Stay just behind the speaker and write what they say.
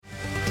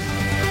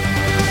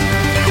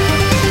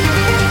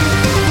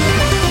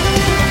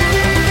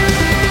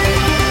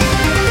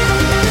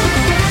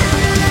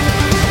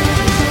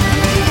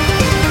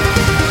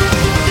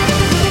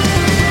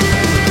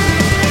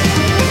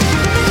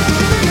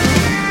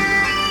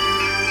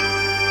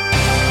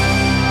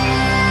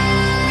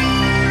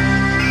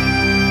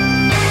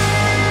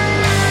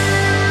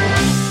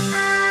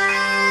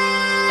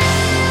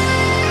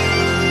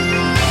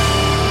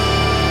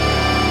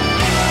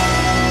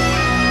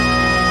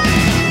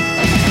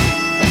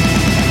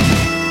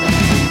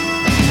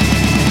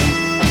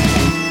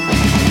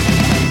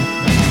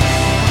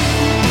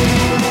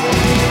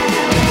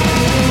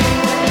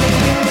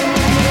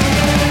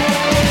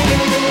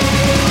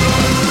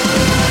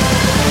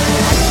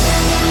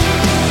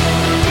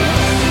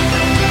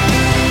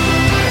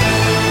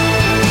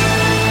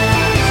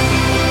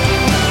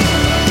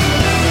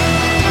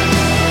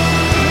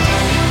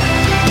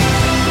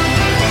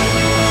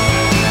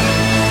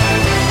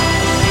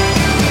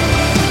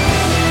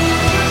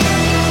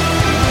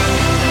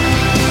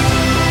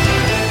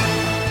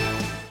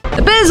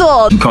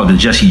Bizzle. Called the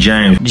Jesse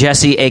James.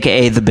 Jesse,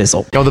 a.k.a. The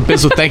Bizzle. Oh, the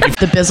Bizzle, thank you.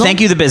 The Bizzle? Thank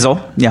you, The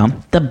Bizzle. Yeah.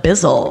 The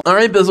Bizzle. All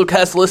right,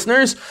 Bizzlecast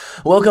listeners,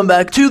 welcome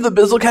back to the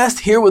Bizzlecast,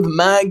 here with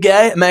Matt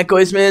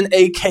Goisman,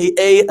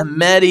 a.k.a.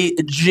 Matty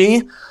G,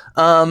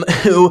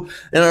 who,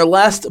 in our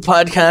last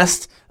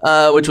podcast,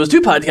 which was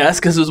 2 podcasts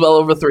because it was well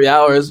over 3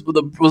 hours,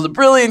 was a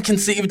brilliant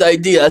conceived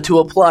idea to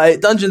apply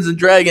Dungeons &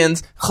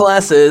 Dragons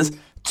classes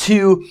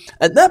to,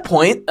 at that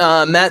point,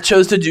 Matt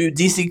chose to do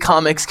DC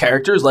Comics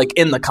characters, like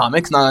in the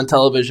comics, not on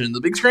television, the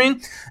big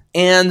screen.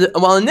 And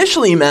while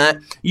initially, Matt,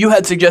 you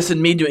had suggested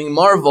me doing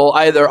Marvel,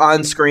 either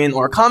on screen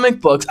or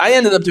comic books, I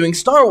ended up doing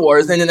Star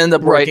Wars, and it ended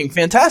up working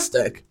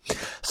fantastic.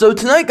 So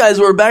tonight,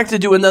 guys, we're back to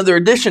do another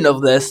edition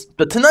of this.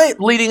 But tonight,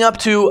 leading up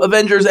to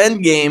Avengers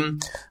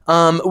Endgame,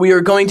 we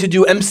are going to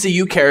do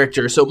MCU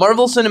characters. So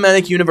Marvel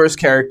Cinematic Universe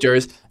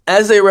characters,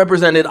 as they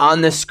represented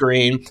on this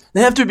screen.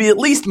 They have to be at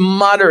least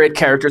moderate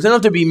characters. They don't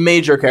have to be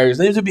major characters.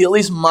 They have to be at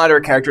least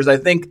moderate characters, I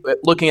think,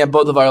 looking at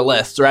both of our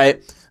lists,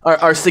 right?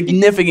 Are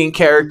significant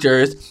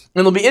characters. And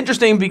it'll be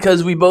interesting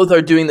because we both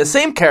are doing the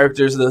same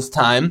characters this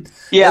time.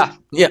 Yeah.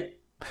 Go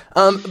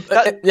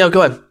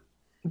ahead.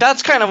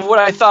 That's kind of what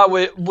I thought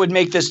would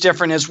make this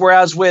different, is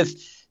whereas with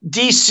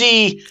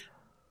DC,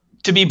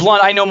 to be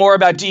blunt, I know more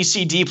about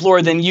DC deep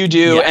lore than you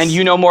do, Yes. and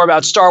you know more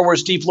about Star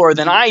Wars deep lore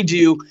than I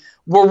do.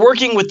 We're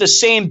working with the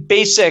same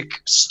basic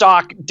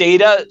stock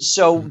data,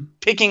 so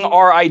picking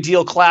our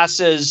ideal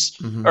classes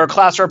or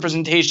class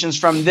representations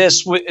from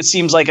this, it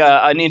seems like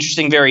an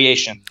interesting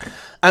variation.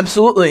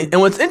 Absolutely.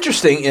 And what's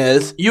interesting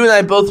is you and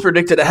I both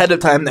predicted ahead of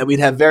time that we'd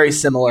have very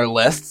similar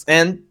lists,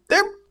 and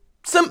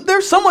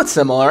they're somewhat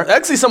similar,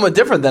 actually somewhat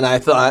different than I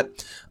thought.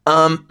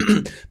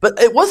 But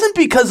it wasn't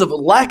because of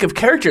lack of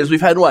characters.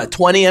 We've had,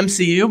 20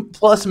 MCU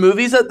plus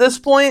movies at this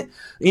point,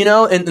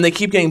 and they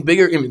keep getting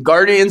bigger. I mean,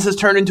 Guardians has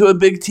turned into a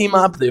big team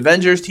up. The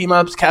Avengers team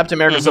ups. Captain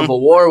America Civil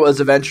War was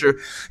Avenger.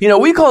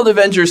 We called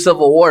Avengers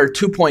Civil War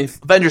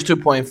Avengers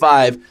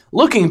 2.5.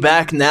 Looking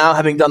back now,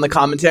 having done the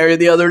commentary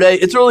the other day,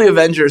 it's really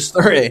Avengers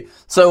 3.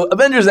 So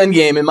Avengers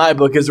Endgame, in my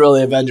book, is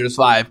really Avengers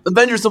 5.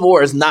 Avengers Civil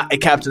War is not a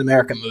Captain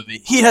America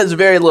movie. He has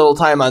very little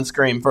time on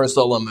screen for a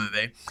solo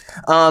movie.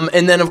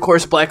 And then, of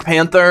course, Black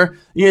Panther,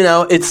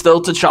 it's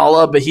still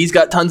T'Challa, but he's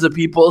got tons of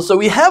people. So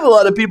we have a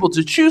lot of people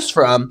to choose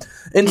from.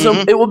 And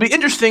so it will be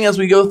interesting as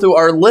we go through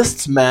our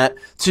lists, Matt,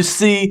 to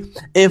see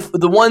if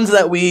the ones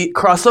that we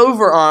cross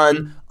over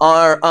on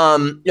are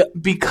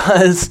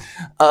because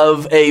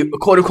of a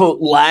quote-unquote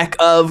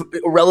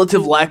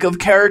relative lack of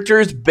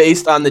characters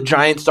based on the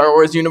giant Star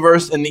Wars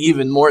universe and the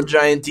even more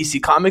giant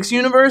DC Comics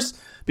universe.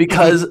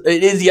 Because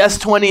it is, yes,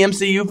 20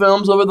 MCU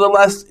films over the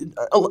last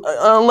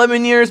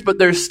 11 years, but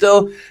there's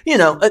still,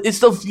 it's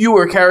still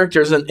fewer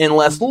characters and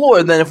less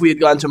lore than if we had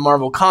gone to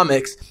Marvel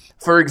Comics,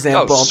 for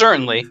example. Oh,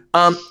 certainly.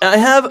 I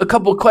have a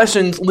couple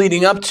questions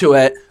leading up to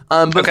it.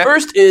 But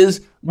first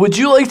is, would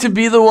you like to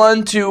be the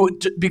one to,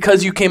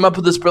 because you came up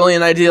with this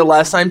brilliant idea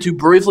last time, to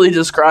briefly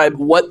describe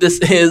what this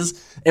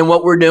is and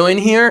what we're doing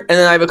here? And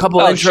then I have a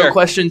couple intro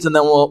questions, and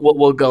then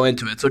we'll go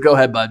into it. So go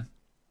ahead, bud.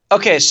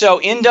 Okay, so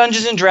in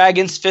Dungeons &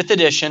 Dragons 5th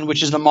edition,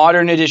 which is the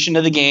modern edition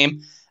of the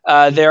game,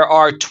 there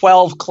are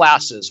 12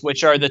 classes,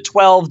 which are the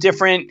 12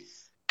 different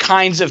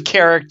kinds of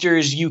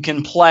characters you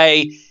can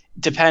play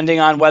depending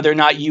on whether or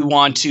not you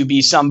want to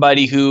be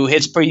somebody who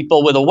hits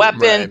people with a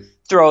weapon,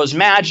 throws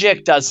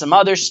magic, does some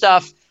other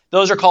stuff.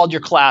 Those are called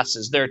your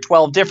classes. There are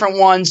 12 different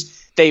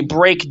ones. They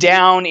break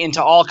down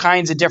into all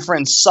kinds of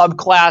different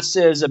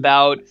subclasses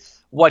about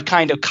what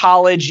kind of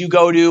college you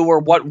go to or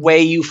what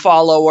way you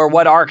follow or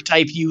what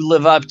archetype you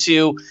live up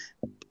to.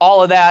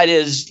 All of that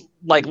is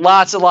like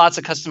lots and lots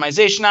of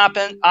customization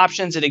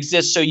options. It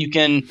exists so you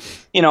can,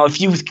 if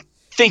you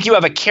think you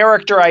have a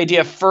character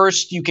idea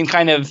first, you can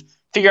kind of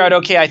figure out,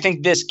 okay, I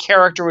think this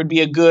character would be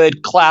a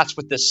good class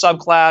with this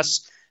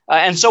subclass.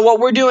 And so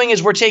what we're doing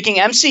is we're taking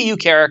MCU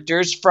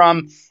characters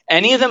from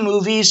any of the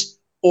movies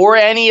or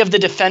any of the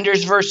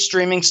Defenders-verse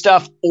streaming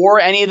stuff or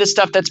any of the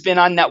stuff that's been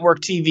on network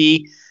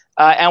TV,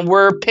 and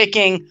we're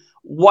picking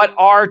what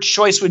our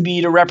choice would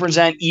be to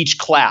represent each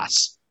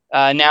class.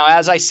 Now,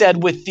 as I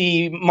said with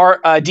the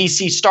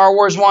DC Star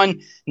Wars one,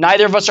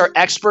 neither of us are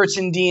experts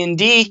in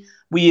D&D.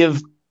 We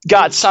have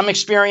got some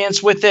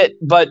experience with it,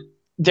 but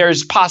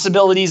there's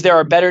possibilities. There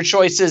are better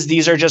choices.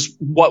 These are just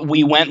what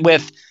we went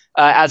with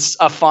as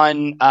a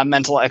fun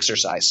mental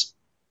exercise.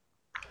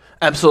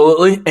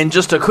 Absolutely. And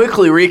just to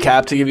quickly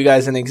recap, to give you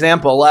guys an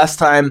example, last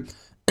time,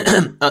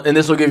 and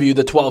this will give you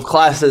the 12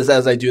 classes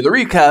as I do the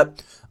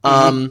recap,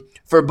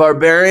 for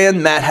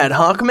Barbarian, Matt had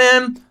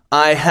Hawkman.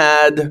 I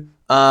had,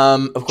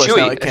 of course, Chewie,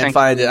 now I can't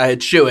find it. I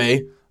had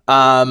Chewie.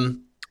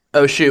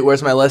 Oh, shoot.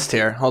 Where's my list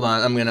here? Hold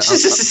on. I'm going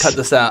to cut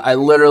this out. I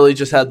literally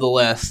just had the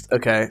list.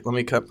 Okay. Let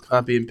me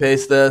copy and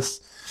paste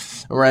this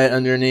right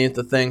underneath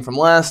the thing from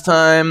last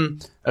time.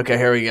 Okay.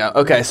 Here we go.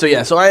 Okay.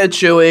 So I had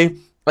Chewie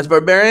as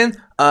Barbarian.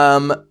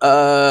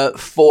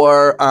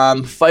 For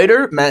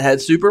Fighter, Matt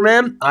had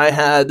Superman. I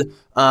had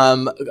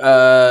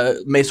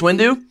Mace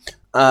Windu.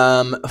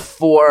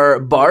 For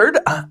Bard,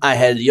 I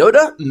had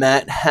Yoda.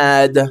 Matt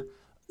had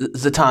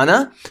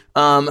Zatanna.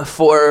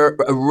 For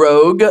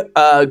Rogue,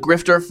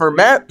 Grifter for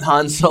Matt.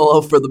 Han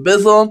Solo for the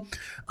Bizzle.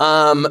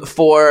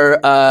 For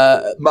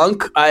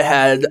Monk, I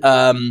had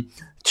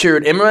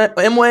Chirrut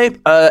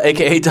Imwe,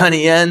 a.k.a.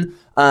 Donnie Yen.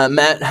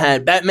 Matt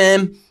had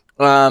Batman.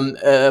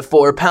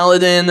 For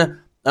Paladin,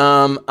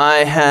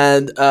 I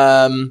had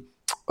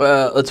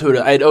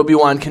I had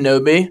Obi-Wan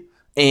Kenobi,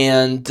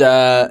 and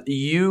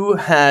you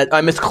had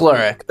Miss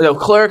Cleric. No,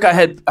 Cleric. I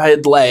had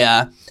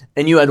Leia,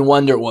 and you had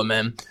Wonder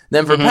Woman.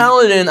 Then for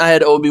Paladin, I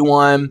had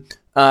Obi-Wan.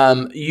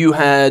 You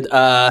had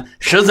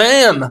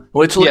Shazam,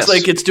 which looks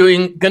like it's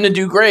gonna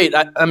do great.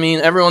 I mean,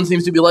 everyone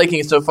seems to be liking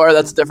it so far.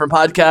 That's a different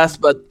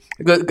podcast, but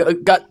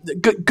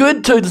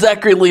good to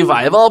Zachary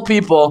Levi, of all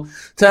people,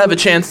 to have a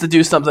chance to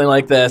do something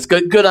like this.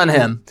 Good on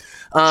him.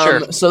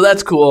 Sure. So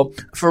that's cool.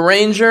 For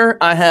Ranger,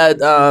 I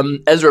had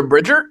Ezra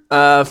Bridger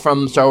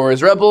from Star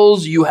Wars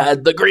Rebels. You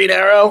had the Green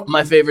Arrow,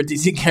 my favorite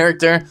DC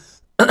character.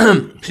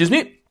 Excuse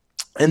me.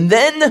 And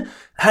then,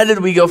 how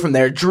did we go from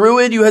there?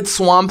 Druid, you had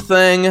Swamp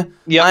Thing.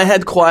 Yep. I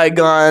had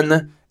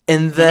Qui-Gon.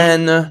 And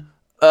then,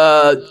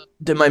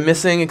 am I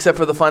missing except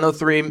for the final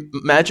 3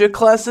 magic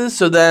classes?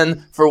 So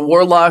then, for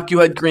Warlock, you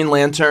had Green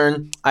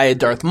Lantern. I had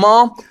Darth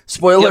Maul.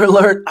 Spoiler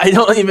alert, I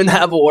don't even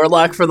have a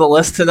Warlock for the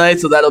list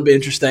tonight, so that'll be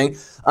interesting.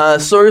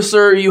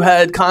 Sorcerer, you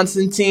had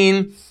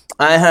Constantine.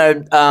 I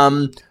had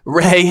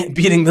Rey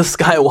beating the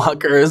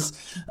Skywalkers.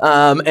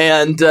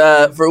 And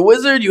for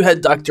Wizard, you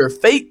had Dr.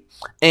 Fate.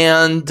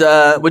 And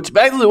which,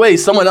 by the way,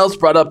 someone else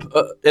brought up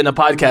in a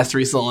podcast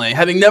recently.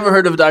 Having never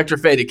heard of Dr.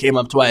 Fate, it came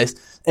up twice.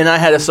 And I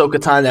had Ahsoka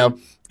Tano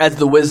as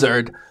the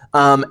Wizard.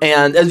 And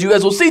as you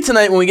guys will see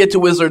tonight when we get to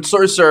Wizard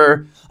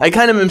Sorcerer, I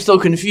kind of am still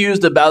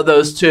confused about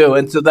those two.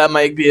 And so that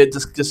might be a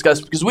discuss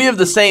because we have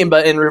the same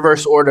but in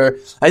reverse order.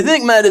 I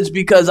think, Matt, it's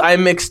because I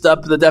mixed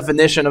up the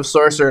definition of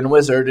Sorcerer and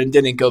Wizard and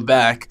didn't go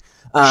back.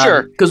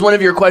 Sure. Because one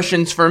of your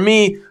questions for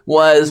me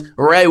was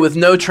Rey with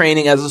no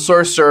training as a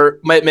sorcerer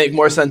might make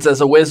more sense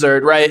as a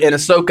wizard, right? And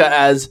Ahsoka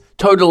as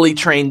totally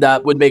trained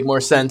up would make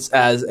more sense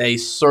as a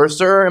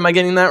sorcerer. Am I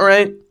getting that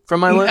right from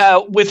my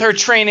list? With her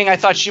training, I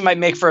thought she might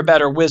make for a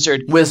better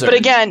wizard. Wizard. But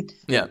again,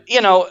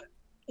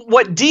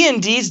 what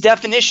D&D's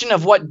definition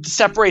of what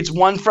separates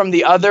one from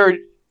the other,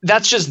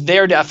 that's just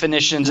their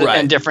definitions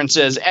and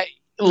differences.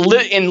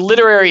 In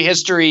literary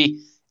history,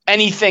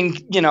 anything,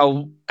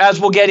 as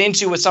we'll get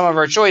into with some of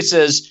our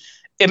choices,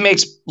 it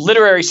makes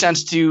literary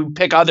sense to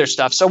pick other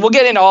stuff. So we'll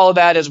get into all of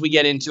that as we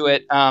get into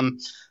it.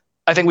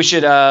 I think we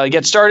should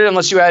get started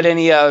unless you had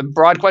any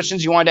broad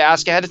questions you wanted to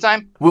ask ahead of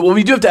time. Well,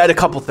 we do have to add a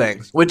couple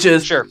things, which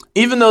is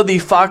even though the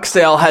Fox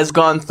sale has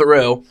gone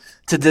through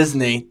to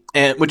Disney,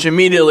 and which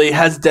immediately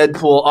has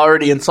Deadpool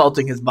already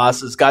insulting his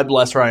bosses. God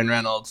bless Ryan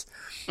Reynolds.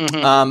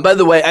 Mm-hmm. By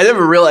the way, I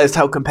never realized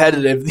how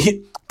competitive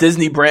the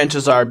Disney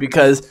branches are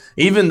because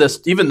even the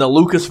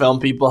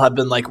Lucasfilm people have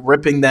been like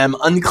ripping them.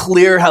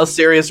 Unclear how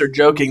serious or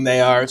joking they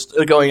are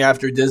going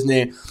after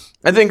Disney.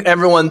 I think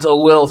everyone's a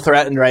little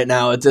threatened right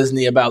now at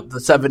Disney about the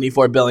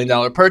 $74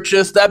 billion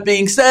purchase. That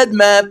being said,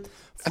 Matt,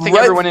 I think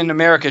everyone in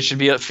America should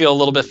feel a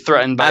little bit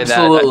threatened by that.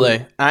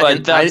 Absolutely.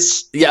 But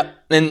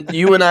and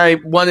you and I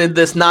wanted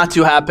this not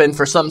to happen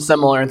for some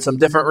similar and some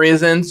different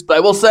reasons. But I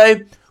will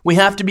say we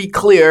have to be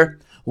clear.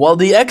 While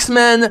the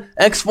X-Men,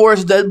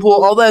 X-Force, Deadpool,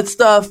 all that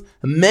stuff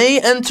may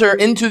enter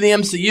into the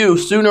MCU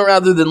sooner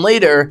rather than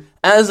later,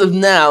 as of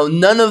now,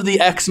 none of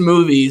the X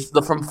movies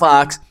from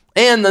Fox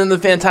and none of the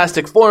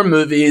Fantastic Four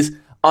movies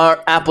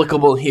are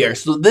applicable here.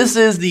 So this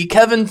is the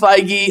Kevin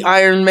Feige,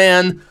 Iron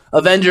Man,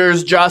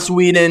 Avengers, Joss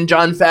Whedon,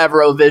 Jon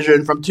Favreau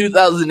vision from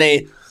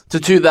 2008 to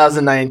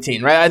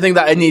 2019, right? I think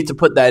that I need to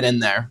put that in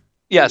there.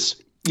 Yes.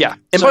 Yeah.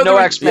 And so no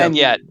X-Men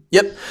yet.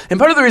 Yep. And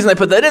part of the reason I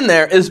put that in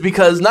there is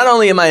because not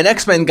only am I an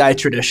X-Men guy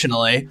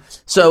traditionally,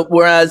 so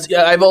whereas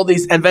I have all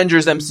these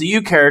Avengers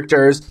MCU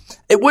characters,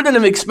 it wouldn't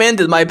have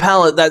expanded my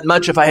palette that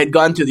much if I had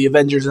gone to the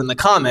Avengers in the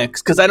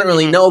comics, because I don't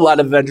really know a lot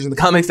of Avengers in the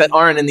comics that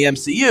aren't in the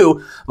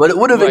MCU, but it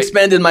would have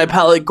expanded my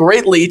palette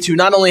greatly to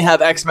not only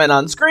have X-Men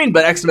on screen,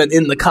 but X-Men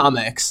in the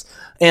comics.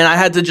 And I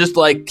had to just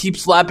keep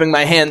slapping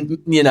my hand,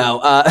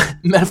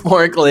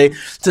 metaphorically,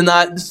 to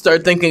not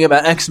start thinking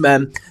about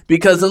X-Men.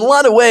 Because in a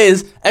lot of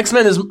ways,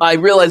 X-Men is, I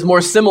realize, more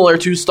similar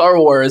to Star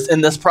Wars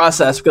in this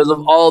process because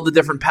of all the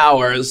different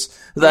powers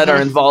that are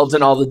involved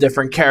in all the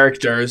different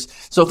characters.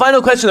 So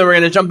final question that we're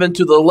going to jump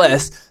into the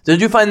list.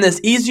 Did you find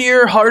this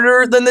easier,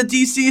 harder than the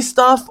DC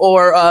stuff,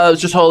 or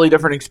just a wholly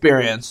different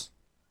experience?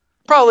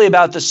 Probably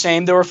about the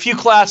same. There were a few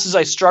classes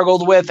I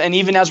struggled with, and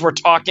even as we're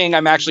talking,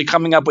 I'm actually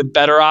coming up with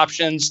better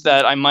options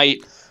that I might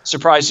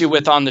surprise you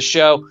with on the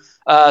show.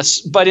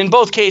 But in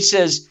both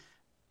cases,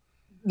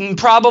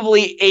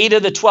 probably 8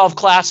 of the 12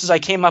 classes I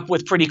came up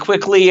with pretty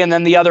quickly, and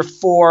then the other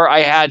 4 I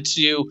had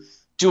to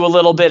do a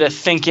little bit of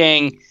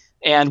thinking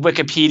and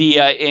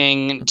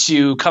Wikipedia-ing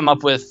to come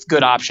up with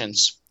good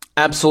options.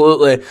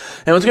 Absolutely.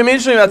 And what's going to be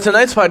interesting about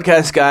tonight's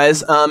podcast,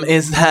 guys,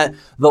 is that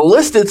the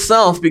list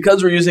itself,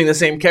 because we're using the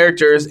same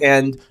characters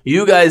and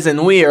you guys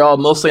and we are all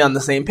mostly on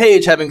the same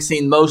page, having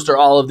seen most or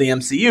all of the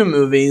MCU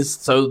movies,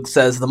 so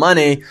says the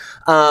money,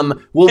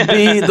 will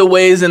be the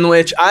ways in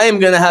which I am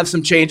going to have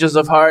some changes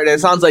of heart. And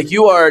it sounds like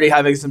you are already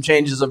having some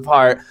changes of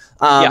heart.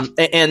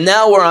 And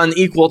now we're on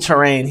equal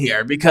terrain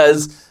here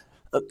because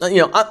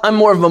I'm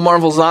more of a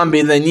Marvel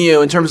zombie than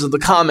you in terms of the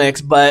comics,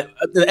 but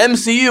the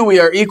MCU, we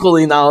are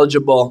equally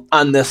knowledgeable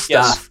on this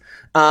stuff.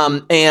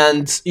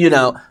 And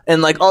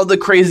like all the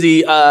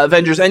crazy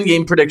Avengers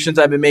Endgame predictions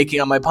I've been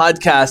making on my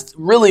podcast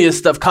really is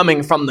stuff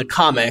coming from the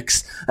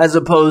comics as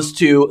opposed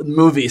to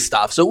movie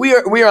stuff. So we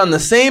are on the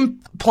same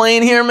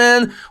plane here,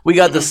 man. We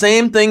got the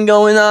same thing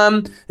going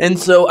on. And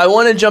so I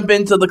want to jump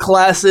into the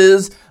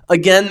classes.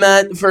 Again,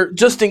 Matt, for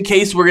just in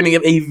case, we're going to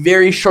give a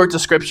very short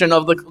description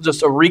of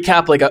just a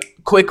recap, like a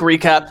quick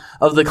recap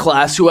of the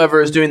class,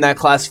 whoever is doing that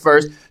class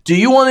first. Do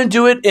you want to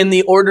do it in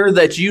the order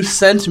that you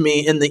sent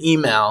me in the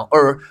email,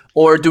 or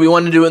do we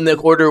want to do it in the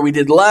order we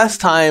did last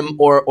time,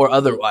 or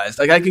otherwise?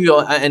 Like, I can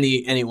go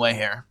any way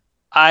here.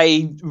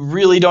 I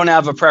really don't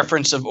have a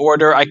preference of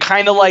order. I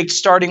kind of like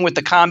starting with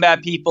the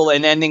combat people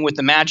and ending with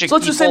the magic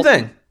people. So let's do the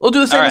same thing. We'll do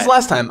the same as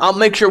last time. I'll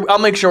make sure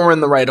we're in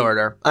the right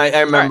order.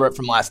 I remember it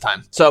from last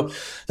time. So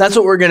that's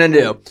what we're going to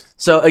do.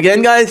 So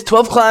again, guys,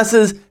 12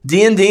 classes,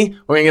 D&D.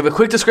 We're going to give a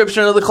quick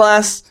description of the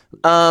class.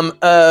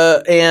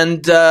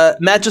 And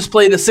Matt just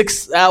played a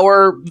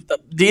 6-hour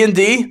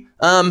D&D.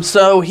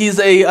 So he's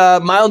a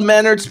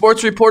mild-mannered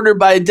sports reporter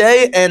by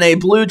day and a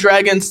blue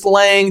dragon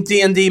slaying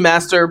D&D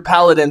master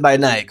paladin by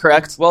night,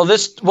 correct? Well,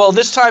 this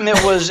time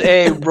it was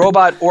a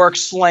robot orc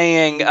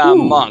slaying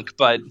monk,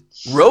 but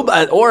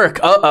robot orc.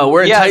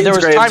 We're in Titan's there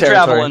was Grave time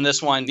territory. travel in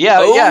this one.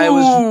 Yeah,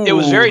 it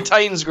was very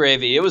Titan's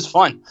Gravy. It was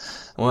fun.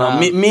 Well,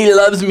 me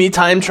loves me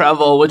time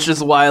travel, which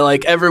is why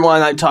like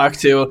everyone I talk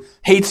to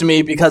hates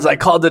me because I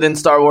called it in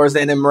Star Wars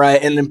and am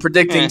right, and in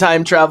predicting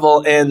time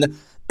travel in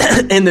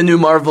the new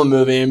Marvel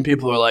movie, and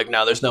people are like,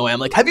 "No, there's no way." I'm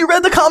like, "Have you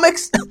read the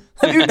comics?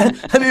 have you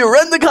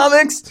read the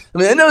comics? I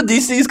mean, I know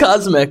DC's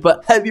cosmic,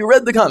 but have you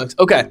read the comics?"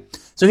 Okay,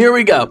 so here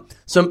we go.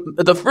 So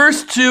the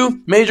first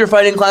two major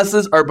fighting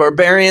classes are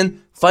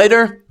Barbarian,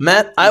 Fighter.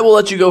 Matt, I will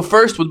let you go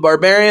first with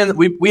Barbarian.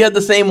 We had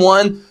the same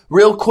one.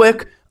 Real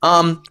quick,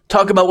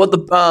 talk about what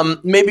the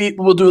maybe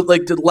we'll do it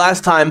like the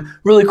last time.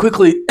 Really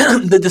quickly,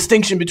 the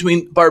distinction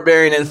between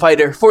Barbarian and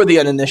Fighter for the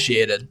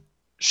uninitiated.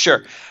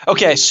 Sure.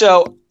 Okay,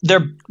 so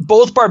they're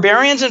both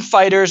barbarians and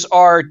fighters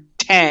are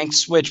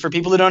tanks, which for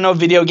people who don't know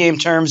video game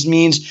terms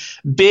means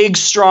big,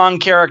 strong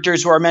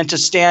characters who are meant to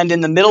stand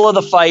in the middle of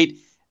the fight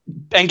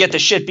and get the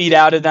shit beat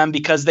out of them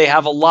because they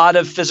have a lot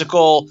of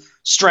physical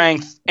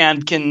strength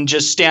and can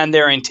just stand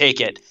there and take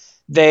it.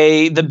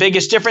 The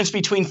biggest difference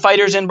between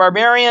fighters and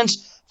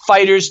barbarians,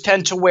 fighters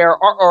tend to wear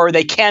or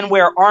they can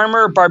wear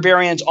armor.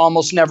 Barbarians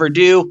almost never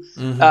do.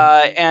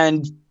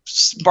 And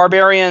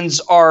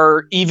barbarians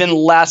are even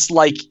less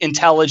like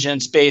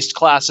intelligence-based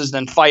classes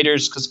than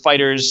fighters because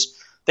fighters,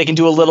 they can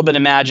do a little bit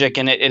of magic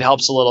and it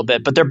helps a little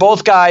bit. But they're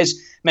both guys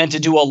meant to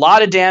do a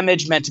lot of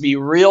damage, meant to be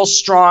real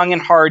strong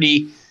and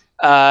hardy,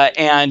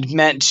 and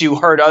meant to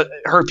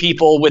hurt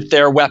people with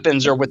their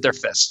weapons or with their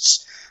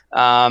fists.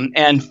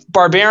 And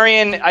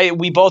Barbarian,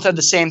 we both had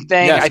the same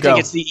thing. Yes, I think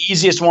it's the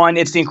easiest one.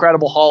 It's the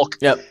Incredible Hulk.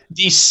 Yep.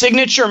 The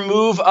signature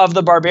move of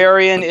the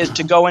Barbarian is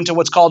to go into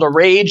what's called a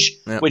rage,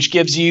 which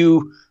gives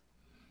you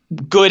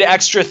good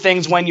extra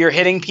things when you're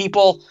hitting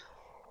people.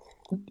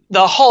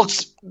 The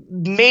Hulk's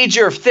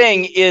major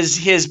thing is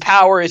his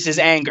power is his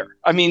anger.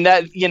 I mean,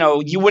 that,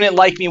 you wouldn't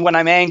like me when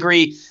I'm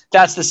angry.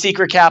 That's the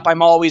secret cap.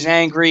 I'm always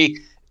angry.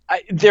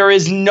 There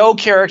is no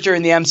character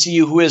in the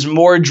MCU who is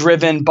more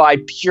driven by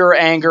pure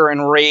anger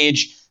and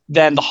rage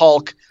than the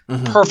Hulk.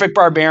 Perfect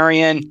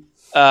Barbarian.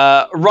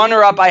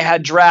 Runner-up, I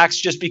had Drax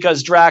just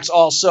because Drax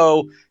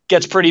also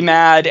gets pretty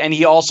mad and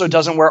he also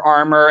doesn't wear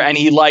armor and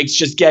he likes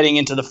just getting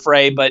into the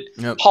fray. But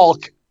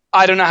Hulk,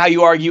 I don't know how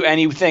you argue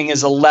anything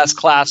is a less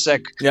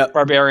classic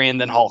Barbarian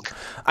than Hulk.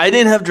 I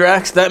didn't have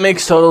Drax. That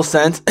makes total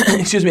sense.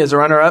 Excuse me, as a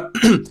runner-up.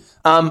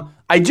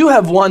 I do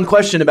have one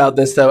question about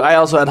this, though. I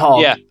also had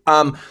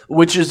Hulk,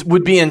 which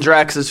would be in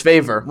Drax's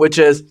favor, which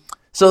is,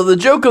 so the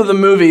joke of the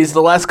movies,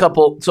 the last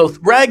couple, so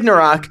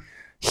Ragnarok,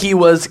 he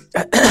was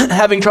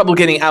having trouble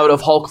getting out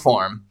of Hulk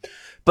form.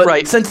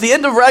 But since the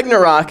end of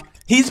Ragnarok,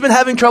 he's been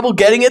having trouble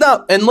getting it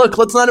up. And look,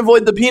 let's not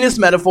avoid the penis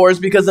metaphors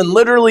because in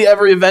literally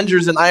every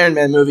Avengers and Iron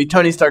Man movie,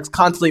 Tony Stark's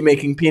constantly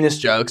making penis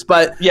jokes.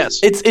 But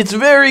it's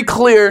very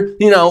clear,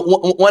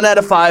 1 out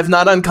of 5,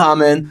 not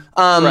uncommon.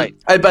 By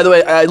the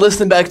way, I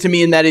listened back to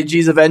me and Matty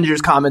G's Avengers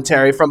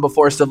commentary from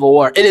before Civil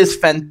War. It is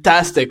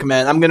fantastic,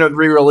 man. I'm going to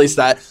re-release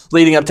that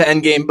leading up to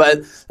Endgame.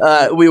 But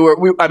we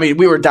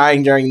were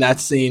dying during that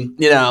scene.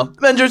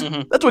 Avengers,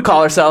 that's what we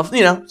call ourselves.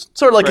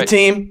 Sort of like a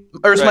team.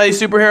 Earth's Mighty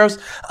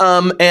Superheroes.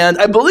 And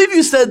I believe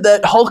you said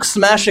that Hulk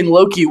smashing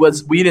Loki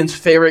was Whedon's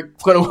favorite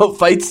quote-unquote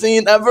fight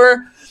scene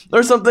ever,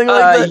 or something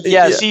like that.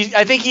 Yes,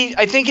 I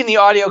think in the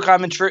audio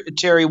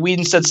commentary,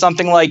 Whedon said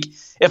something like,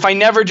 "If I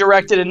never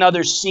directed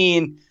another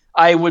scene,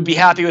 I would be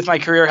happy with my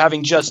career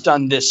having just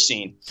done this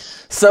scene.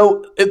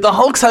 So if the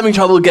Hulk's having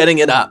trouble getting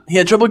it up. He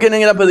had trouble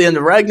getting it up at the end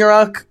of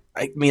Ragnarok.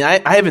 I mean, I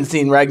haven't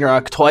seen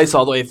Ragnarok twice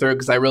all the way through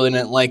because I really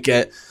didn't like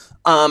it.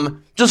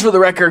 Just for the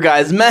record,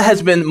 guys, Matt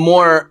has been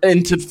more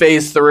into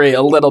Phase 3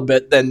 a little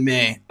bit than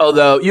me.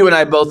 Although you and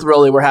I both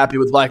really were happy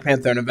with Black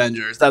Panther and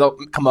Avengers. That'll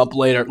come up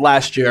later,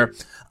 last year.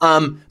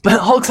 But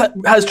Hulk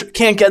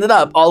can't get it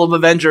up all of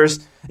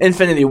Avengers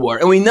Infinity War.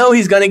 And we know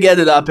he's going to get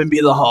it up and be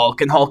the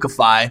Hulk and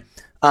Hulkify.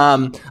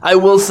 I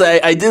will say,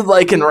 I did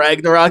like in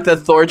Ragnarok that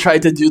Thor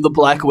tried to do the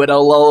Black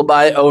Widow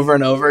lullaby over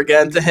and over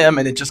again to him,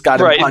 and it just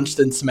got him punched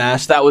and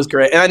smashed. That was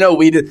great. And I know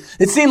Whedon,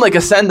 it seemed like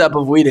a send-up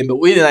of Whedon, but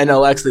Whedon, I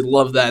know, actually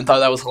loved that and thought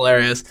that was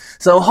hilarious.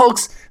 So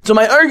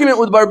my argument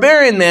with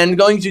Barbarian Man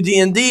going to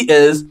D&D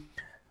is,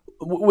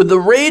 with the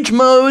rage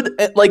mode,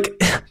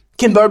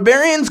 can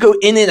Barbarians go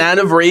in and out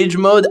of rage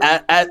mode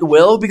at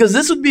will? Because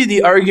this would be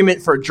the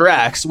argument for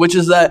Drax, which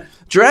is that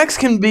Drax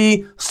can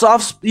be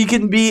he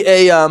can be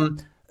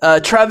a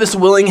Travis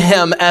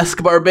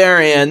Willingham-esque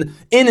barbarian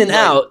in and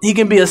out. He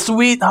can be a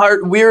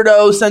sweetheart,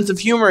 weirdo, sense of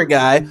humor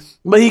guy,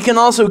 but he can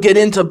also get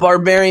into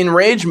barbarian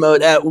rage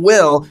mode at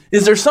will.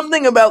 Is there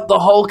something about the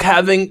Hulk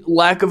having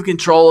lack of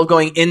control of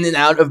going in and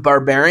out of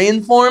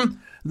barbarian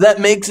form that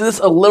makes this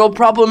a little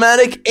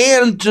problematic,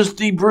 and just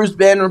the Bruce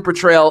Banner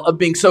portrayal of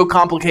being so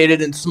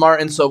complicated and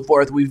smart and so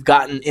forth we've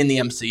gotten in the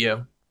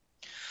MCU?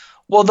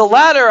 Well, the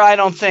latter I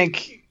don't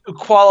think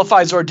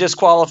qualifies or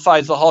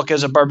disqualifies the Hulk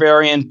as a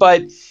barbarian,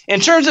 but in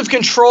terms of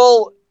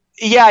control,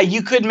 yeah,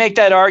 you could make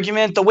that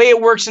argument. The way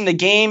it works in the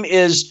game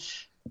is,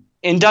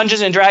 in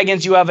Dungeons and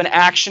Dragons, you have an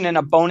action and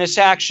a bonus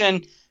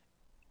action.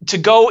 To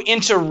go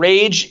into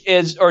rage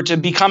or to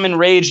become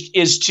enraged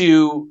is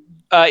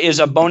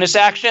a bonus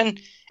action,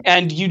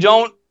 and you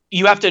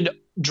have to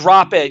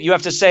drop it. You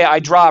have to say, I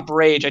drop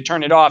rage, I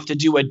turn it off to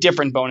do a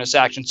different bonus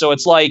action. So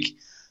it's like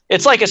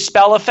a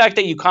spell effect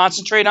that you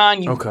concentrate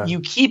on.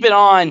 You keep it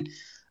on,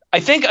 I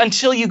think,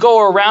 until you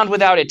go around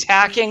without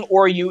attacking,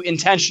 or you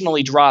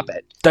intentionally drop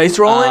it. Dice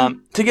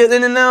rolling to get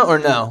in and out, or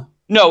no?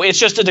 No, it's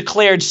just a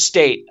declared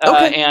state.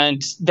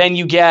 And then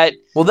you get...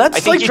 Well, that's I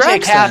think like you Drax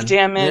take half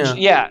then. damage.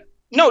 Yeah.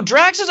 No,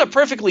 Drax is a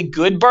perfectly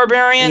good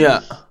barbarian.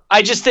 Yeah.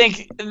 I just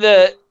think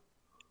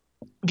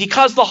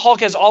because the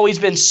Hulk has always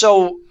been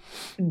so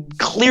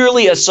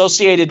clearly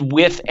associated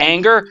with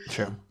anger...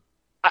 Sure.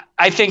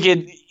 I think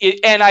in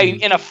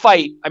a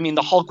fight, I mean,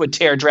 the Hulk would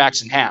tear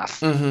Drax in half.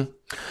 Mm-hmm.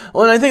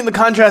 Well, and I think the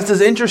contrast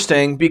is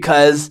interesting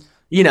because,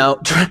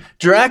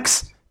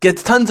 Drax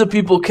gets tons of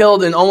people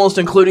killed, and almost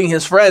including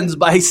his friends,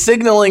 by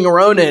signaling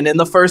Ronan in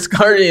the first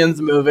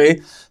Guardians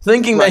movie,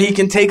 thinking that he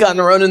can take on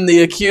Ronan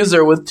the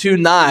Accuser with 2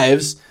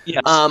 knives.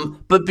 Yes.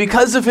 But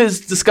because of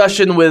his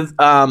discussion with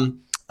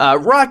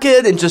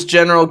Rocket and just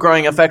general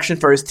growing affection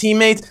for his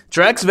teammates,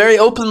 Drax very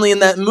openly in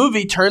that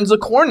movie turns a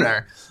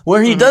corner,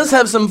 where he does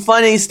have some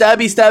funny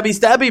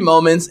stabby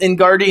moments in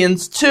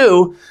Guardians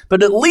 2,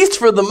 but at least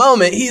for the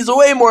moment, he's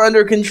way more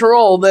under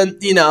control than,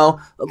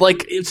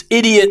 it's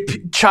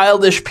idiot,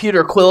 childish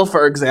Peter Quill,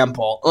 for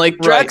example.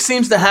 Drax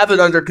seems to have it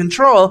under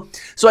control.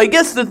 So I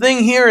guess the thing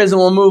here is, and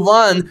we'll move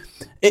on,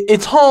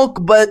 it's Hulk,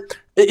 but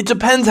it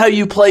depends how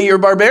you play your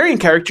barbarian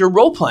character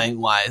role-playing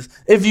wise.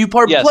 If you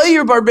play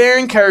your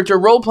barbarian character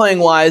role-playing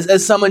wise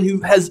as someone who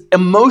has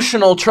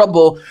emotional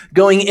trouble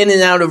going in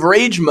and out of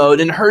rage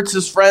mode and hurts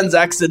his friends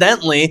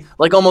accidentally,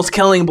 like almost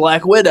killing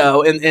Black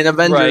Widow in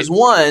Avengers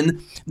 1,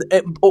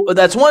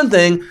 that's one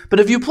thing. But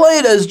if you play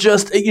it as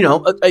just, a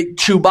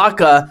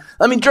Chewbacca,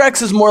 I mean,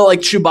 Drax is more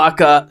like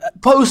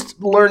Chewbacca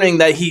post-learning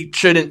that he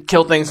shouldn't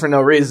kill things for no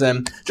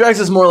reason. Drax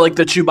is more like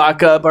the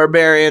Chewbacca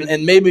barbarian,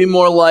 and maybe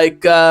more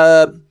like...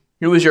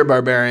 who is your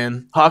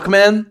barbarian?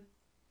 Hawkman?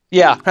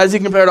 Yeah. How does he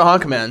compare to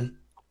Hawkman?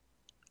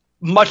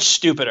 Much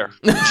stupider.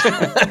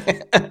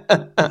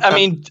 I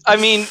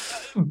mean,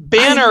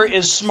 Banner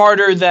is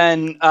smarter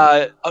than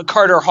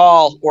Carter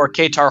Hall or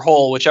Katar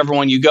Hol, whichever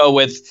one you go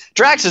with.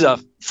 Drax is a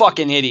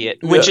fucking idiot,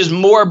 which is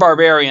more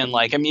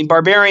barbarian-like. I mean,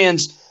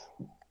 barbarians,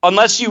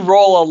 unless you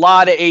roll a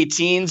lot of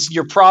 18s,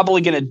 you're probably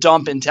going to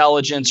dump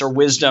intelligence or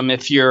wisdom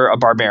if you're a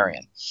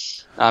barbarian.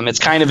 It's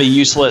kind of a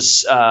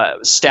useless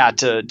stat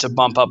to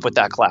bump up with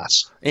that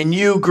class. And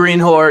you, Green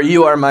Whore,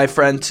 you are my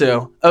friend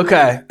too.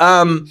 Okay.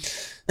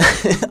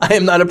 I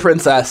am not a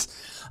princess.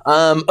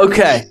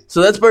 Okay,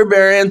 so that's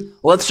Barbarian.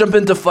 Let's jump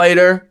into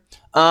Fighter.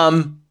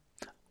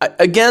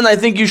 I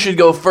think you should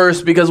go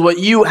first because what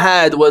you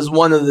had was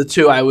one of the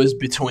two I was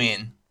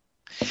between.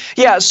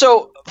 Yeah,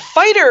 so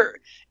Fighter...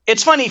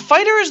 It's funny.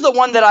 Fighter is the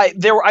one that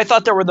I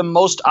thought there were the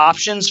most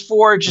options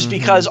for, just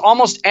because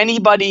almost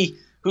anybody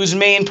whose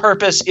main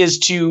purpose is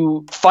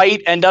to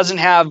fight and doesn't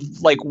have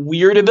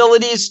weird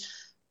abilities,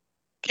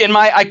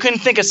 I couldn't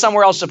think of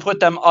somewhere else to put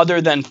them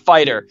other than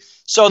Fighter.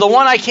 So the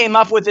one I came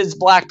up with is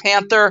Black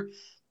Panther.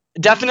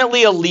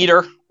 Definitely a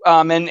leader,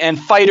 and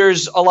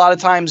fighters a lot of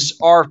times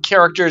are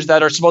characters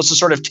that are supposed to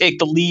sort of take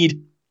the lead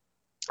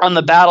on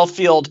the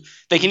battlefield.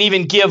 They can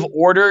even give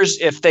orders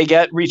if they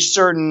reach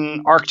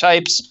certain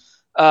archetypes.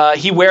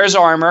 He wears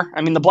armor.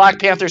 I mean, the Black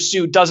Panther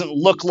suit doesn't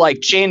look like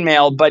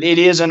chainmail, but it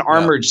is an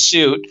armored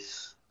suit.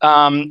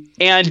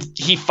 And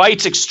he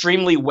fights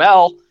extremely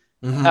well.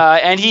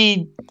 And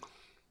he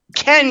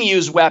can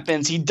use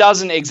weapons. He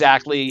doesn't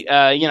exactly.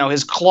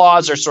 His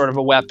claws are sort of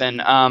a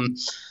weapon.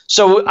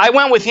 So I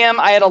went with him.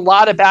 I had a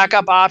lot of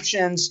backup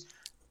options.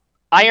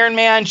 Iron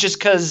Man, just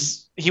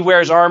because he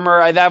wears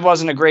armor, that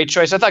wasn't a great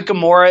choice. I thought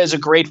Gamora is a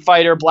great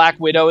fighter. Black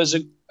Widow is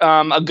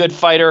a good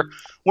fighter.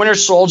 Winter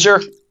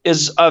Soldier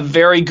is a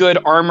very good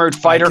armored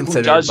fighter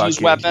who does use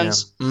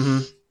weapons.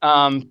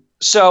 Yeah.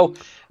 So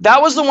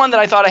that was the one that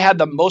I thought I had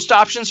the most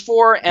options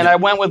for, and I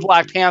went with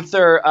Black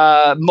Panther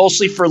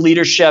mostly for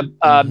leadership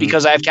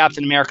because I have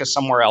Captain America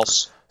somewhere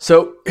else.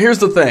 So here's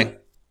the thing.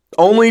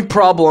 Only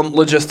problem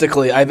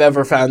logistically I've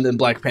ever found in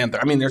Black Panther.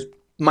 I mean, there's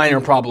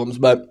minor problems,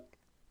 but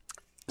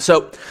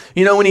so,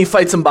 when he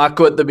fights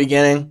M'Baku at the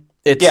beginning,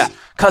 it's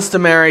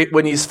customary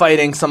when he's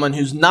fighting someone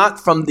who's not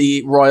from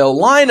the royal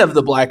line of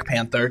the Black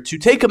Panther to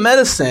take a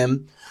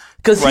medicine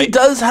because he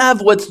does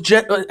have what's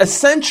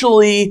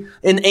essentially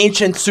an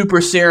ancient super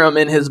serum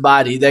in his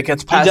body that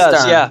gets passed down. He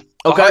does, yeah.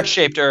 Okay. A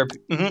heart-shaped herb.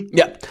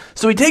 Yeah.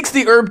 So he takes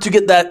the herb to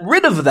get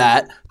rid of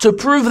that to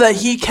prove that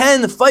he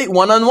can fight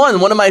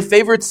one-on-one. One of my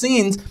favorite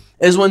scenes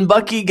is when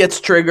Bucky gets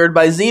triggered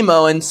by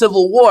Zemo in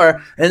Civil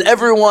War, and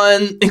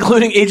everyone,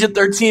 including Agent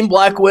 13,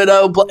 Black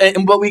Widow,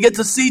 but we get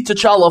to see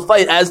T'Challa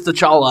fight as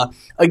T'Challa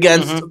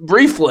against,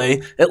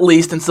 briefly, at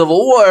least, in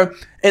Civil War,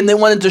 and they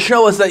wanted to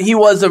show us that he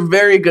was a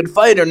very good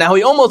fighter. Now,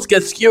 he almost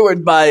gets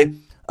skewered by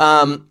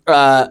M'Baku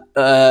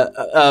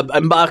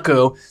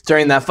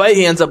during that fight.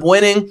 He ends up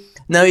winning.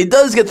 Now, he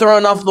does get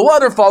thrown off the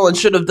waterfall and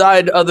should have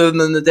died other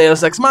than the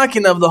Deus Ex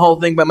Machina of the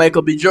whole thing by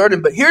Michael B.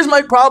 Jordan. But here's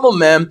my problem,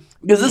 man,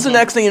 because this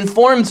actually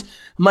informs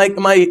my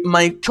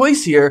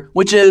choice here,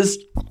 which is,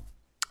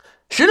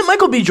 shouldn't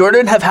Michael B.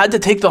 Jordan have had to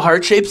take the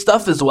heart-shaped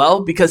stuff as well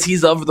because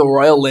he's of the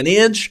royal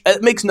lineage?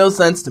 It makes no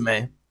sense to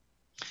me.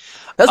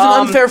 That's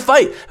an unfair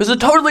fight. It was a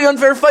totally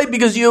unfair fight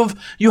because you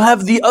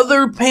have the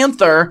other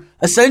Panther,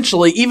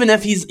 essentially, even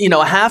if he's,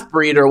 a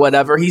half-breed or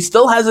whatever, he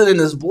still has it in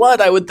his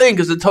blood, I would think.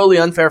 It's a totally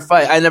unfair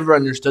fight. I never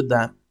understood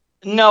that.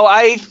 No,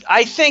 I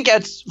think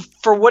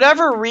for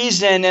whatever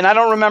reason, and I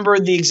don't remember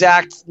the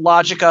exact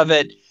logic of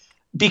it,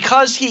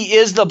 because he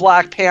is the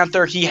Black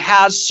Panther, he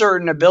has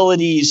certain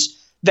abilities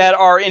that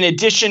are in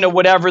addition to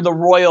whatever the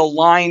royal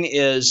line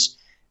is.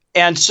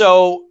 And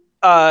so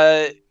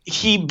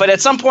but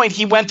at some point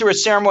he went through a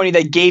ceremony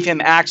that gave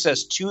him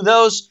access to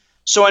those.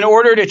 So in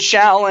order to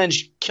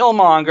challenge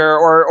Killmonger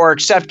or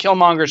accept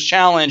Killmonger's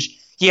challenge,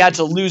 he had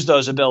to lose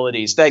those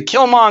abilities. That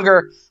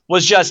Killmonger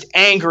was just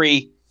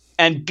angry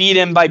and beat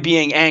him by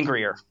being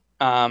angrier.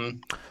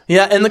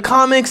 Yeah, in the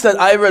comics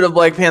that I read of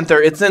Black Panther,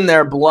 it's in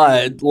their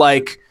blood,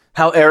 like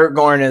how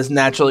Aragorn is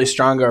naturally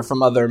stronger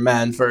from other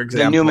men, for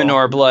example. The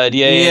Numenor blood,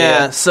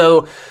 yeah.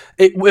 So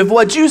if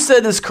what you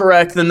said is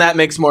correct, then that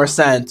makes more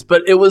sense.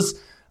 But it was...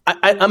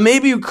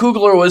 maybe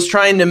Coogler was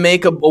trying to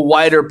make a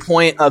wider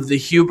point of the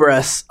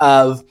hubris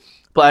of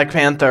Black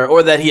Panther,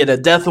 or that he had a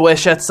death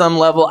wish at some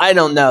level. I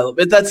don't know.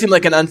 But that seemed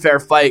like an unfair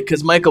fight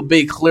because Michael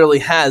B. clearly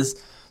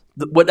has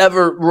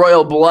whatever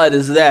royal blood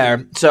is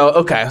there. So,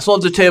 okay, so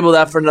we'll have to table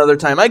that for another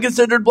time. I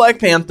considered Black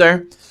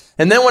Panther,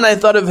 and then when I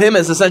thought of him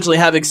as essentially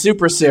having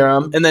super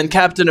serum, and then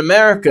Captain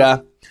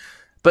America,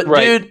 but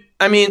dude...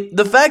 I mean,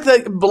 the fact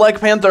that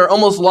Black Panther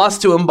almost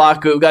lost to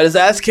M'Baku, got his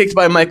ass kicked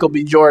by Michael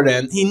B.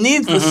 Jordan, he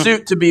needs the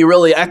suit to be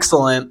really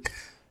excellent.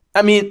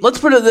 I mean, let's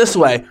put it this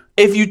way.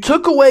 If you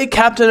took away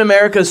Captain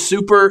America's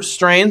super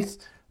strength,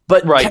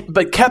 but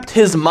kept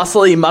his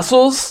muscly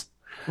muscles,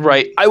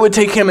 I would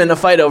take him in a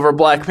fight over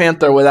Black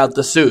Panther without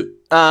the suit.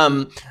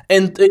 And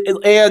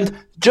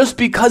just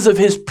because of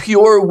his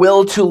pure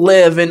will to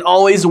live and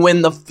always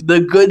win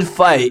the good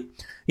fight,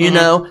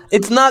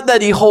 it's not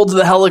that he holds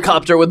the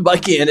helicopter with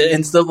Bucky in it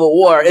in Civil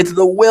War. It's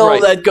the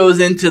will that goes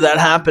into that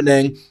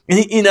happening. And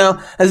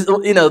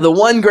the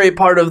one great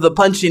part of the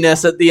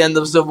punchiness at the end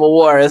of Civil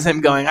War is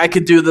him going, "I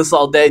could do this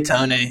all day,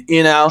 Tony."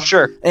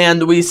 Sure.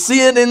 And we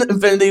see it in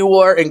Infinity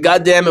War, and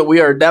goddamn it,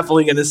 we are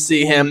definitely going to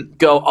see him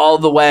go all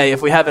the way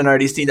if we haven't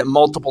already seen it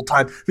multiple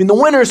times. I mean, the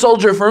Winter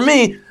Soldier for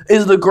me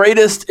is the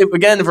greatest. If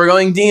we're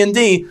going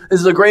D&D,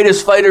 is the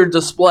greatest fighter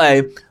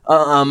display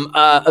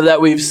that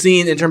we've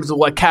seen in terms of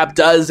what Cap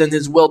does and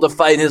his will to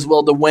fight, his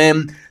will to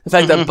win. The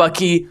fact that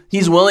Bucky,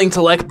 he's willing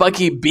to let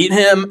Bucky beat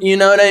him, you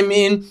know what I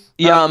mean?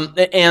 Yeah.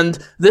 And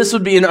this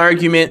would be an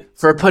argument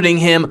for putting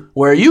him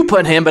where you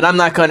put him, but I'm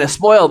not going to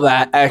spoil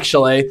that,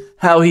 actually,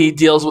 how he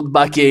deals with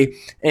Bucky.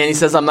 And he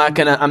says, I'm not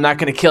going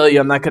to kill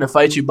you. I'm not going to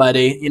fight you,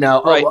 buddy.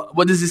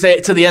 What does he say?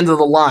 To the end of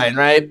the line,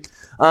 right?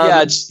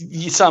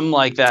 It's something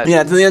like that.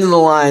 Yeah, to the end of the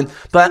line.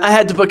 But I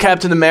had to put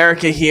Captain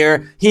America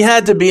here. He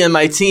had to be in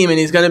my team, and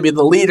he's going to be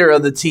the leader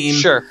of the team.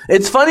 Sure.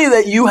 It's funny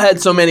that you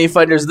had so many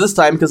fighters this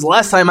time, because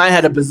last time I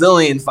had a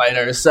bazillion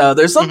fighters. So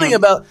there's something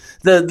about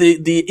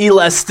the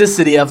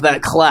elasticity of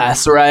that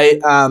class,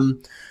 right?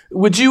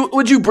 Would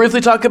you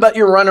briefly talk about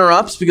your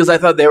runner-ups? Because I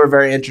thought they were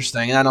very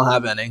interesting, and I don't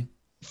have any.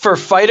 For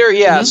fighter,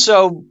 yeah.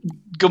 So,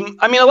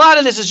 I mean, a lot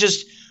of this is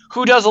just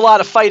who does a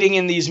lot of fighting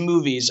in these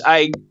movies.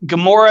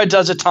 Gamora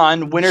does a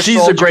ton. Winter She's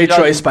Soldier a great does,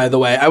 choice, by the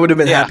way. I would have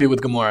been happy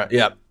with Gamora.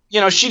 Yeah.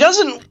 You know, she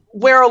doesn't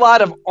wear a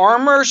lot of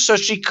armor, so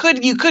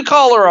you could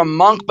call her a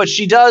monk, but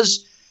she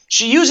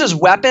uses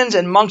weapons,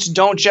 and monks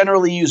don't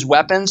generally use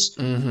weapons.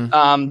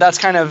 That's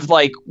kind of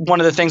like one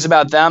of the things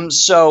about them.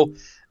 So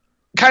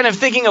kind of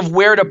thinking of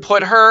where to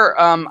put her,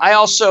 I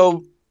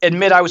also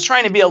admit I was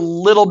trying to be a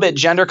little bit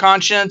gender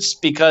conscious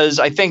because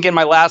I think in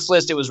my last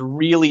list it was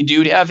really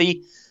dude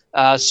heavy.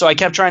 So I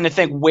kept trying to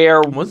think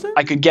where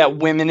I could get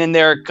women in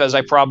there because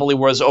I probably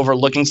was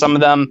overlooking some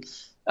of them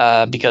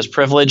because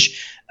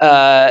privilege.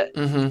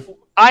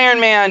 Iron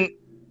Man,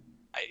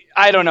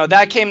 I don't know.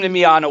 That came to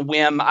me on a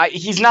whim.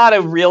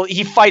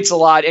 He fights a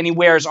lot and he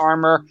wears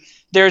armor.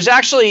 They're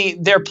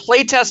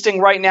playtesting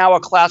right now a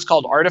class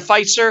called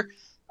Artificer.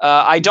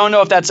 I don't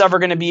know if that's ever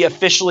going to be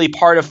officially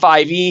part of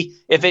 5e.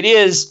 If it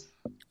is,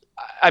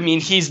 I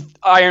mean,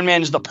 Iron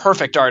Man is the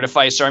perfect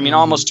Artificer. I mean,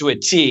 almost to a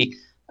T.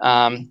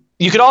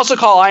 You could also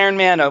call Iron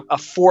Man a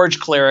Forge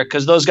Cleric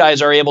because those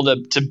guys are able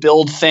to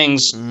build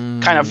things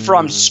kind of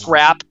from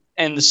scrap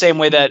in the same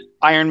way that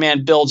Iron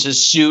Man builds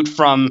his suit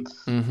from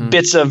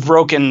bits of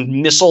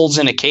broken missiles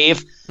in a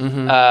cave.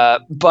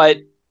 But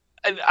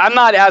I'm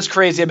not as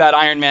crazy about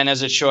Iron Man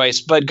as a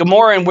choice, but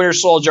Gamora and Winter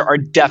Soldier are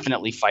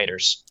definitely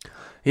fighters.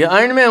 Yeah,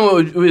 Iron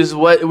Man was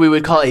what we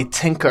would call a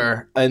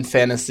tinker in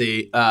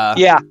fantasy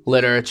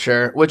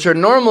literature, which are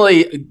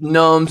normally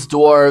gnomes,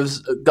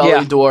 dwarves,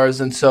 gully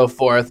dwarves, and so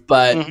forth.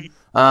 But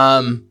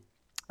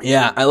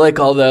I like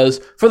all those.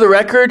 For the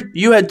record,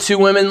 you had 2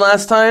 women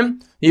last time.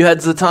 You had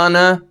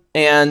Zatanna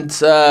and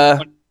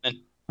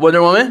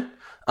Wonder Woman.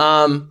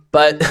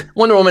 But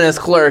Wonder Woman as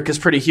cleric is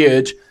pretty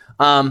huge.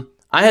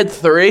 I had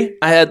 3.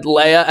 I had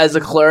Leia as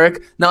a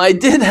cleric. Now, I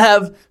did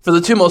have, for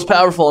the 2 most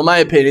powerful, in my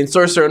opinion,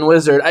 Sorcerer and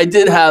Wizard, I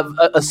did have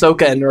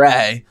Ahsoka and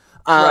Rey.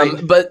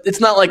 But it's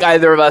not like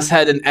either of us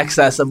had an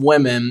excess of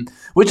women,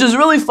 which is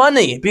really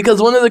funny,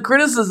 because one of the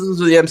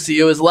criticisms of the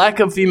MCU is lack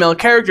of female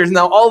characters.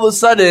 Now, all of a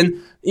sudden,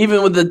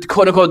 even with the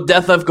quote-unquote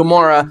death of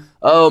Gamora,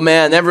 oh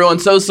man,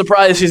 everyone's so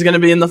surprised she's going to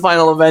be in the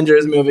final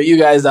Avengers movie. You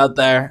guys out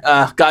there,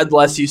 God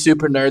bless you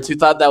super nerds who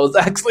thought that was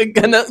actually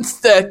going to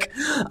stick.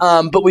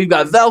 But we've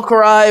got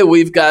Valkyrie,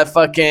 we've got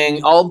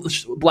fucking all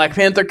the Black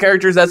Panther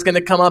characters that's going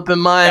to come up in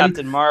mine.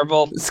 Captain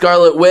Marvel.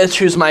 Scarlet Witch,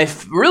 who's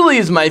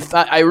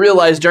I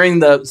realized during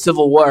the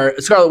Civil War,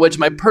 Scarlet Witch,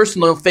 my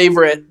personal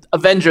favorite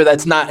Avenger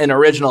that's not an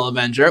original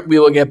Avenger. We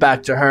will get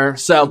back to her.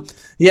 So,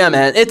 yeah,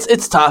 man,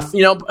 it's tough.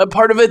 You know, a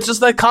part of it's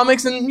just that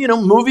comics and,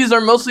 movies are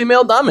mostly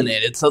male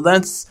dominated. So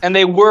and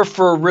they were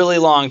for a really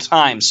long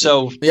time.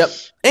 So yep.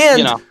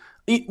 And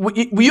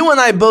you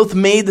and I both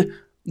made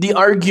the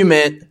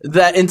argument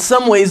that in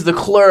some ways the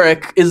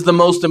cleric is the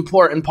most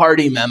important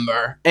party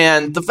member,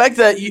 and the fact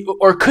that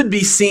could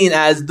be seen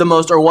as the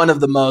most or one of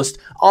the most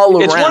all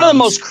around. It's one of the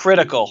most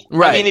critical.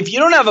 Right. I mean, if you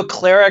don't have a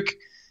cleric,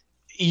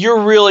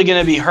 you're really going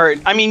to be hurt.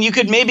 I mean, you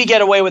could maybe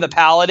get away with a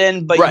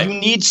paladin, but you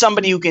need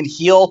somebody who can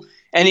heal.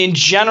 And in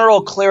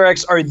general,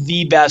 clerics are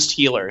the best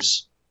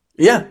healers.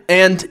 Yeah,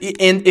 and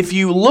if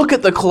you look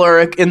at the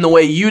cleric in the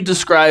way you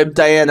described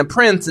Diana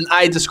Prince and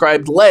I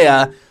described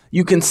Leia,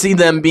 you can see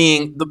them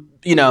being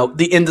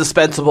the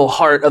indispensable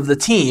heart of the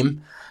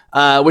team.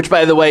 Which,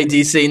 by the way,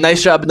 DC,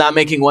 nice job not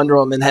making Wonder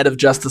Woman head of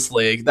Justice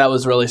League. That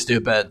was really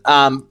stupid.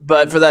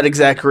 But for that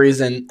exact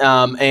reason.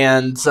 All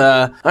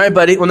right,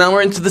 buddy. Well, now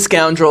we're into the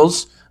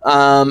scoundrels,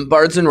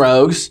 bards and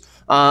rogues.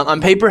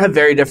 On paper have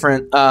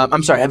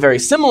very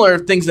similar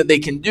things that they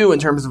can do in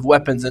terms of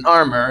weapons and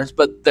armors,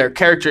 but their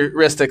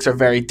characteristics are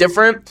very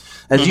different.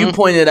 As you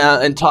pointed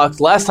out and talked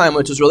last time,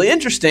 which was really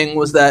interesting,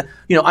 was that,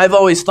 I've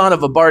always thought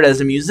of a bard as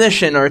a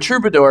musician or a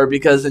troubadour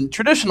because in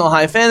traditional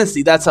high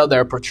fantasy, that's how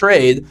they're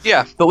portrayed.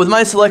 Yeah. But with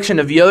my selection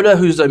of Yoda,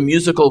 who's a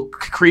musical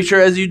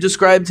creature, as you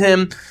described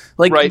him,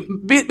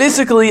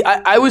 basically,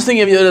 I was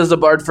thinking of Yoda as a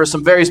bard for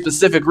some very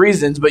specific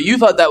reasons, but you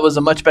thought that was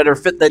a much better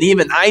fit than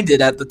even I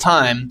did at the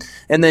time.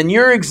 And then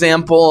your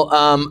example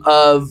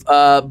of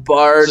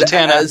bard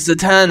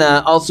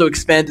Zatanna also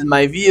expanded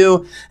my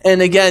view.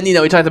 And again,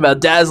 we talked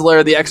about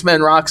Dazzler, the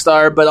X-Men rock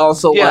star, but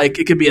also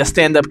it could be a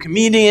stand-up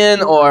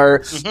comedian or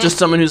just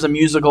someone who's a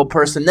musical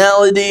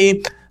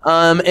personality.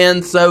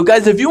 And so,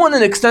 guys, if you want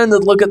an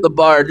extended look at the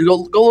bard,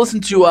 go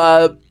listen to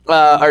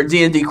our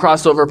D&D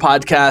crossover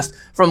podcast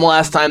from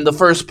last time. The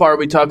first part,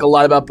 we talk a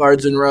lot about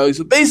bards and rogues.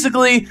 But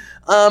basically,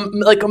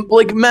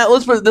 like Matt,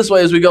 let's put it this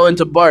way as we go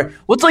into bard.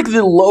 What's like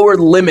the lower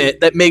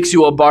limit that makes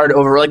you a bard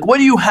over? Like, what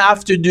do you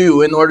have to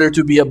do in order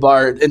to be a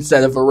bard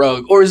instead of a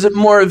rogue? Or is it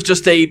more of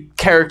just a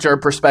character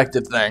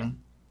perspective thing?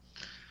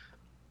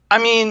 I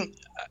mean,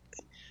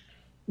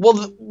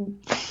 I'm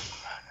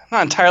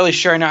not entirely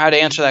sure I know how to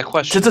answer that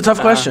question. It's a tough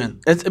question.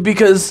 It's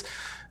because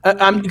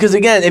Because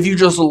again, if you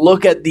just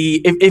look at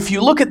if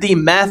you look at the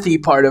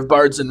mathy part of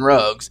Bards and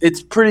Rogues,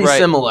 it's pretty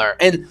similar.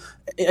 And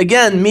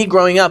again, me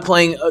growing up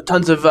playing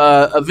tons of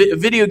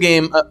video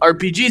game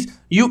RPGs,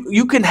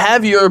 you can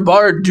have your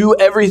bard do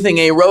everything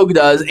a rogue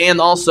does,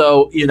 and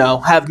also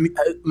have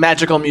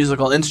magical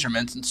musical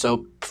instruments and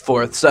so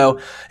forth. So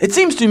it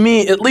seems to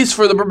me, at least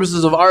for the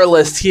purposes of our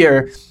list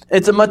here,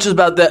 it's as much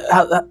about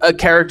a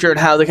character and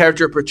how the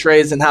character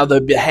portrays and how they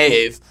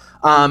behave.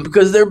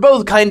 Because they're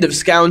both kind of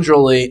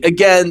scoundrelly.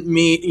 Again,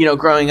 me,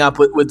 growing up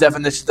with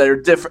definitions that are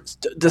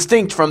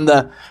distinct from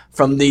the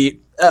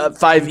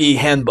 5e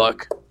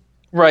handbook.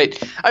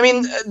 Right. I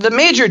mean, the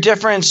major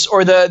difference,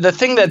 or the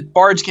thing that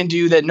bards can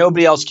do that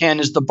nobody else can,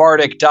 is the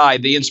bardic die,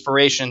 the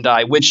inspiration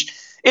die, which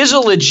is a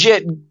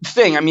legit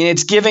thing. I mean,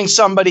 it's giving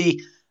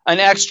somebody an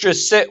extra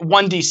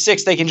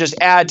 1d6 they can just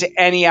add to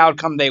any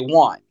outcome they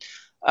want,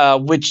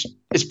 which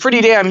is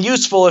pretty damn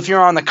useful if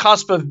you're on the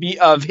cusp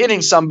of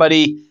hitting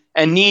somebody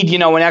and need,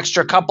 an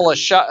extra couple of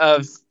ticks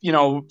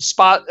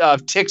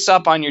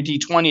up on your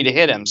d20 to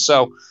hit him.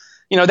 So,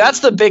 that's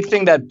the big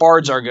thing that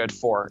bards are good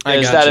for,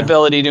 is that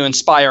ability to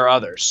inspire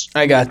others.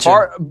 I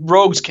gotcha.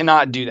 Rogues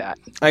cannot do that.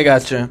 I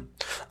gotcha.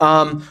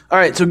 All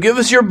right, so give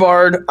us your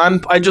bard.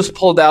 I just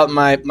pulled out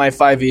my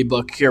 5e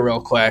book here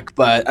real quick,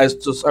 but I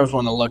just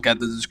want to look at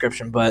the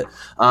description. But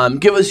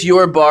give us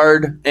your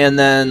bard, and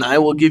then I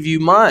will give you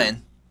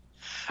mine.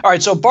 All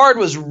right, so bard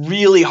was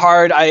really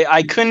hard.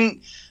 I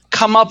couldn't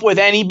come up with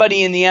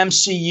anybody in the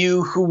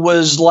MCU who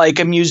was like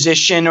a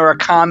musician or a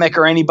comic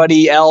or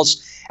anybody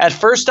else. At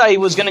first, I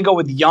was going to go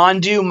with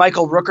Yondu,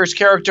 Michael Rooker's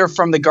character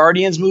from the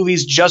Guardians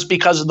movies, just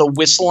because of the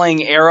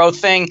whistling arrow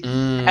thing.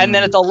 And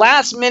then at the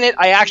last minute,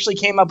 I actually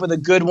came up with a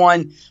good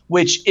one,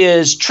 which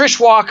is Trish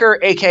Walker,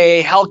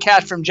 a.k.a.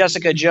 Hellcat from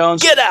Jessica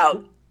Jones. Get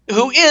out!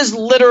 Who is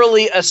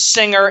literally a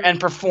singer and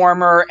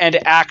performer and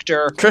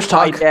actor Trish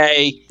by Talk.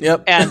 day,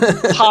 and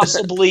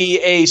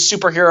possibly a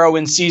superhero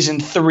in season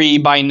 3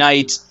 by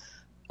night.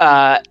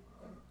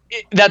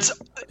 That's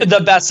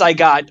the best I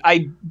got.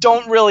 I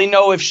don't really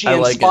know if she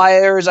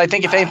inspires. I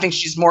think if anything,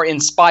 she's more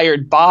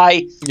inspired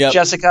by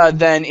Jessica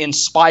than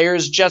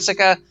inspires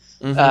Jessica.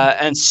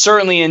 And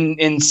certainly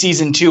in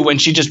season 2, when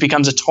she just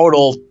becomes a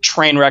total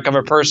train wreck of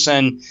a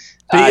person.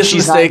 Biggest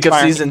mistake of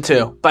season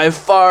 2. By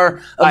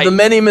far, of the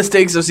many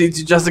mistakes of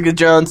season 2, Jessica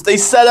Jones, they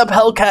set up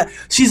Hellcat.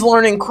 She's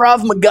learning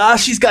Krav Maga.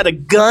 She's got a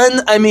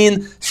gun. I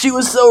mean, she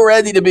was so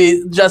ready to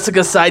be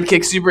Jessica's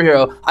sidekick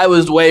superhero. I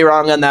was way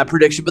wrong on that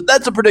prediction, but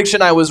that's a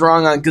prediction I was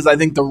wrong on because I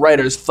think the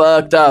writers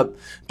fucked up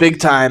big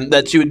time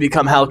that she would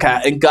become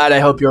Hellcat. And God, I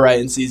hope you're right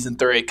in season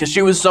 3, because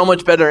she was so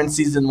much better in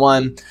season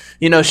 1.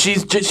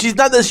 She's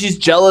not that she's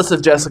jealous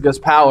of Jessica's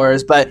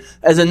powers, but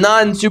as a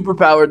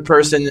non-superpowered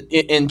person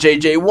in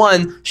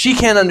JJ1, she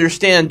can't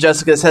understand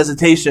Jessica's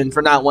hesitation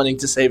for not wanting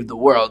to save the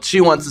world. She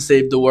wants to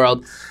save the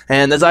world.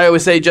 And as I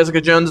always say,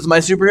 Jessica Jones is my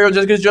superhero.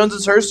 Jessica Jones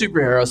is her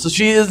superhero. So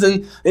she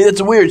isn't.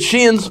 It's weird.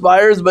 She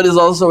inspires, but is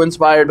also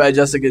inspired by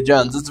Jessica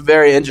Jones. It's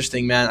very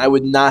interesting, man. I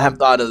would not have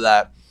thought of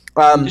that.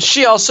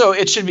 She also,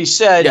 it should be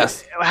said,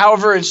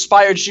 however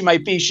inspired she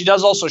might be, she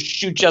does also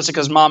shoot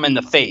Jessica's mom in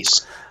the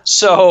face.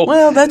 So,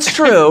 well, that's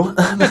true.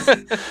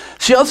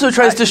 She also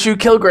tries to shoot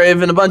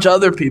Kilgrave and a bunch of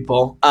other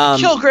people.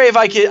 Kilgrave,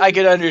 I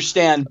could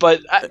understand, but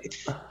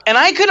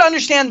I could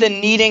understand the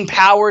needing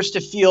powers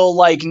to feel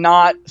like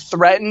not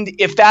threatened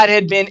if that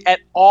had been at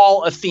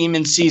all a theme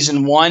in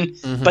season 1.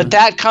 But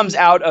that comes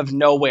out of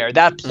nowhere.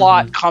 That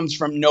plot comes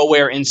from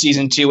nowhere in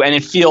season 2, and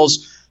it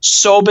feels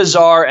so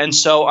bizarre and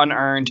so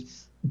unearned.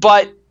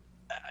 But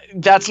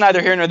that's neither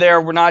here nor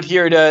there. We're not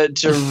here to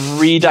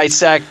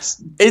re-dissect.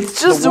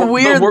 It's just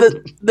weird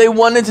that they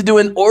wanted to do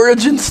an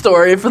origin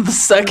story for the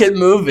second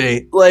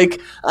movie.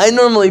 Like, I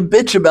normally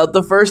bitch about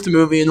the first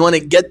movie and want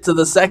to get to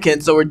the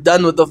second, so we're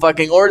done with the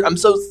fucking I'm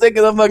so sick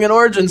of the fucking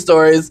origin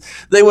stories.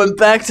 They went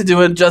back to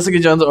doing Jessica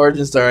Jones'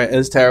 origin story.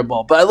 It's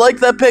terrible. But I like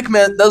that pick,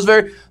 man. That's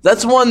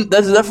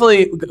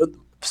definitely,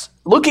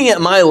 looking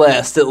at my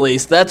list at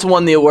least, that's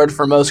won the award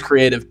for most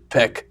creative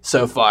pick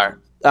so far.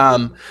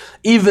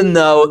 Even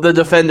though the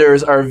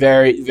Defenders are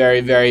very, very,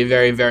 very,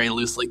 very, very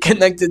loosely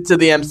connected to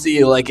the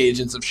MCU, like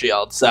Agents of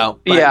S.H.I.E.L.D. So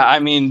yeah, I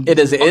mean,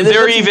 Agents of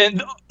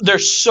S.H.I.E.L.D.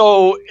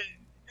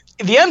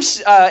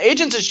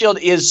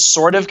 is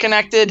sort of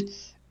connected.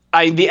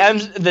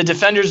 The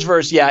Defenders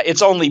verse,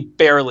 it's only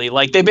barely.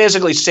 Like, they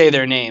basically say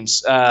their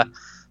names.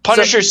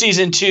 Punisher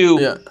season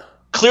 2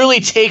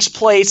 clearly takes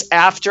place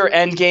after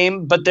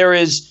Endgame, but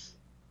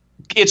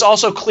it's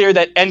also clear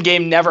that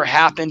Endgame never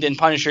happened in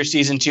Punisher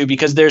Season 2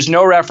 because there's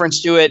no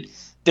reference to it.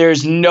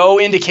 There's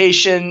no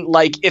indication.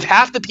 Like, if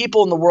half the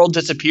people in the world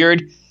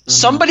disappeared,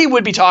 somebody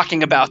would be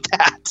talking about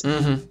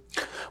that.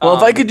 Well,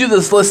 if I could do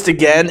this list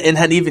again and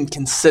had even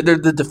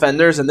considered the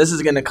Defenders, and this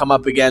is going to come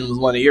up again with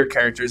one of your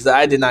characters that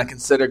I did not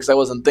consider because I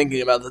wasn't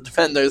thinking about the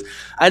Defenders,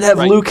 I'd have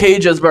Luke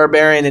Cage as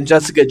Barbarian and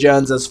Jessica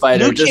Jones as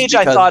Fighter. Luke Cage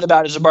I thought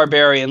about as a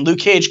Barbarian. Luke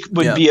Cage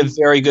would be a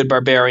very good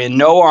Barbarian.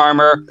 No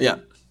armor. Yeah.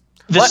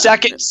 The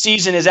second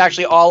season is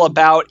actually all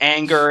about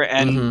anger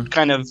and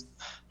kind of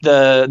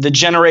the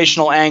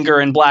generational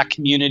anger in black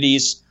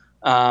communities.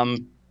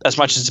 as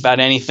much as about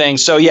anything.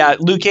 So yeah,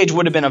 Luke Cage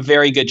would have been a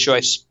very good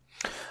choice.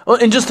 Well,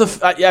 and just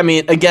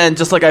again,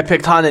 just like I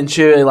picked Han and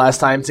Chewie last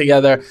time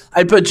together,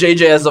 I'd put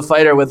JJ as a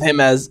fighter with him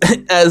as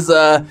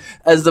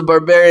the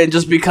barbarian,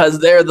 just because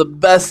they're the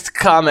best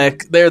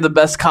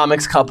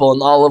comics couple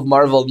in all of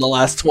Marvel in the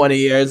last 20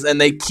 years, and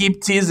they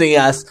keep teasing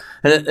us.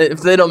 And if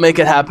they don't make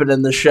it happen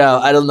in the show,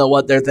 I don't know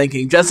what they're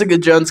thinking. Jessica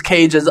Jones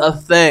Cage is a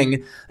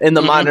thing in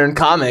the modern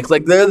comics.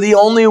 Like, they're the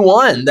only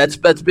one that's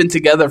been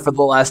together for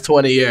the last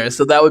 20 years,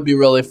 so that would be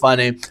really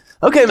funny.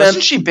 Okay, man.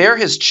 Doesn't she bear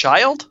his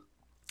child?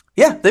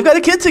 Yeah, they've got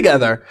a kid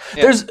together.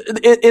 Yeah. There's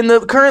in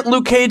the current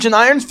Luke Cage and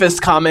Iron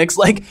Fist comics,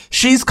 like,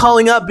 she's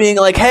calling up being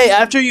like, hey,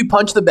 after you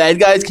punch the bad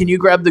guys, can you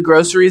grab the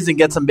groceries and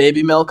get some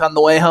baby milk on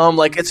the way home?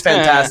 Like, it's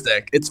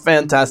fantastic. It's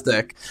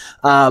fantastic.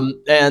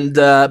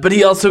 But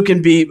he also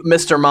can be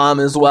Mr. Mom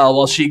as well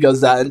while she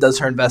goes out and does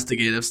her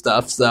investigative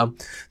stuff. So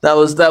that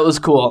was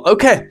cool.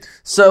 Okay.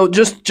 So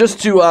just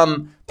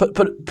to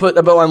put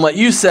a bow on what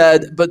you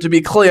said, but to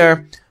be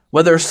clear,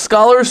 whether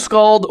scholar,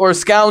 skald, or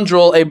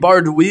scoundrel, a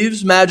bard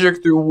weaves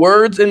magic through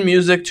words and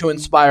music to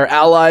inspire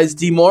allies,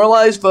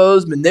 demoralize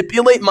foes,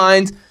 manipulate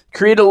minds,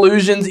 create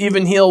illusions,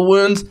 even heal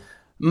wounds.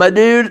 My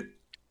dude,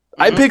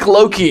 I pick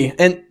Loki,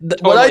 and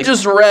what I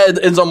just read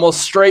is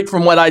almost straight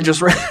from what I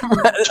just read.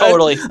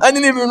 Totally. I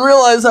didn't even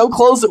realize how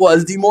close it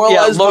was.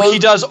 Demoralize Loki foes,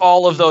 does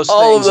all of those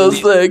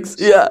things.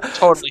 Yeah.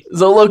 Totally.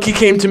 So Loki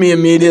came to me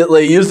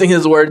immediately, using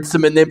his words to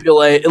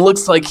manipulate. It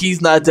looks like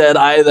he's not dead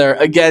either.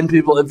 Again,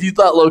 people, if you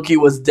thought Loki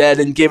was dead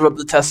and gave up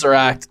the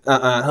Tesseract,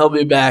 he'll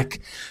be back,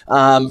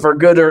 for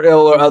good or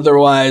ill or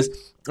otherwise.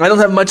 I don't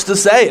have much to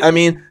say. I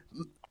mean,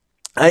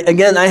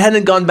 I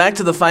hadn't gone back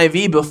to the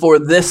 5e before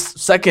this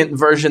second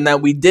version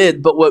that we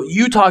did, but what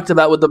you talked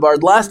about with the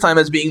Bard last time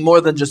as being more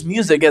than just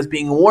music, as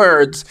being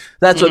words,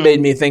 that's what made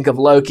me think of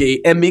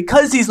Loki. And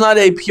because he's not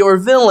a pure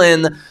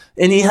villain,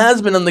 and he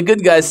has been on the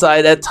good guy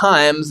side at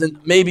times, and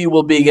maybe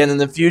will be again in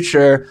the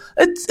future,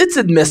 it's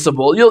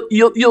admissible.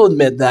 You'll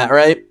admit that,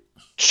 right?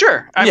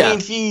 Sure. I mean,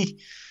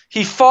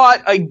 he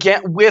fought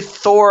with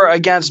Thor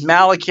against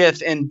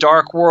Malekith in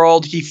Dark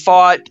World. He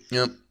fought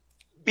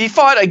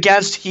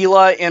against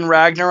Hela in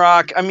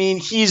Ragnarok. I mean,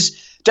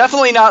 he's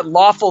definitely not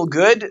lawful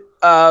good,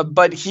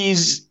 but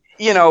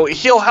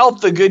he'll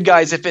help the good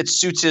guys if it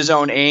suits his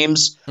own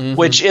aims,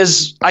 which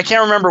is, I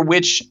can't remember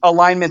which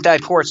alignment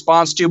that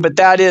corresponds to, but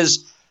that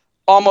is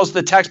almost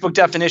the textbook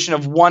definition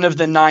of one of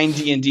the 9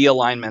 D&D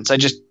alignments. I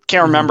just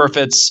can't remember if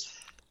it's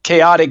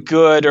chaotic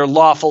good or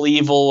lawful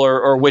evil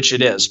or which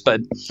it is,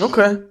 but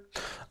okay.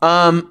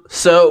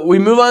 So we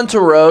move on to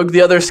Rogue,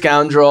 the other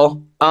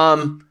scoundrel.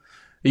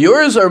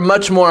 Yours are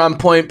much more on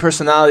point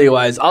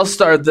personality-wise. I'll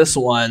start this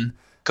one.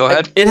 Go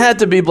ahead. It had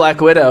to be Black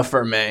Widow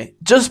for me.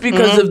 Just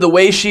because of the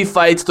way she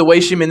fights, the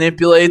way she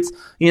manipulates.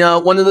 You know,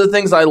 one of the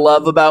things I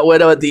love about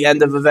Widow at the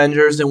end of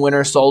Avengers and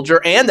Winter Soldier,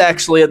 and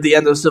actually at the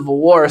end of Civil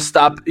War,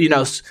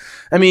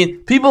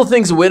 people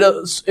think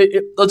Widow...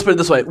 let's put it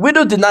this way.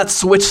 Widow did not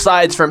switch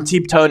sides from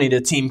Team Tony to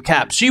Team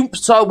Cap. She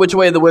saw which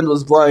way the wind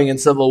was blowing in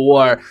Civil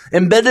War,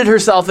 embedded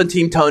herself in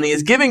Team Tony,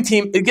 is giving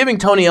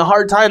Tony a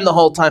hard time the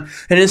whole time,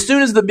 and as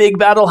soon as the big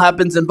battle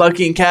happens and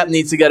Bucky and Cap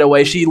needs to get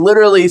away, she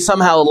literally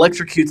somehow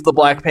electrocutes the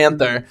Black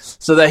Panther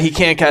so that he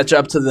can't catch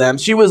up to them.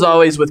 She was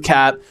always with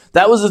Cap.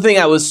 That was the thing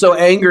I was so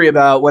angry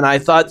about when I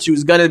thought she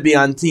was going to be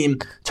on Team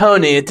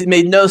Tony. It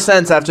made no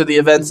sense after the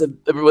events of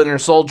Winter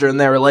Soldier and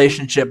their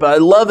relationship, but I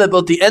love it.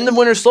 Both the end of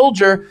Winter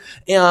Soldier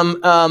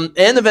and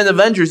of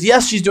Avengers,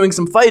 yes, she's doing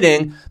some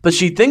fighting, but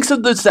she thinks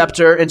of the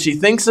scepter, and she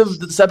thinks of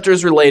the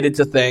scepters related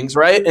to things,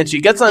 right? And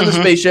she gets on the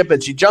spaceship,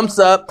 and she jumps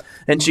up,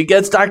 and she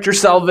gets Dr.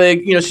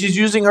 Selvig. You know, she's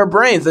using her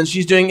brains, and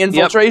she's doing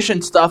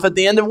infiltration stuff at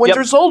the end of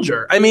Winter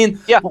Soldier. I mean,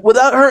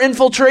 without her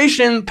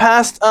infiltration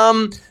past,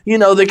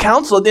 the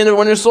Council at the end of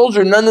Winter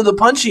Soldier, none of the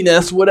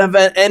punchiness would have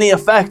had any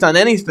effect on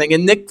anything.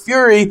 And Nick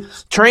Fury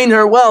trained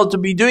her well to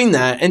be doing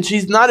that. And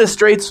she's not a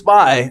straight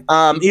spy,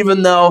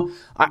 even though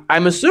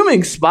I'm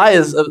assuming spy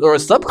is a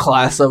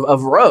subclass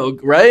of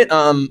rogue, right?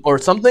 Or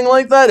something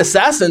like that.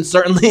 Assassin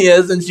certainly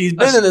is, and she's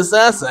been an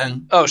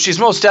assassin. Oh, she's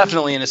most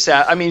definitely an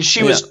assassin. I mean,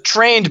 she was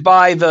trained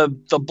by the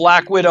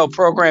Black Widow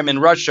program in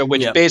Russia,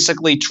 which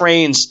basically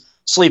trains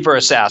sleeper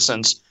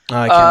assassins.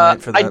 I can't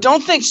wait for that. I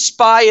don't think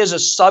spy is a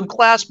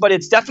subclass, but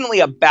it's definitely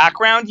a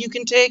background you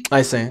can take.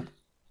 I see.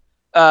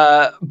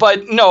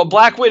 But no,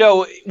 Black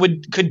Widow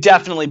could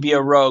definitely be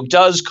a rogue.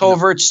 Does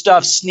covert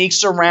stuff,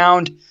 sneaks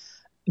around,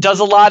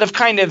 does a lot of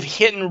kind of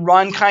hit and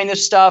run kind of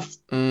stuff,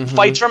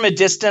 fights from a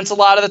distance a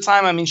lot of the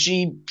time. I mean,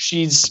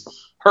 she's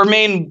her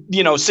main,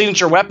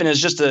 signature weapon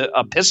is just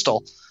a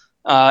pistol.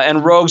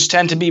 And rogues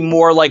tend to be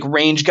more like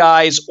range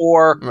guys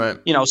or,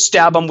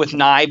 stab them with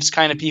knives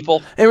kind of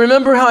people. And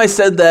remember how I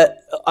said that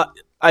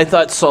I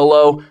thought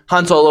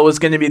Han Solo was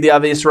going to be the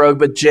obvious rogue,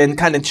 but Jyn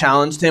kind of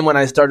challenged him when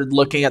I started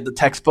looking at the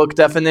textbook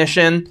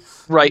definition.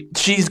 Right.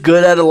 She's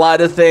good at a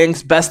lot of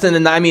things. Best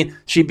in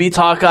she beats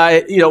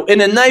Hawkeye.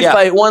 In a knife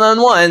fight,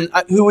 one-on-one,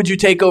 who would you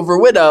take over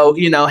Widow?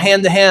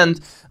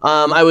 Hand-to-hand.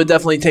 I would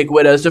definitely take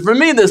Widow. So for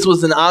me, this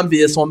was an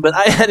obvious one, but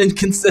I hadn't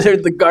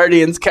considered the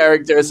Guardians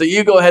character. So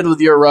you go ahead with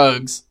your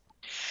rogues.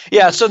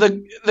 Yeah, so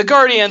the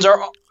Guardians are,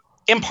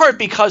 in part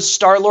because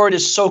Star-Lord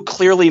is so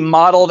clearly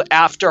modeled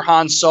after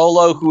Han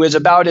Solo, who is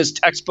about as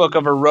textbook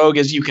of a rogue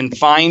as you can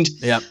find.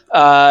 Yep.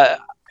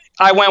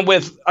 I went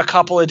with a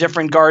couple of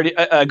different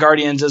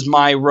Guardians as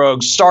my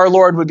rogues.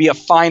 Star-Lord would be a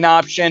fine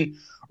option.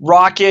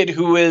 Rocket,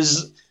 who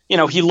is,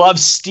 he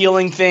loves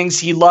stealing things.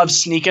 He loves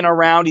sneaking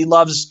around. He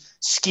loves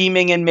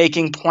scheming and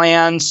making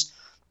plans.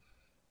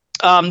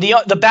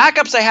 The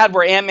backups I had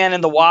were Ant-Man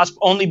and the Wasp,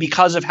 only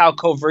because of how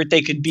covert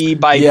they could be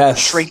by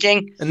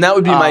shrinking. And that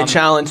would be my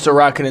challenge to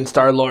Rocket and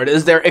Star-Lord,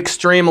 is their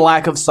extreme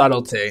lack of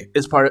subtlety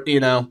is part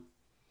of,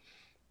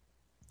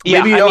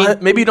 Maybe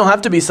you don't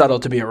have to be subtle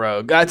to be a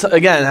rogue. That's,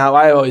 again, how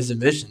I always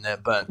envisioned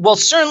it. But well,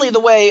 certainly the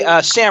way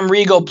Sam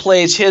Riegel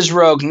plays his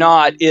rogue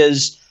Nott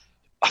is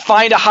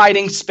find a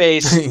hiding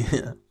space,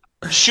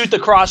 shoot the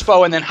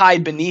crossbow, and then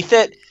hide beneath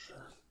it.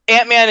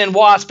 Ant-Man and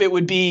Wasp, it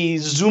would be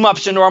zoom up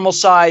to normal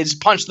size,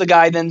 punch the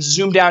guy, then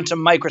zoom down to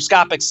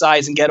microscopic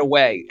size and get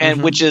away,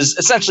 and which is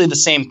essentially the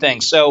same thing.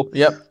 So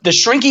the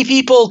shrinky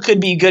people could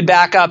be good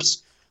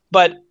backups,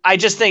 but I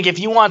just think if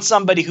you want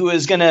somebody who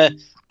is going to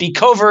be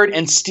covert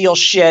and steal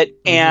shit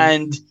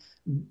and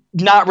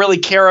not really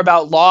care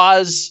about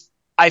laws,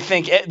 I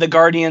think the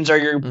Guardians are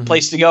your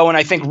place to go, and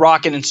I think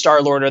Rocket and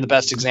Star-Lord are the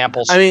best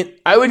examples. I mean,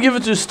 I would give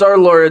it to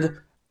Star-Lord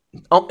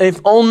if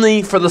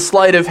only for the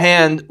sleight of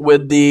hand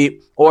with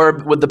the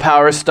orb with the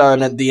Power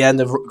Stone at the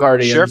end of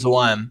Guardians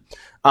 1.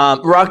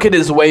 Rocket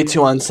is way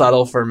too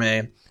unsubtle for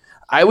me.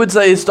 I would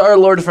say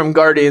Star-Lord from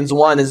Guardians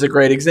 1 is a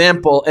great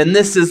example, and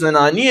this isn't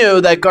on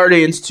you, that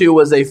Guardians 2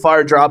 was a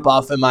far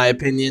drop-off, in my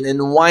opinion,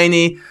 and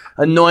whiny,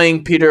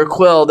 annoying Peter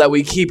Quill that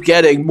we keep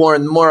getting more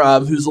and more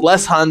of, who's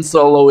less Han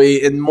Solo-y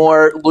and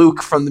more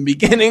Luke from the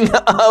beginning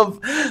of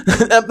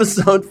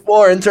Episode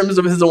 4 in terms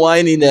of his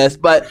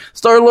whininess. But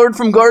Star-Lord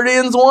from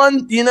Guardians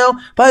 1,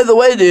 by the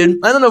way, dude,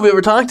 I don't know if we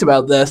ever talked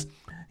about this.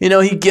 He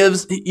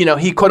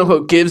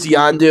quote-unquote gives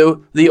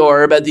Yondu the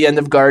orb at the end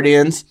of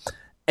Guardians.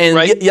 And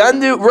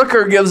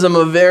Rooker gives him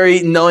a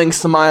very knowing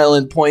smile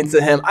and points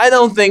at him. I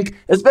don't think,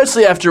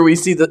 especially after we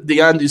see the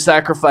Yondu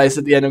sacrifice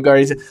at the end of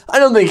Guardians, I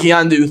don't think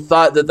Yondu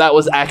thought that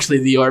was actually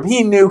the orb.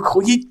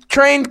 He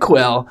trained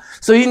Quill,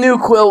 so he knew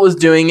Quill was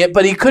doing it,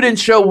 but he couldn't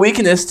show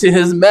weakness to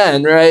his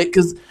men, right?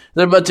 Because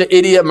they're a bunch of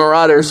idiot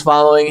marauders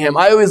following him.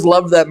 I always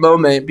loved that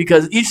moment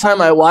because each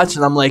time I watch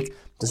it, I'm like,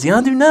 does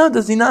Yondu know?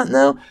 Does he not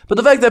know? But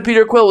the fact that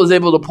Peter Quill was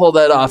able to pull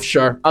that off,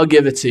 sure, I'll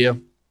give it to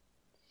you.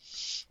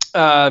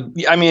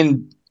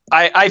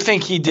 I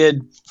think he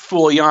did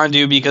fool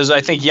Yondu because I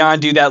think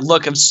Yondu, that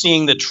look of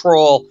seeing the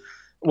troll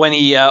when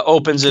he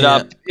opens it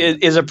up,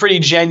 is a pretty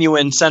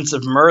genuine sense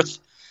of mirth.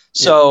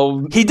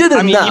 So he did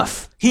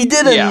enough. He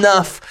did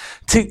enough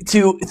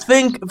to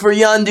think for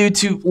Yondu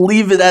to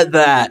leave it at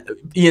that.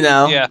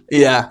 Yeah.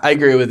 I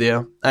agree with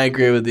you.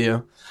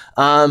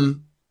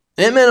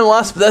 Ant-Man and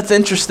Wasp. That's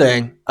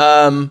interesting.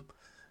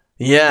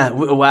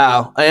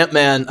 Wow.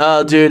 Ant-Man.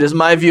 Oh, dude, is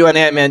my view on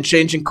Ant-Man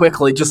changing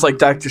quickly, just like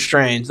Doctor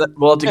Strange?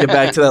 We'll have to get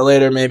back to that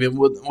later, maybe,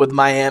 with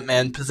my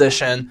Ant-Man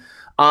position.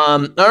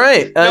 All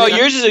right. No,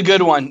 yours is a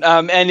good one.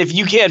 And if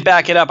you can't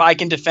back it up, I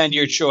can defend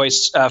your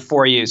choice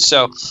for you.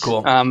 So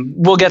cool.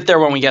 We'll get there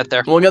when we get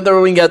there.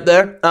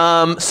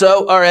 All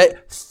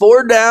right.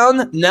 4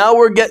 down. Now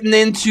we're getting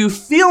into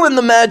feeling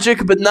the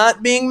magic, but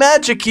not being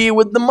magic-y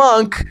with the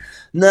monk.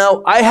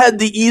 Now, I had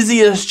the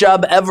easiest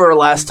job ever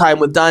last time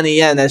with Donnie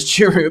Yen as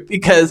Chirrut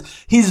because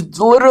he's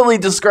literally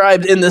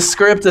described in the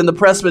script and the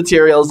press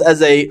materials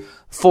as a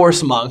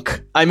Force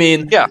monk. I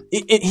mean,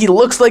 he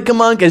looks like a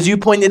monk. As you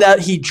pointed out,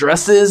 he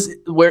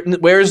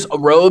wears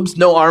robes,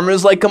 no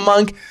armors like a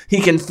monk. He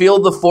can feel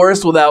the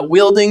Force without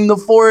wielding the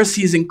Force.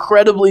 He's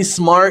incredibly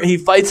smart. He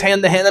fights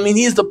hand to hand. I mean,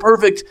 he's the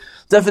perfect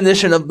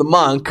definition of the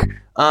monk.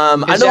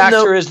 His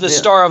actor is the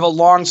star of a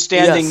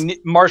long-standing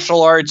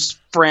martial arts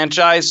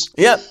franchise.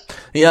 Yep.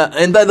 Yeah,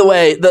 and by the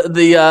way,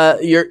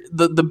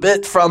 the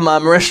bit from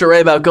Marisha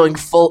Ray about going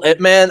full Ip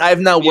Man, I've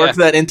now worked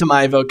that into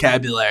my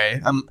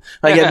vocabulary.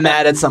 I get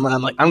mad at someone,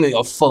 I'm like, I'm gonna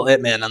go full Ip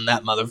Man on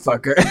that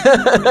motherfucker.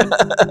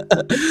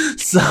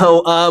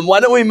 So why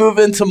don't we move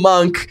into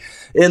Monk?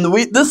 And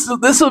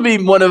this will be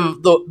one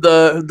of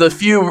the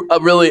few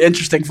really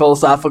interesting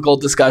philosophical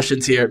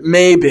discussions here,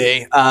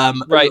 maybe.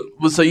 Right.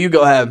 So you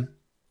go ahead.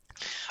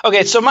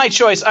 Okay, so my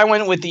choice, I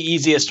went with the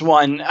easiest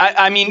one.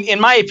 I mean,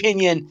 in my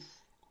opinion,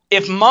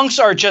 if monks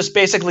are just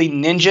basically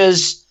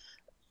ninjas,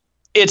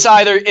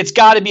 it's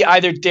got to be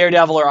either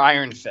Daredevil or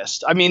Iron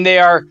Fist. I mean, they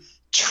are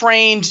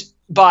trained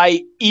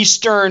by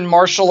Eastern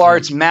martial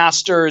arts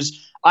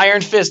masters.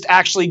 Iron Fist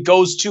actually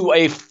goes to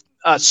a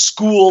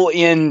school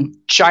in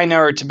China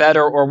or Tibet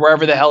or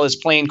wherever the hell his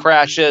plane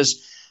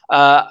crashes.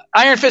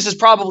 Iron Fist is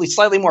probably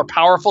slightly more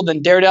powerful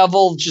than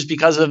Daredevil just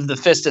because of the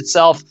fist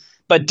itself.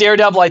 But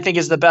Daredevil, I think,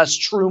 is the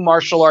best true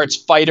martial arts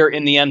fighter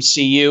in the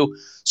MCU.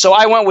 So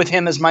I went with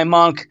him as my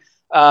monk.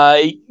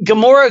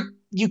 Gamora,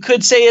 you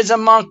could say is a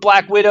monk.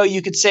 Black Widow,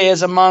 you could say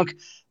is a monk.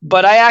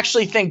 But I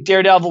actually think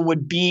Daredevil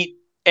would beat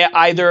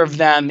either of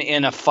them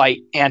in a fight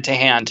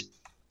hand-to-hand.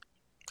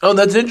 Oh,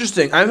 that's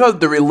interesting. I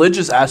thought the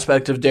religious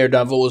aspect of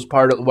Daredevil was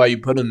part of why you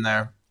put him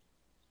there.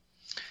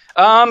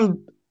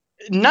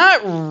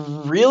 Not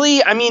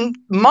really. I mean,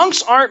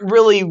 monks aren't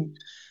really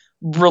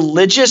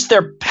religious.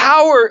 Their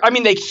power, I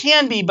mean, they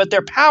can be, but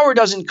their power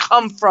doesn't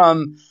come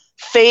from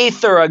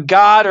faith or a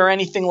god or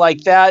anything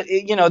like that.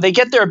 They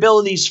get their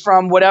abilities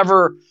from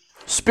whatever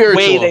spiritual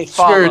way they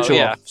follow.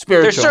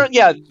 Spiritual.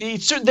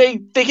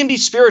 They can be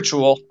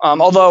spiritual.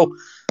 Although,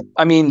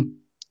 I mean,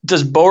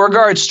 does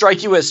Beauregard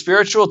strike you as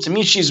spiritual? To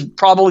me, she's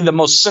probably the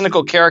most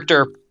cynical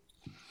character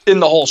in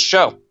the whole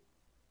show.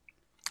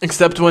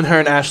 Except when her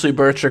and Ashley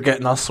Birch are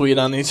getting all sweet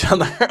on each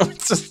other.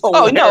 It's just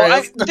hilarious.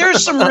 Oh, no,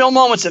 there's some real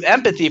moments of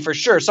empathy for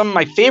sure. Some of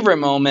my favorite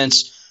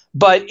moments.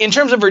 But in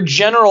terms of her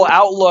general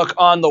outlook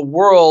on the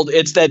world,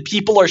 it's that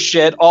people are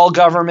shit, all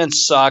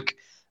governments suck,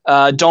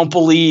 don't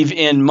believe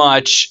in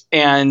much,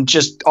 and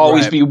just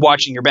always be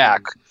watching your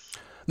back.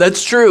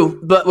 That's true.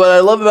 But what I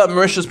love about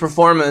Marisha's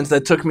performance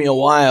that took me a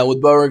while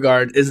with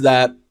Beauregard is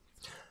that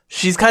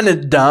she's kind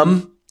of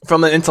dumb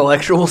from an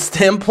intellectual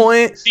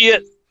standpoint.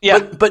 Yeah.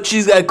 But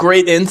she's got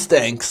great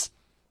instincts.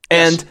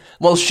 And Yes.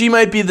 while she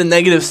might be the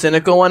negative,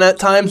 cynical one at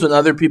times when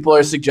other people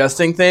are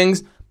suggesting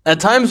things, at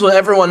times when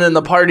everyone in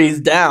the party's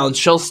down,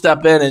 she'll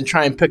step in and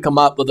try and pick them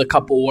up with a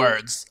couple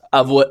words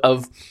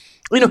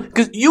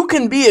because you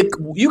can be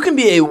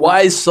a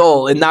wise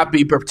soul and not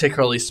be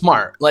particularly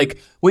smart.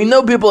 Like, we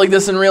know people like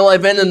this in real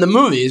life and in the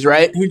movies,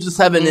 right? Who just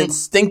have an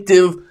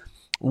instinctive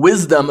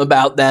wisdom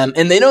about them,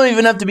 and they don't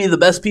even have to be the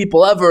best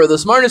people ever or the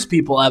smartest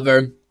people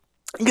ever.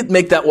 You could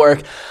make that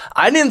work.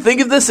 I didn't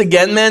think of this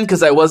again, man,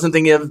 because I wasn't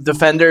thinking of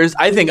Defenders.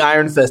 I think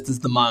Iron Fist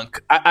is the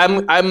monk.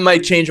 I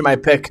might change my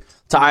pick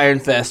to Iron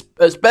Fist,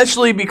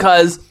 especially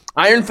because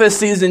Iron Fist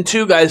Season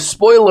 2, guys,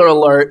 spoiler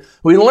alert,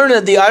 we learn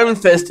that the Iron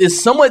Fist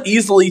is somewhat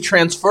easily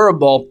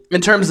transferable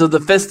in terms of the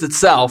fist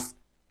itself.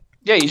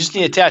 Yeah, you just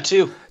need a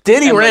tattoo.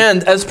 Danny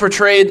Rand, as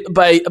portrayed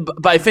by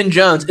Finn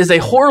Jones, is a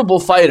horrible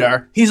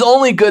fighter. He's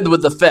only good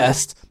with the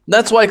fist.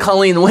 That's why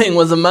Colleen Wing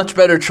was a much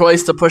better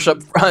choice to push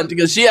up front,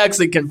 because she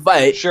actually can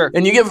fight. Sure.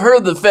 And you give her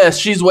the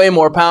fist, she's way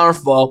more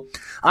powerful.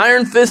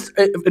 Iron Fist,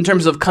 in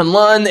terms of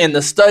Kunlun and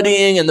the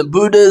studying and the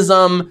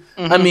Buddhism,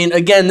 I mean,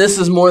 again, this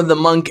is more the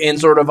monk in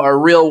sort of our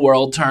real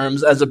world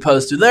terms as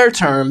opposed to their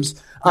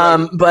terms.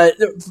 But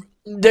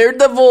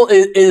Daredevil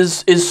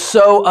is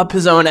so up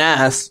his own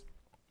ass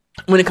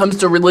when it comes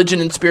to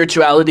religion and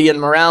spirituality and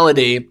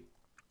morality.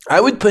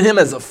 I would put him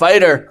as a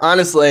fighter,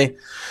 honestly.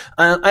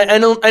 I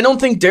don't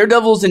think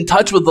Daredevil's in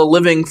touch with the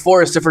living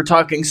force if we're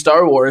talking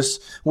Star Wars.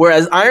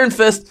 Whereas Iron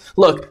Fist,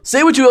 look,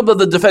 say what you will about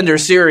the Defender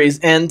series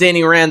and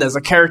Danny Rand as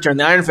a character and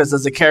the Iron Fist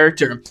as a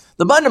character.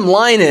 The bottom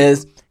line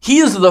is, he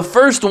is the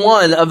first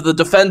one of the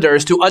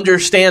Defenders to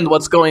understand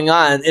what's going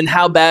on and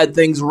how bad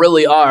things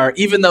really are,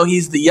 even though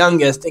he's the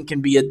youngest and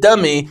can be a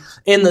dummy.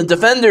 In the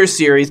Defenders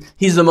series,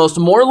 he's the most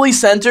morally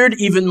centered,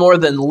 even more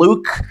than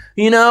Luke,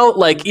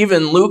 Like,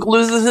 even Luke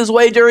loses his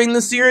way during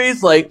the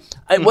series. Like,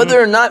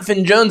 whether or not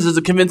Finn Jones is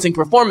a convincing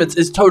performance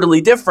is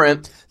totally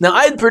different. Now,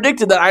 I had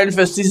predicted that Iron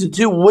Fist Season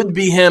 2 would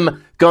be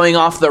him going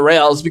off the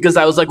rails, because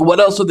I was like, what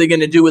else are they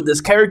going to do with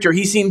this character?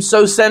 He seems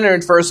so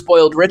centered for a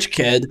spoiled rich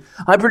kid.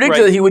 I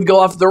predicted that he would go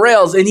off the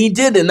rails, and he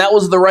did, and that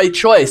was the right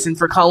choice. And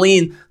for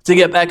Colleen to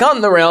get back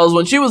on the rails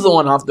when she was the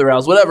one off the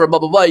rails, whatever, blah,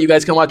 blah, blah. You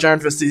guys can watch Iron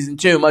Fist Season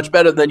 2, much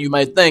better than you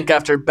might think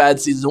after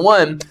bad Season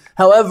 1.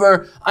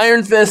 However,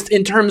 Iron Fist,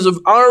 in terms of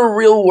our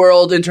real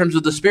world, in terms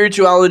of the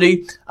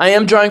spirituality, I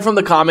am drawing from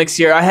the comics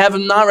here. I have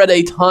not read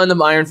a ton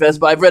of Iron Fist,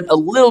 but I've read a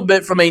little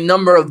bit from a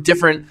number of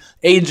different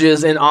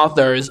ages and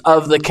authors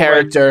of the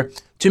character.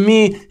 To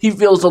me, he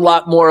feels a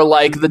lot more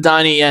like the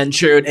Donnie Yen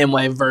Chirrut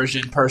Imwe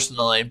version,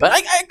 personally. But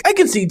I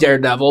can see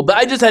Daredevil, but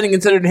I just hadn't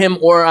considered him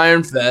or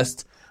Iron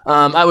Fist.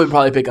 I would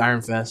probably pick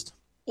Iron Fist.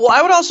 Well,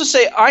 I would also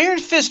say Iron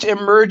Fist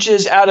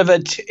emerges out of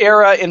an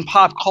era in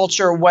pop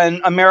culture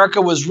when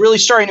America was really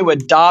starting to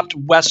adopt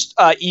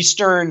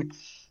Eastern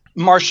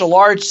martial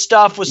arts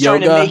stuff, was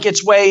starting to make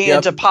its way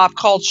into pop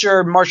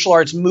culture, martial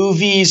arts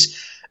movies.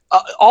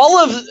 All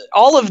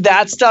of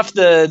that stuff,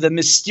 the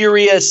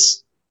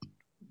mysterious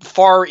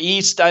Far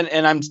East,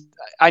 and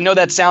I know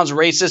that sounds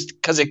racist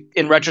because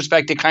in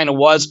retrospect it kind of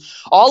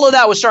was. All of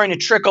that was starting to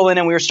trickle in,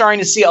 and we were starting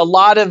to see a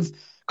lot of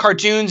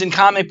cartoons and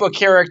comic book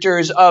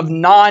characters of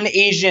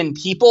non-Asian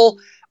people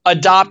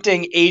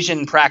adopting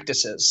Asian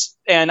practices.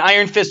 And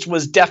Iron Fist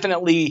was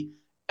definitely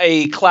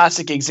a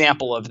classic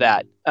example of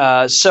that.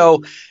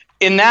 So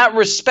in that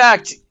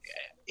respect,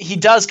 he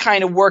does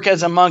kind of work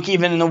as a monk,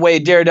 even in a way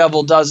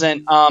Daredevil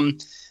doesn't.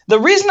 The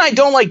reason I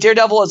don't like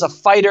Daredevil as a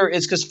fighter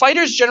is because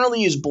fighters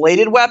generally use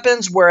bladed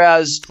weapons,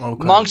 whereas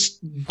monks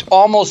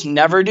almost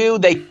never do.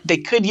 They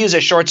could use a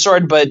short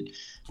sword, but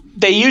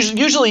they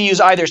usually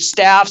use either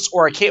staffs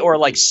or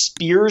like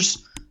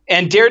spears.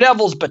 And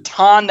Daredevil's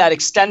baton, that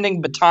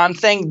extending baton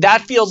thing,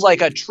 that feels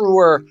like a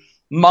truer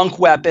monk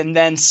weapon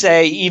than,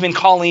 say, even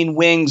Colleen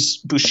Wing's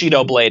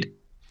Bushido blade.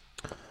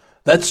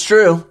 That's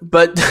true,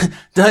 but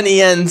Donnie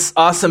Yen's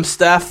awesome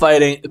staff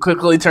fighting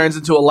quickly turns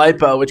into a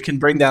lipo, which can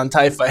bring down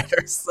TIE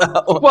fighters.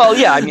 So. Well,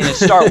 yeah, I mean,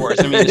 it's Star Wars.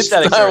 I mean,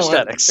 aesthetics are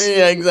aesthetics.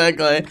 Yeah,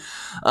 exactly.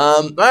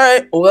 All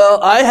right,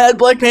 well, I had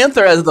Black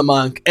Panther as the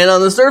monk, and on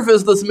the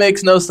surface, this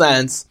makes no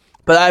sense.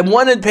 but I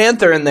wanted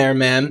Panther in there,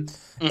 man.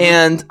 Mm-hmm.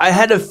 And I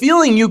had a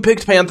feeling you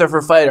picked Panther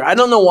for fighter. I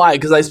don't know why,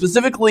 because I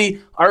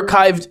specifically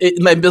archived it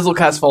in my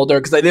Bizzlecast folder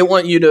because I didn't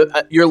want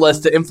your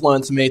list to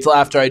influence me until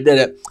after I did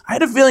it. I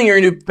had a feeling you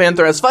were going to do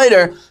Panther as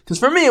fighter because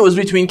for me it was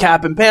between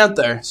Cap and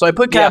Panther. So I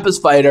put Cap as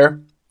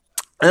fighter,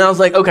 and I was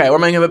like, okay, where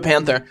am I going to put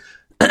Panther?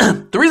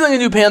 The reason I'm going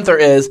to do Panther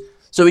is,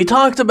 so he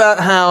talked about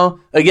how,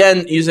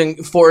 again,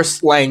 using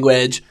Force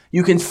language,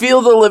 you can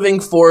feel the living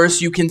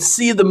Force, you can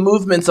see the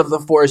movements of the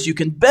Force, you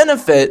can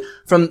benefit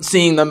from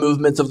seeing the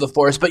movements of the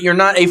Force, but you're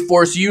not a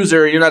Force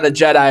user, you're not a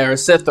Jedi or a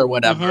Sith or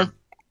whatever. Mm-hmm.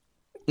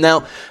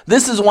 Now,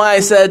 this is why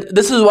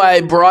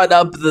I brought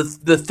up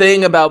the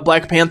thing about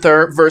Black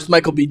Panther versus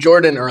Michael B.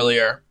 Jordan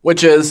earlier,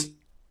 which is,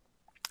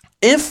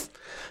 if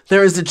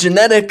there is a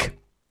genetic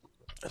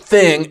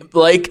thing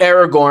like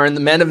Aragorn, the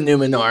Man of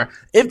Numenor,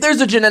 if there's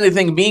a genetic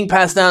thing being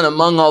passed down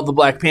among all the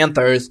Black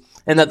Panthers,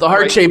 and that the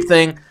heart-shaped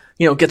thing,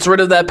 gets rid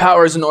of that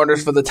powers in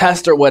orders for the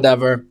test or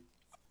whatever,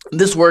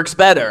 this works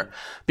better.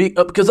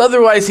 Because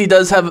otherwise he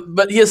has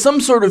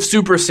some sort of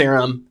super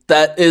serum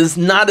that is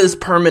not as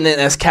permanent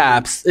as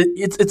Cap's.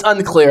 It's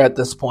unclear at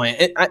this point.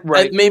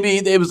 Maybe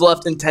it was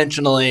left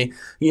intentionally,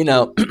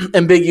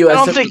 ambiguous.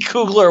 I don't think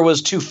Coogler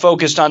was too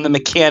focused on the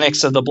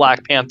mechanics of the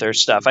Black Panther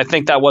stuff. I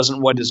think that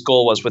wasn't what his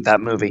goal was with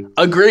that movie.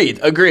 Agreed.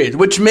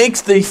 Which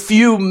makes the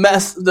few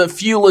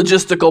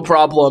logistical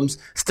problems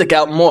stick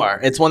out more.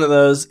 It's one of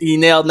those, he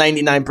nailed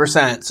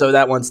 99%, so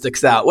that one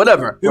sticks out.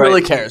 Whatever. Who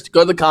really cares?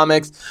 Go to the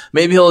comics.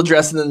 Maybe he'll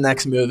address it in the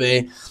next movie.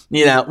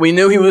 We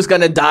knew he was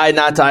going to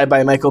not die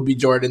by Michael B.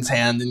 Jordan's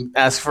hand and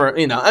ask for,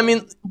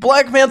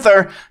 Black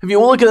Panther, if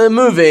you look at the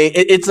movie,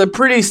 it's a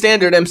pretty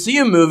standard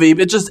MCU movie,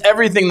 but just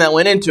everything that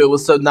went into it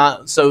was so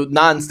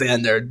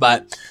non-standard.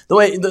 But the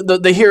way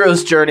the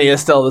hero's journey is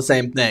still the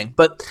same thing.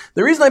 But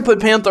the reason I put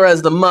Panther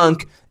as the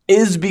monk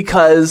is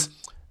because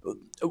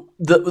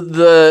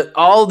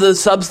all the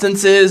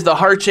substances, the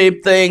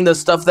heart-shaped thing, the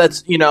stuff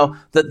that's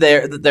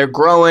that they're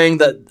growing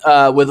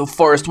with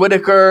Forrest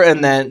Whitaker,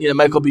 and then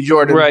Michael B.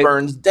 Jordan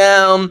burns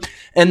down,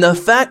 and the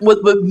fact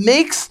what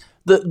makes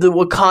the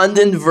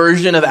Wakandan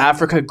version of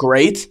Africa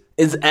great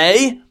is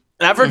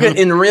Africa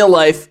in real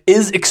life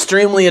is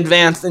extremely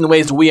advanced in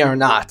ways we are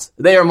not.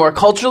 They are more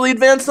culturally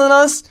advanced than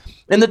us.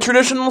 In the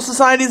traditional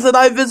societies that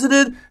I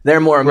visited, they're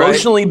more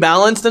emotionally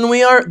balanced than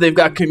we are. They've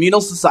got communal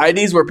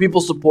societies where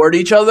people support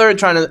each other and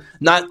trying to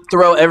not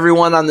throw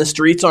everyone on the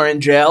streets or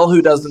in jail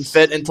who doesn't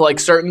fit into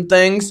certain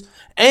things.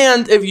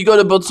 And if you go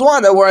to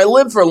Botswana, where I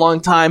lived for a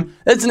long time,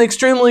 it's an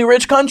extremely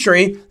rich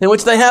country in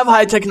which they have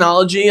high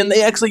technology and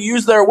they actually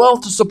use their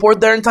wealth to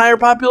support their entire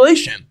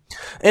population.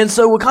 And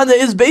so Wakanda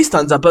is based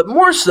on that, but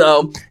more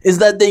so is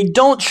that they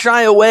don't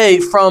shy away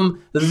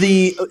from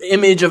the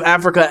image of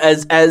Africa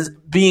as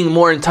being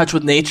more in touch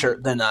with nature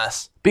than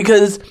us.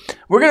 Because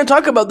we're going to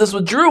talk about this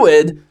with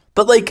Druid,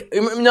 but I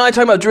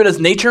talk about Druid as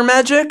nature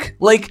magic.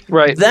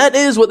 That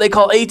is what they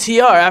call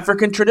ATR,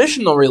 African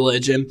traditional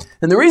religion.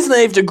 And the reason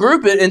they have to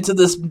group it into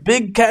this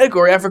big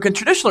category, African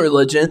traditional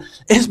religion,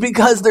 is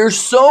because there's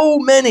so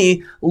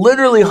many,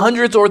 literally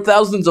hundreds or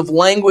thousands of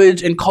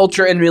language and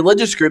culture and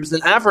religious groups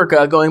in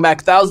Africa going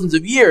back thousands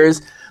of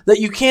years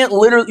that you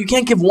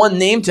can't give one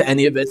name to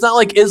any of it. It's not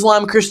like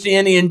Islam,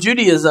 Christianity, and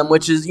Judaism,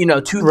 which is,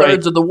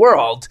 2/3 of the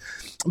world.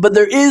 But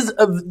there is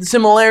a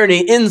similarity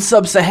in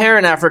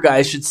sub-Saharan Africa,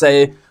 I should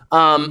say,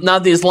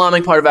 not the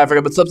Islamic part of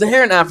Africa, but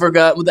sub-Saharan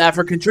Africa with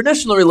African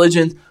traditional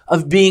religions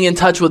of being in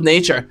touch with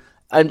nature.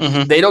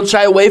 And they don't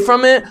shy away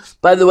from it.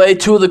 By the way,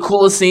 two of the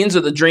coolest scenes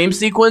are the dream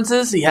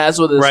sequences he has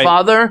with his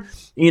father.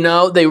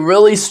 They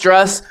really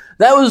stress.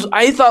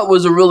 I thought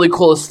was a really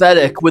cool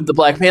aesthetic with the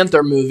Black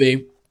Panther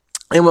movie.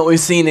 And what we've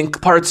seen in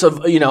parts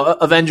of,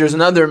 Avengers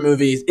and other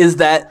movies is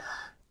that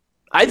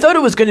I thought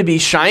it was going to be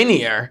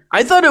shinier.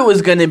 I thought it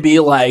was going to be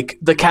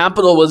the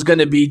Capitol was going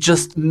to be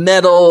just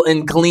metal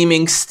and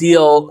gleaming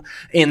steel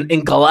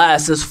and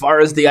glass as far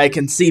as the eye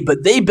can see.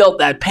 But they built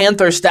that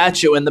Panther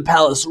statue in the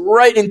palace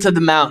right into the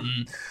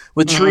mountain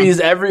with trees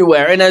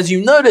everywhere. And as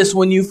you notice,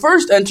 when you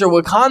first enter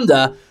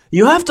Wakanda,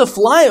 you have to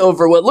fly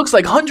over what looks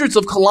like hundreds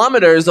of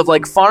kilometers of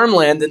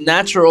farmland and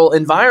natural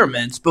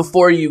environments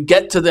before you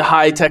get to the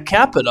high-tech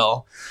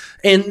capital.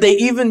 And they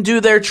even do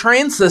their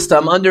train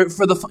system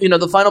for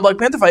the final Black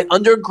Panther fight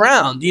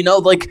underground.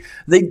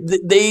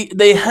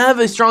 They have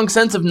a strong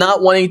sense of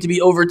not wanting to be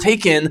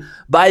overtaken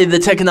by the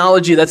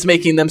technology that's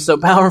making them so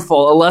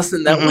powerful. A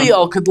lesson that we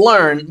all could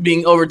learn,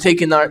 being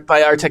overtaken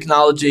by our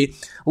technology,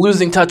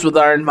 losing touch with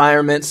our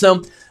environment.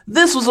 So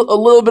this was a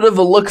little bit of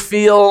a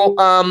look-feel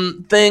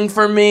thing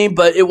for me,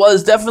 but it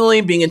was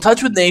definitely being in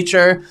touch with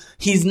nature.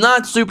 He's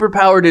not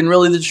superpowered in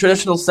really the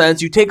traditional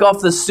sense. You take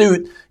off the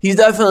suit, he's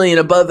definitely an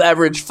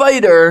above-average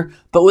fighter,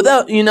 but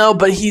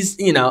but he's,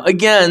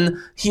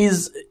 again,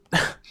 he's...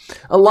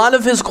 A lot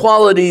of his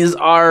qualities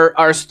are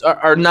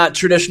not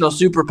traditional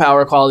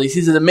superpower qualities.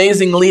 He's an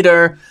amazing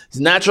leader. He's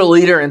a natural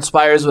leader,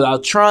 inspires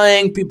without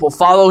trying. People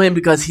follow him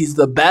because he's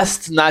the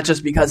best, not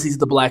just because he's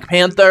the Black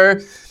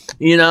Panther.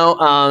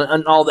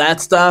 and all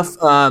that stuff.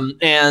 They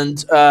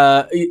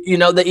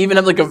even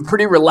have like a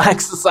pretty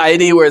relaxed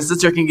society where his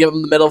sister can give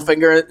him the middle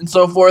finger and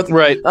so forth.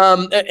 Right.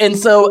 And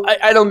so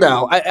I don't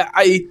know.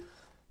 I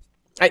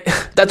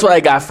that's what I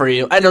got for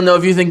you. I don't know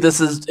if you think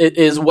this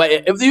is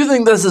way. If you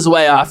think this is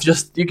way off,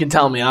 just you can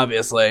tell me,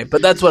 obviously.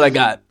 But that's what I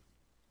got.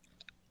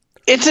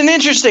 It's an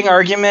interesting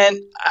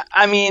argument.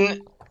 I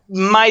mean,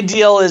 my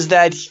deal is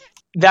that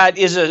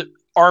is a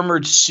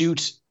armored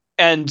suit,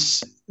 and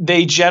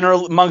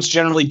monks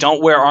generally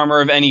don't wear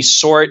armor of any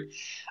sort.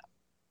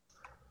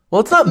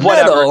 Well, it's not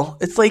metal.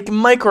 It's like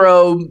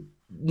micro.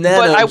 But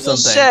I will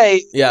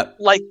say, yeah,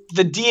 like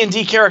the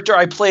D&D character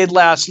I played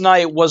last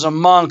night was a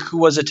monk who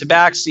was a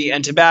tabaxi,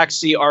 and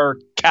tabaxi are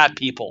cat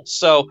people.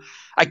 So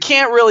I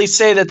can't really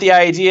say that the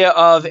idea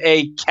of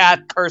a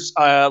cat person,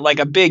 like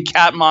a big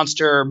cat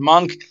monster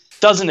monk,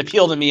 doesn't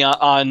appeal to me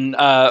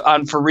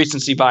on for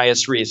recency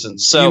bias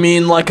reasons. So you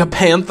mean like a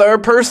panther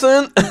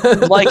person?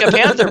 Like a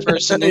panther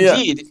person,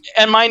 indeed.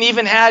 Yeah. And mine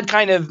even had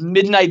kind of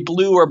midnight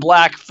blue or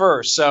black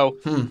fur. So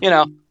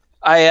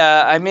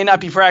I may not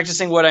be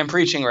practicing what I'm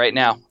preaching right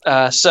now.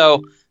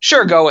 So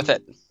sure, go with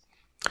it.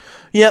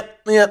 Yep.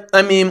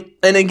 I mean,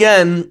 and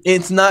again,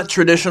 it's not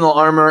traditional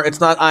armor. It's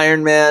not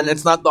Iron Man.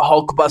 It's not the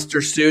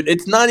Hulkbuster suit.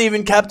 It's not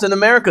even Captain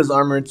America's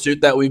armored suit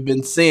that we've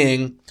been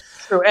seeing.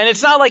 True. And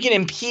it's not like it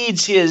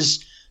impedes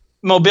his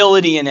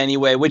mobility in any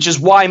way, which is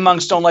why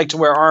monks don't like to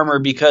wear armor,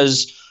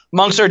 because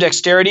monks are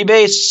dexterity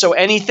based. So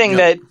anything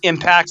that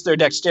impacts their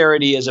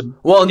dexterity is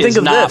think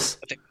of this.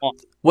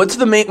 What's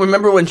the main?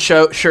 Remember when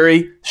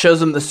Shuri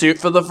shows him the suit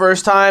for the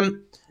first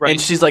time, right?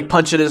 And she's like,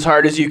 "Punch it as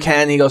hard as you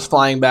can." He goes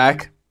flying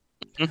back.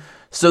 Mm-hmm.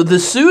 So the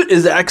suit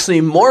is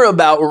actually more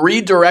about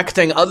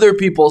redirecting other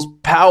people's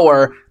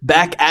power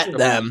back at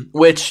them,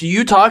 which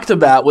you talked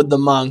about with the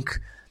monk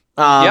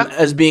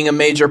as being a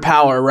major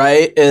power,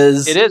 right? It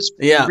is.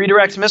 Yeah.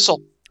 Redirect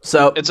missile.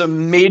 So it's a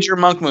major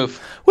monk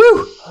move.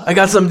 Woo! I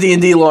got some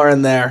D&D lore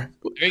in there.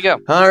 There you go.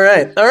 All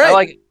right. I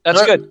like it.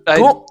 That's good.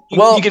 Cool.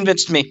 You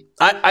convinced me.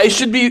 I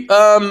should be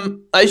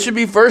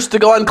first to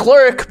go on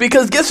cleric,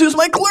 because guess who's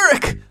my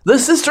cleric? The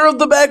sister of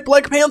the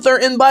Black Panther.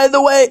 And by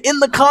the way, in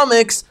the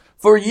comics,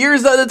 for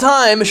years at a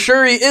time,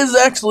 Shuri is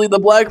actually the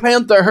Black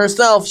Panther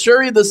herself.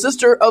 Shuri, the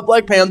sister of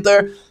Black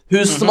Panther,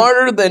 who's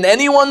smarter than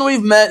anyone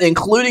we've met,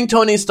 including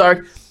Tony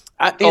Stark.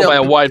 By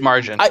a wide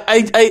margin.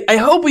 I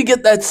hope we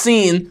get that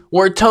scene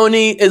where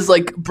Tony is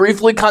like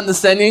briefly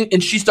condescending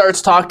and she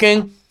starts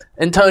talking,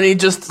 and Tony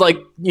just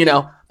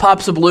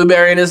pops a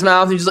blueberry in his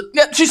mouth. And he's like,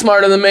 "Yep, she's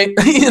smarter than me."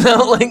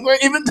 Where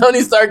even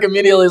Tony Stark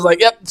immediately is like,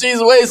 "Yep, she's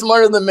way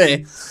smarter than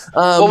me."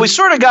 Well, we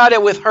sort of got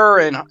it with her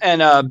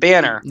and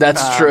Banner.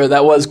 That's true.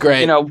 That was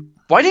great.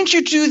 Why didn't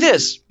you do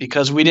this?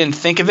 Because we didn't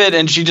think of it,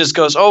 and she just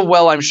goes, "Oh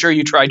well, I'm sure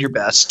you tried your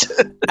best."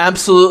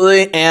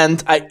 Absolutely,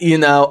 and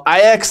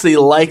I actually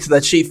liked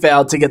that she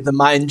failed to get the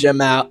mind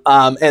gem out,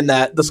 and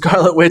that the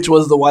Scarlet Witch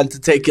was the one to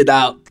take it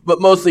out,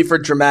 but mostly for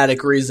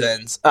dramatic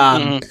reasons.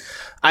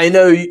 I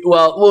know.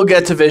 Well, we'll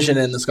get to Vision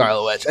and the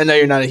Scarlet Witch. I know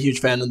you're not a huge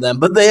fan of them,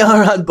 but they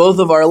are on both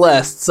of our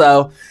lists.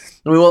 So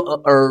we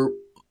will, or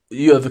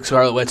you have a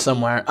Scarlet Witch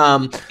somewhere.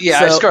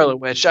 Scarlet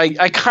Witch.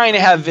 I kind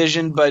of have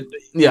Vision, but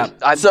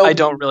I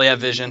don't really have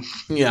Vision.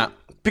 Yeah,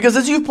 because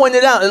as you've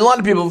pointed out, and a lot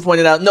of people have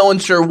pointed out, no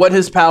one's sure what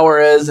his power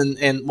is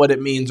and what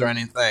it means or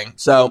anything.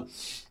 So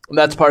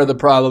that's part of the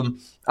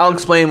problem. I'll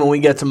explain when we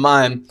get to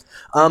mine.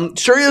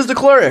 Shuri is the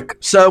cleric.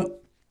 So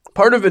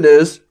part of it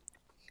is,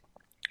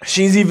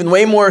 she's even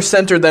way more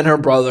centered than her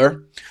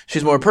brother.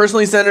 She's more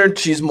personally centered.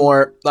 She's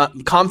more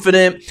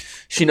confident.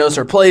 She knows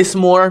her place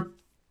more.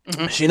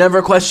 Mm-hmm. She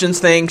never questions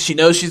things. She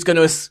knows she's going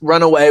to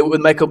run away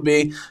when Michael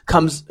B.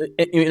 comes, when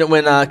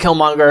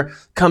Killmonger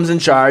comes in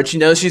charge. She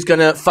knows she's going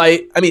to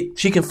fight. I mean,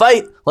 she can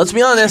fight. Let's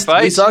be honest.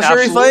 We saw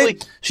Shuri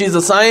fight. She's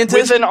a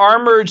scientist. With an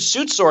armored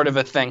suit sort of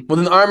a thing. With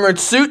an armored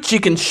suit, she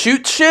can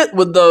shoot shit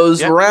with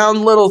those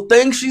round little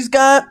things she's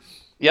got.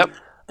 Yep.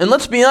 And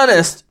let's be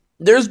honest,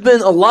 there's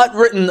been a lot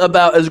written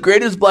about, as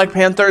great as Black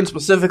Panther and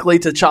specifically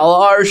T'Challa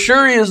are,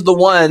 Shuri is the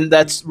one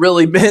that's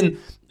really been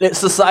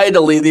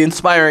societally the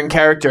inspiring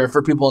character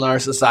for people in our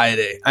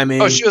society. I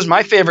mean, she was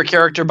my favorite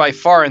character by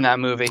far in that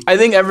movie. I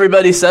think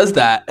everybody says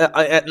that.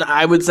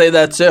 I would say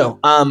that too.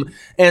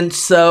 And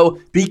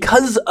so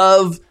because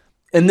of,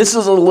 and this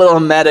is a little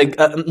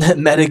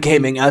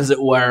metagaming as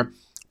it were,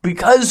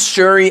 because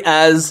Shuri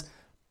as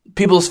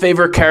people's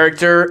favorite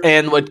character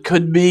and what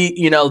could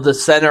be, the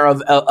center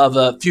of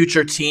a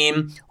future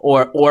team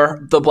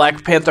or the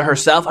Black Panther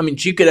herself. I mean,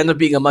 she could end up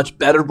being a much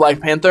better Black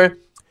Panther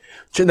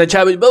than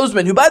Chadwick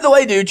Boseman, who, by the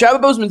way, dude,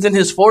 Chadwick Boseman's in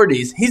his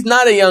 40s. He's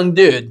not a young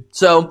dude.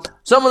 So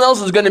someone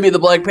else is going to be the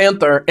Black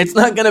Panther. It's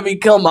not going to be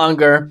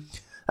Killmonger.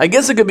 I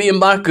guess it could be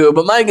M'Baku,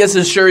 but my guess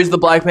is Shuri's the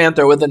Black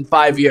Panther within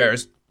 5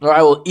 years, or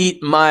I will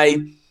eat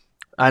my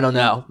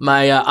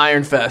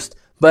Iron Fist.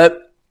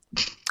 But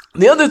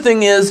the other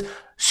thing is,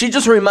 she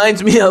just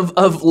reminds me of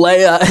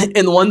Leia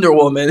in Wonder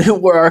Woman, who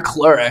were our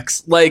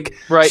clerics. Like,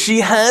 Right. she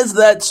has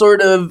that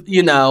sort of,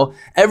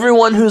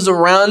 everyone who's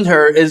around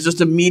her is just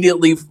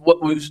immediately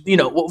what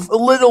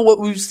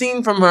we've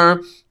seen from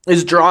her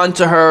is drawn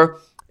to her.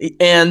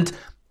 And,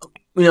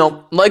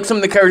 like some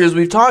of the characters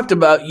we've talked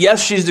about,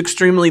 yes, she's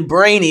extremely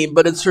brainy,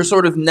 but it's her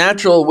sort of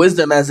natural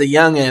wisdom as a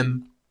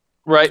youngin'.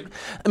 Right.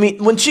 I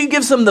mean, when she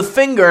gives him the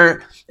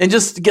finger and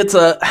just gets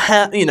a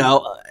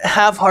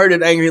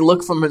half-hearted, angry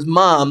look from his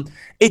mom,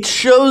 it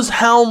shows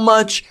how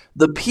much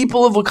the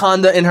people of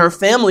Wakanda and her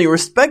family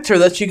respect her,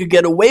 that she could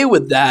get away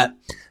with that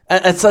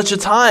at such a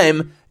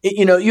time.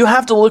 You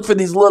have to look for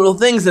these little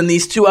things in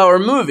these 2-hour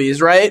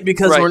movies, right?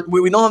 Because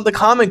we don't have the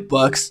comic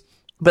books.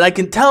 But I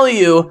can tell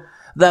you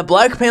that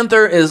Black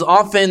Panther is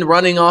often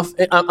running off.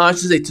 I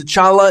should say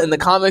T'Challa in the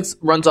comics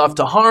runs off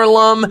to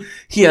Harlem.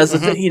 He has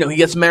he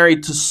gets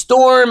married to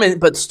Storm,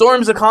 but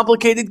Storm's a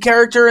complicated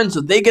character, and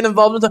so they get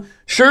involved with him.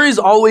 Shuri's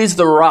always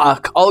the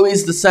rock,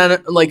 always the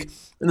center, like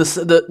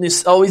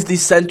always the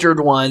centered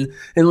one,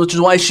 and which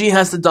is why she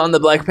has to don the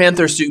Black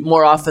Panther suit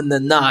more often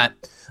than not.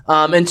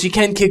 And she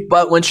can kick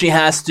butt when she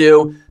has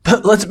to.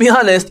 But let's be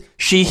honest,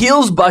 she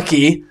heals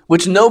Bucky,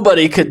 which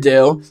nobody could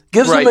do,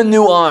 gives him a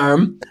new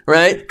arm,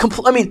 right?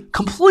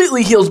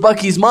 Completely heals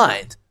Bucky's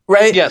mind,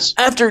 right? Yes.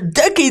 After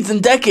decades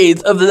and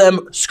decades of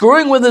them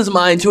screwing with his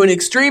mind to an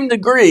extreme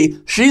degree,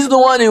 she's the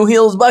one who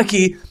heals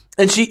Bucky.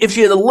 And if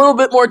she had a little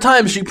bit more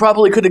time, she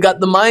probably could have got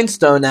the Mind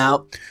Stone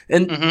out.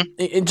 And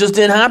it just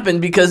didn't happen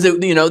because, they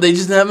just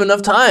didn't have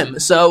enough time.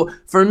 So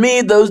for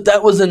me,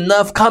 that was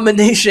enough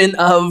combination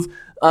of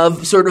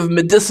sort of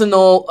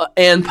medicinal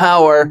and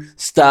power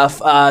stuff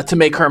to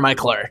make her my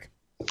cleric.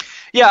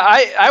 Yeah,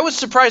 I was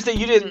surprised that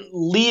you didn't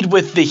lead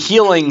with the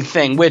healing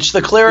thing, which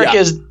the cleric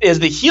is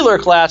the healer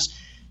class.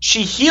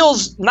 She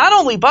heals not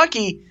only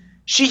Bucky,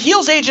 she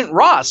heals Agent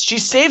Ross. She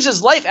saves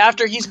his life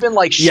after he's been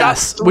shot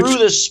through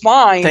the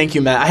spine. Thank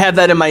you, Matt. I had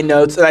that in my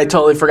notes, and I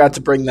totally forgot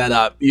to bring that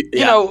up.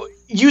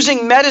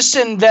 Using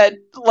medicine that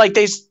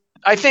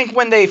I think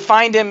when they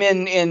find him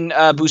in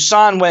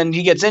Busan when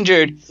he gets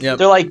injured, they're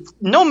like,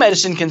 no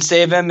medicine can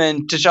save him,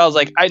 and T'Challa's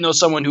like, I know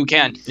someone who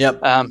can. Yep.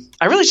 I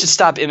really should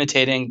stop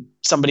imitating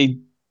somebody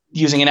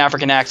using an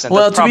African accent.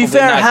 Well, That's to be probably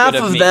fair, not half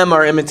good of me. them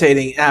are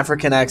imitating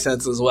African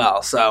accents as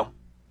well. So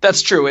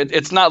That's true.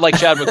 It's not like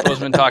Chadwick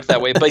Boseman talked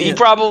that way, but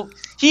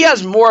he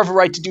has more of a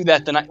right to do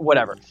that than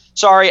whatever.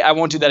 Sorry, I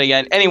won't do that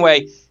again.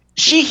 Anyway,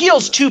 she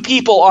heals 2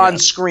 people on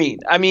screen.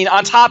 I mean,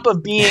 on top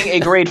of being a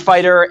great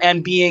fighter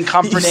and being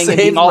comforting and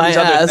being all these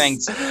other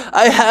things.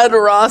 I had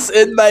Ross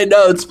in my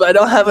notes, but I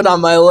don't have it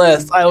on my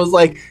list. I was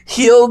like,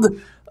 healed.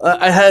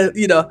 I had,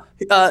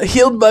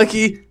 healed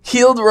Bucky,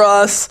 healed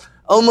Ross,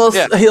 almost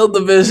healed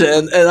the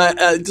Vision, and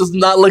I just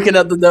not looking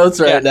at the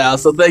notes right now.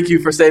 So thank you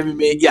for saving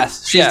me.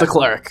 Yes, she's the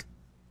cleric.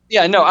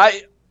 Yeah, no,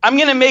 I'm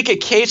going to make a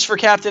case for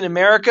Captain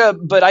America,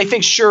 but I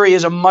think Shuri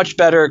is a much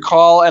better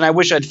call, and I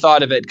wish I'd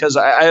thought of it because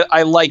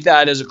I like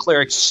that as a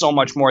cleric so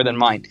much more than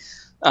mine.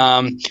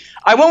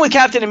 I went with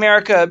Captain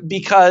America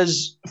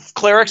because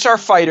clerics are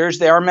fighters.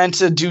 They are meant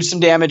to do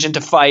some damage and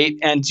to fight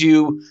and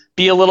to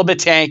be a little bit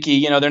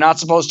tanky. They're not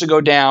supposed to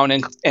go down,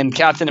 and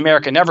Captain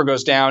America never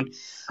goes down.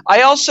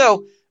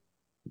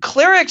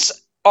 Clerics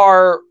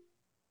are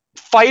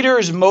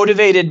fighters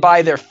motivated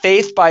by their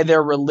faith, by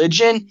their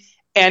religion,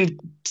 and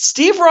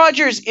Steve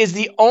Rogers is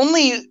the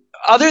only,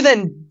 other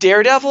than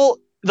Daredevil,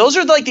 those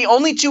are the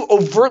only 2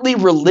 overtly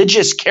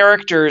religious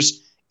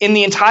characters in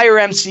the entire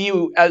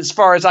MCU as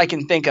far as I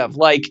can think of.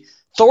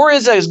 Thor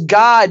is a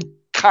god,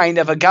 kind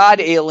of a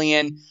god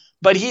alien,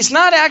 but he's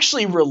not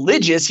actually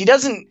religious. He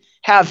doesn't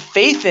have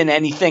faith in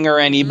anything or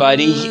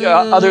anybody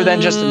other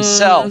than just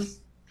himself.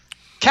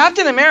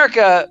 Captain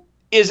America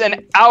is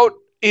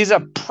a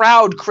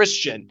proud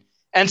Christian.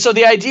 And so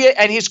the idea,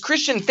 and his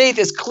Christian faith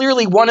is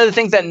clearly one of the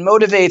things that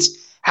motivates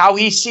how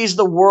he sees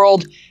the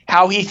world,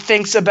 how he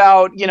thinks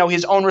about,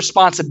 his own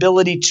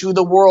responsibility to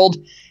the world.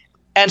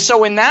 And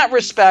so in that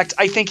respect,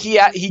 I think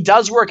he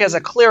does work as a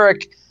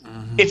cleric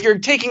if you're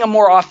taking a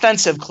more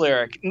offensive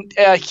cleric.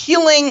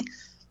 Healing,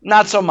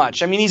 not so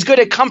much. I mean, he's good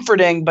at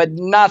comforting, but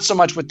not so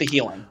much with the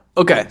healing.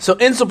 Okay, so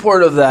in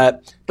support of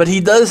that, but he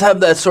does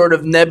have that sort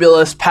of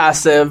nebulous,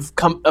 passive,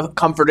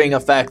 comforting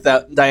effect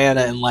that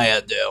Diana and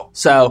Leia do.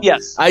 So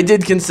yes. I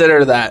did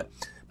consider that.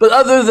 But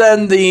other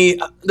than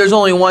there's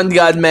only one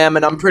God, ma'am,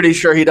 and I'm pretty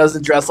sure he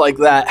doesn't dress like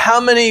that. How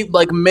many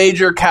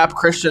major Cap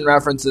Christian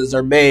references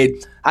are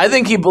made? I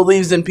think he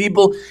believes in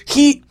people.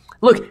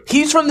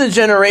 He's from the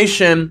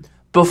generation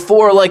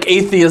before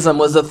atheism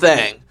was a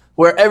thing,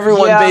 where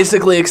everyone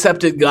basically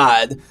accepted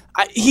God.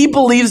 He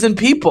believes in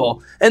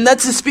people. And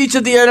that's his speech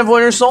at the end of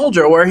Winter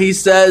Soldier, where he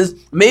says,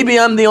 maybe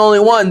I'm the only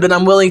one, but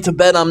I'm willing to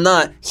bet I'm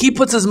not. He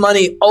puts his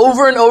money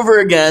over and over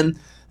again,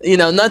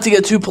 not to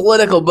get too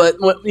political, but,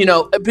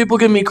 people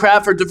give me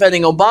crap for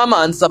defending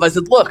Obama and stuff. I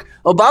said, look,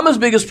 Obama's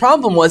biggest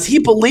problem was he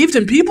believed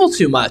in people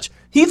too much.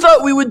 He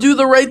thought we would do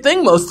the right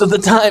thing most of the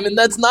time, and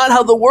that's not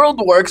how the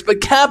world works.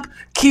 But Cap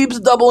keeps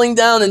doubling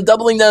down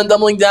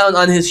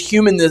on his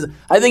humanism.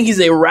 I think he's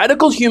a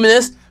radical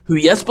humanist who,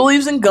 yes,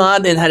 believes in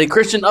God and had a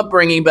Christian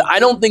upbringing, but I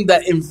don't think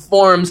that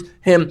informs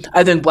him.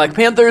 I think Black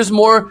Panther is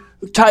more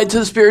tied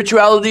to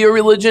spirituality or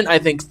religion. I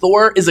think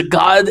Thor is a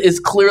god, is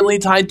clearly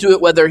tied to it,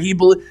 whether he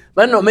believes.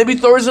 I don't know, maybe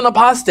Thor is an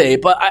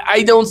apostate, but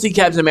I don't see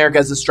Captain America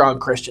as a strong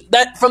Christian.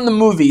 That from the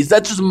movies,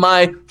 that's just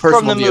my personal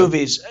from the view.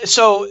 movies.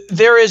 So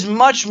there is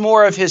much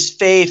more of his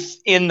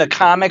faith in the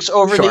comics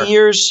over the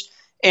years,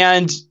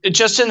 and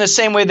just in the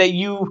same way that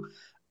you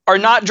are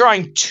not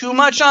drawing too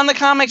much on the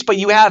comics, but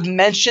you have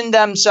mentioned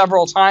them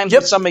several times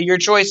with some of your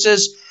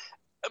choices.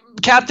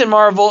 Captain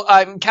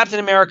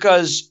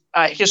America's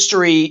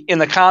history in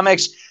the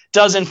comics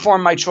does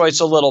inform my choice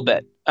a little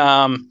bit.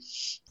 I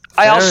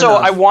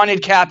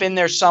wanted Cap in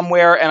there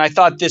somewhere, and I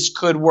thought this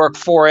could work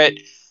for it.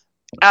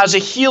 As a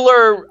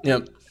healer,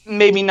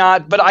 maybe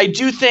not, but I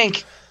do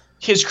think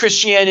his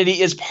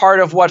Christianity is part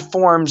of what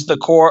forms the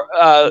core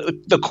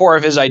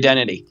of his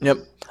identity. Yep.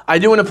 I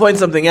do want to point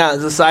something out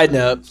as a side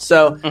note.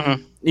 So,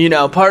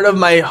 part of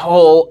my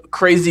whole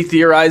crazy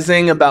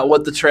theorizing about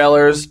what the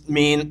trailers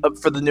mean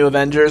for the new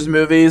Avengers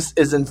movies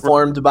is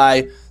informed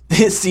by the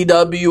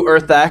CW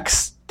Earth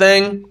X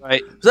thing.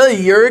 Right. Was that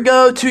a year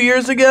ago, 2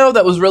 years ago?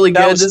 That was really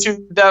good.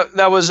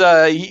 That was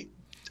a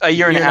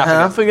year and a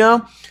half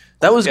ago.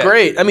 That was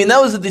great. I mean,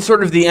 that was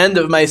the end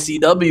of my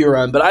CW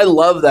run, but I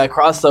love that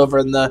crossover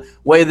and the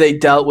way they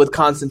dealt with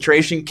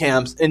concentration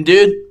camps. And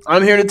dude,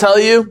 I'm here to tell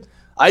you,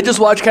 I just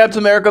watched Captain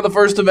America: The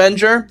First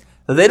Avenger.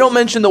 They don't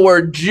mention the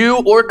word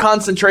Jew or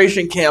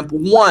concentration camp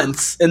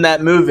once in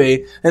that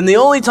movie. And the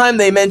only time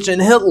they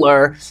mention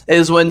Hitler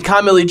is when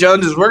Tommy Lee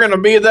Jones is, we're going to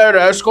be there to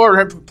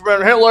escort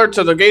Hitler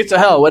to the gates of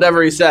hell,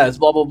 whatever he says,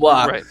 blah, blah,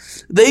 blah. Right.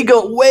 They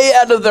go way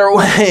out of their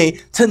way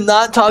to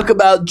not talk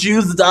about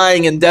Jews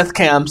dying in death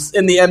camps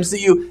in the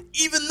MCU,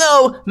 even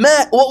though,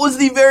 Matt, what was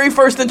the very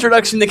first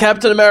introduction to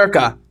Captain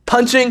America?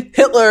 Punching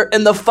Hitler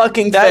in the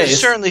fucking face.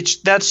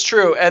 That's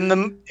true.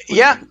 And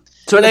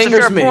so it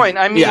angers me. Point.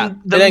 I mean,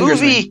 the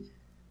movie,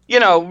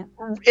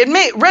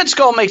 Red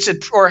Skull makes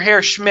it, or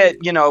Herr Schmidt,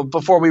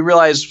 before we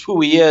realize who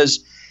he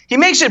is, he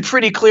makes it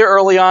pretty clear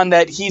early on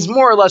that he's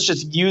more or less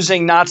just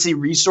using Nazi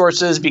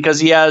resources because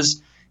he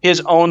has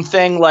his own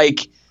thing.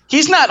 Like,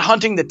 he's not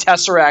hunting the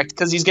Tesseract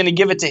because he's going to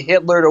give it to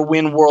Hitler to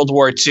win World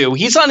War II.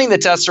 He's hunting the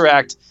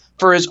Tesseract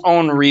for his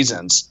own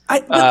reasons.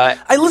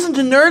 I listen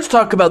to nerds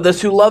talk about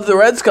this who love the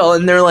Red Skull,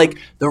 and they're like,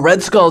 the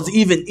Red Skull's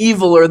even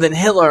eviler than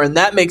Hitler, and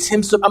that makes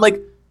him so... I'm like,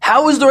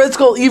 how is the Red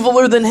Skull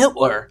eviler than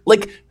Hitler?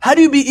 Like, how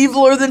do you be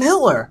eviler than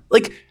Hitler?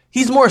 Like,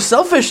 he's more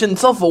selfish and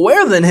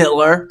self-aware than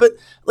Hitler, but,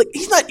 like,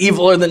 he's not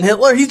eviler than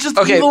Hitler. He's just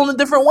evil in a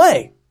different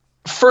way.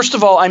 First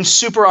of all, I'm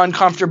super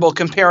uncomfortable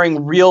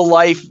comparing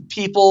real-life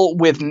people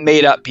with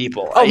made-up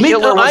people. I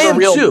am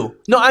too.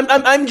 No,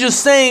 I'm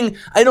just saying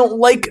I don't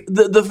like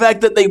the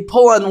fact that they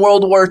pull on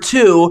World War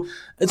II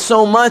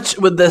so much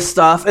with this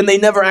stuff, and they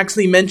never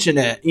actually mention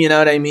it. You know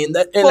what I mean?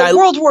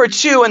 World War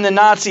II and the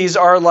Nazis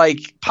are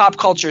like pop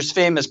culture's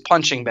famous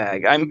punching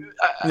bag.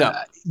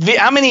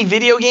 How many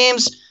video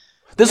games?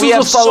 This was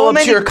a follow-up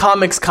to your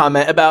comics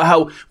comment about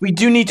how we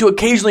do need to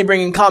occasionally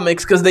bring in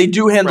comics because they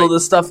do handle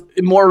this stuff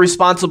more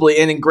responsibly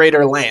and in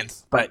greater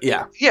length. But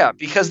yeah. Yeah,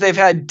 because they've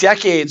had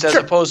decades as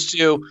opposed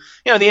to,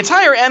 the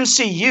entire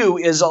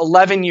MCU is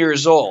 11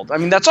 years old. I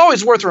mean, that's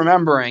always worth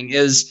remembering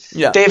is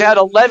they've had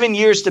 11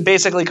 years to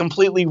basically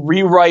completely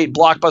rewrite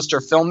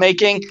blockbuster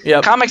filmmaking.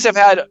 Yep. Comics have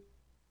had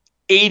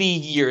 80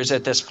 years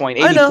at this point,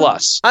 80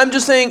 plus. I'm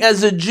just saying,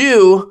 as a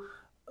Jew...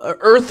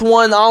 Earth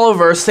One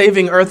Oliver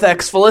saving Earth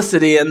X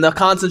Felicity in the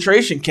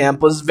concentration camp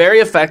was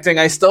very affecting.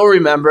 I still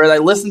remember it. I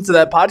listened to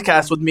that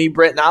podcast with me,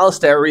 Britt, and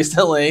Alistair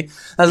recently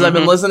as I've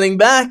been listening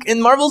back,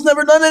 and Marvel's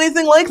never done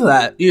anything like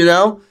that,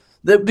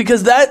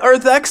 because that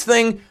Earth X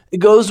thing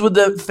goes with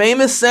the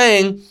famous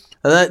saying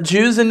that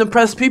Jews and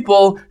oppressed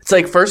people, it's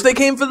like first they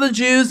came for the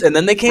Jews, and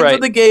then they came for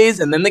the gays,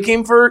 and then they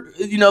came for,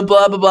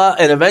 blah, blah, blah,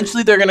 and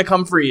eventually they're going to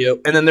come for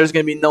you, and then there's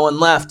going to be no one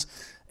left.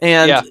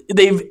 And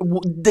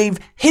they've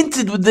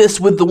hinted with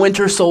this with the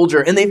Winter Soldier,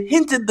 and they've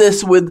hinted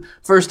this with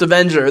First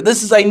Avenger.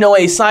 This is, I know,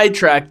 a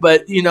sidetrack,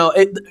 but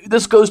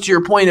this goes to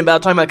your point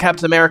about talking about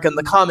Captain America in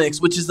the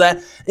comics, which is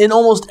that in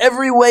almost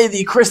every way,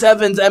 the Chris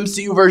Evans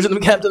MCU version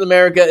of Captain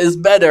America is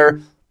better,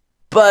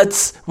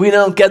 but we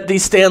don't get the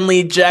Stan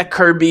Lee, Jack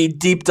Kirby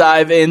deep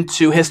dive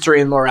into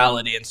history and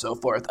morality and so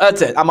forth.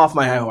 That's it. I'm off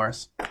my high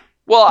horse.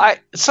 Well,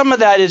 some of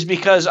that is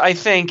because I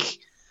think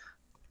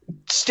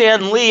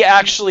Stan Lee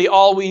actually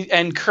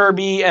and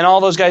Kirby and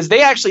all those guys,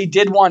 they actually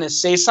did want to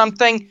say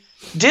something.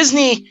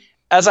 Disney,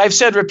 as I've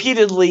said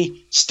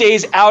repeatedly,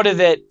 stays out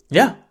of it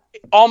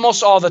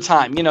almost all the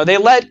time. They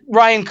let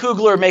Ryan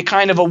Coogler make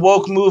kind of a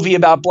woke movie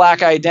about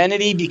black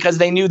identity because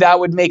they knew that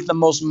would make the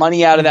most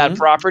money out of that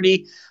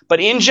property. But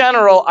in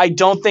general, I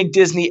don't think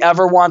Disney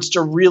ever wants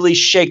to really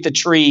shake the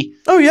tree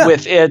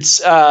with its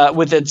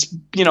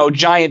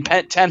giant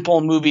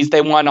tentpole movies.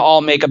 They want to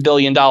all make $1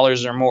 billion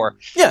or more.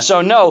 Yeah.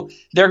 So no,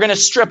 they're going to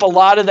strip a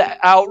lot of the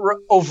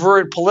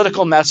overt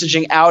political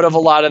messaging out of a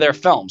lot of their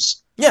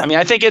films. Yeah. I mean,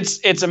 I think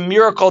it's a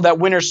miracle that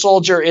Winter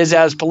Soldier is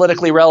as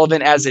politically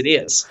relevant as it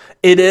is.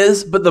 It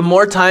is, but the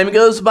more time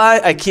goes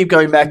by, I keep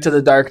going back to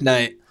The Dark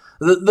Knight.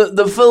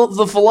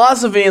 The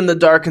philosophy in The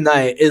Dark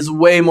Knight is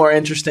way more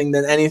interesting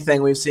than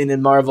anything we've seen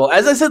in Marvel.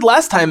 As I said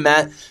last time,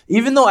 Matt,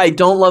 even though I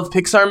don't love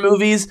Pixar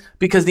movies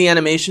because the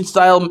animation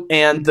style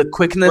and the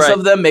quickness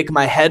of them make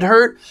my head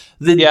hurt,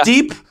 the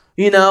deep,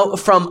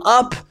 from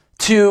Up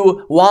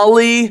to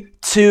WALL-E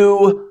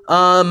to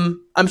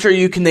I'm sure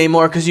you can name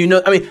more because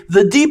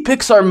the deep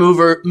Pixar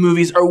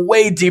movies are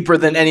way deeper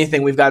than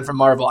anything we've got from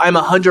Marvel. I'm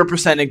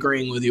 100%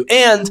 agreeing with you.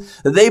 And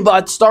they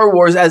bought Star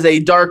Wars as a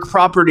dark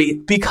property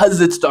because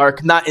it's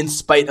dark, not in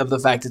spite of the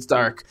fact it's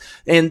dark.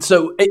 And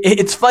so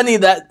it's funny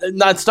that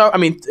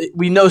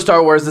we know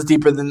Star Wars is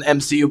deeper than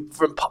MCU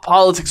from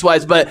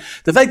politics-wise, but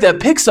the fact that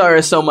Pixar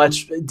is so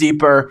much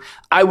deeper,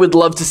 I would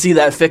love to see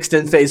that fixed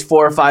in Phase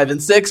 4, 5,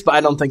 and 6, but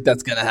I don't think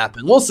that's going to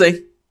happen. We'll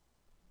see.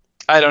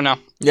 I don't know.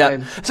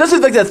 Yeah. Especially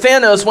the fact that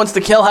Thanos wants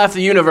to kill half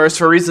the universe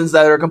for reasons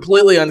that are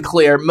completely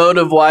unclear,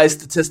 motive-wise,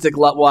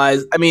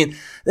 statistic-wise. I mean,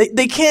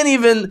 they can't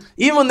even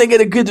when they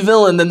get a good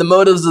villain, then the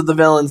motives of the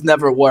villains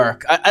never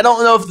work. I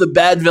don't know if the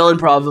bad villain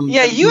problem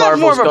you Marvel's have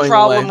more of a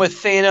problem away. with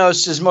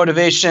Thanos'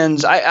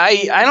 motivations.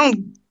 I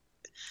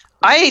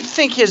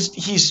think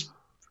he's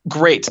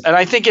great, and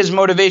I think his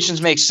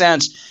motivations make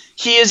sense.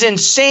 He is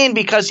insane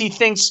because he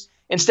thinks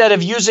instead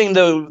of using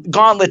the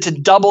gauntlet to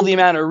double the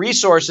amount of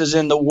resources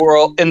in the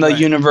world, in the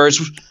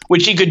universe,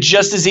 which he could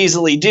just as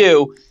easily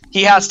do,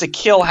 he has to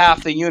kill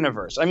half the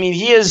universe. I mean,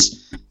 he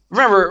is.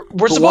 Remember,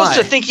 we're supposed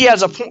to think he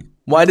has a point.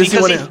 Why does he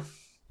want to?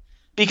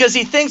 Because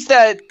he thinks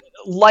that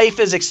life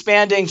is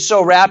expanding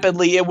so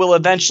rapidly, it will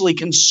eventually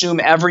consume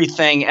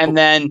everything, and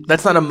then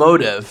that's not a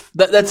motive.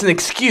 That's an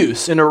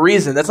excuse and a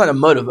reason. That's not a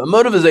motive. A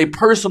motive is a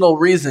personal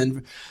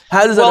reason.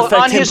 How does that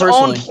affect him personally?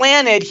 On his own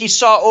planet, he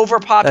saw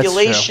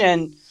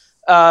overpopulation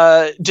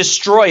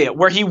destroy it,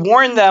 where he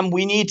warned them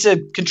we need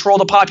to control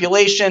the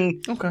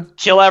population,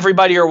 kill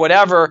everybody or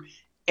whatever,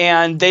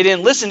 and they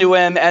didn't listen to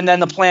him, and then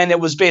the planet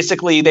was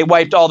basically they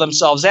wiped all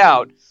themselves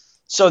out.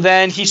 So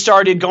then he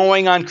started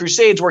going on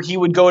crusades where he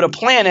would go to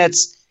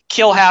planets,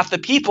 kill half the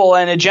people,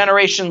 and a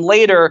generation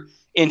later,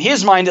 in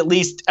his mind at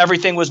least,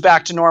 everything was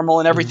back to normal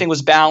and everything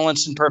was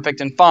balanced and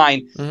perfect and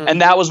fine. And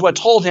that was what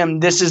told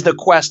him, this is the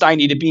quest I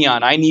need to be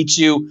on. I need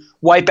to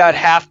wipe out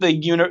half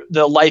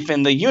the life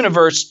in the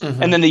universe,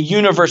 and then the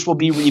universe will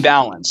be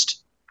rebalanced.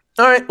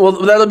 All right, well,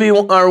 that'll be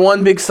our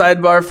one big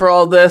sidebar for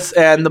all this,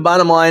 and the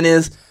bottom line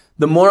is,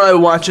 the more I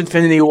watch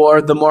Infinity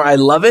War, the more I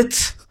love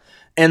it,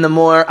 and the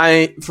more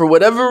for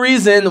whatever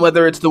reason,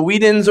 whether it's the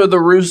Whedons or the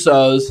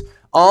Russos,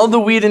 all the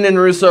Whedon and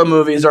Russo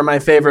movies are my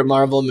favorite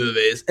Marvel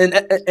movies, and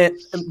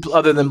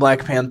other than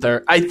Black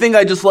Panther. I think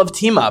I just love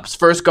team-ups.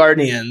 First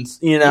Guardians,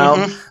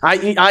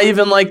 I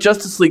even like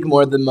Justice League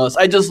more than most.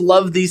 I just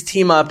love these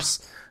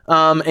team-ups,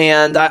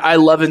 and I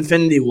love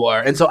Infinity War.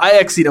 And so I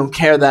actually don't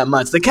care that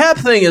much. The Cap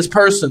thing is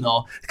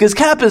personal, because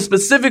Cap is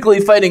specifically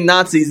fighting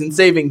Nazis and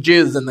saving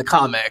Jews in the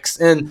comics.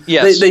 And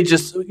they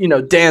just,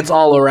 dance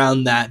all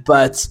around that.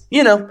 But,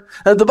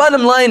 the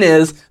bottom line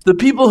is, the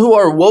people who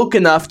are woke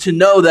enough to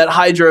know that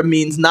Hydra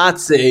means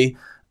Nazi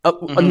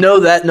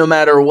know that no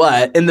matter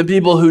what. And the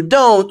people who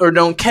don't or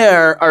don't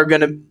care are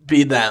going to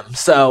be them.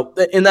 So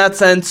in that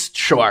sense,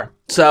 sure.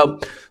 So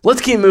let's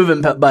keep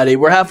moving, buddy.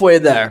 We're halfway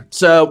there.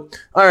 So,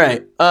 all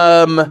right.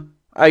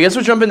 I guess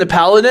we'll jump into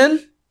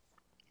Paladin.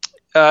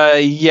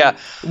 Yeah.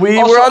 We're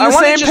on the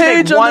same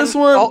page on this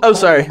one.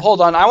 Sorry.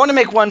 Hold on. I want to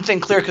make one thing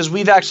clear because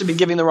we've actually been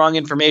giving the wrong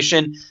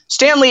information.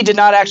 Stan Lee did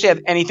not actually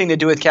have anything to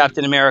do with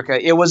Captain America.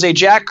 It was a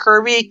Jack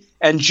Kirby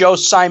and Joe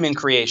Simon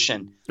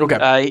creation.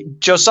 Okay.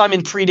 Joe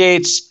Simon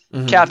predates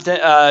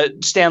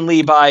Captain Stan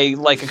Lee by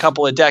like a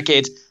couple of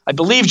decades. I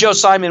believe Joe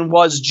Simon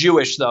was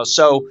Jewish, though,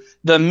 so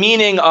the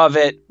meaning of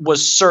it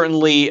was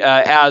certainly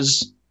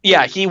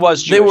he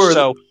was Jewish.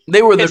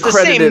 They were the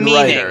credited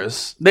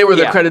writers. They were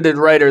the credited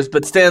writers,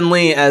 but Stan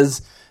Lee I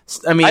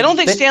don't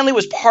think Stan Lee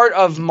was part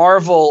of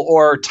Marvel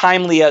or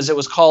Timely as it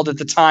was called at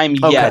the time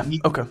yet.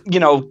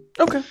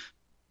 Okay.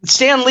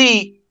 Stan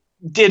Lee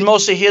did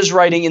most of his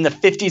writing in the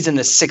 50s and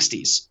the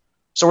 60s.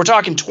 So we're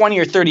talking 20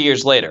 or 30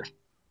 years later.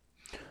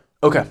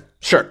 Okay,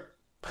 sure.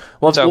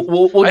 Well, so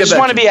we'll get I just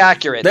want to be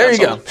accurate. There you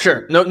go.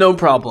 Sure. No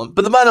problem.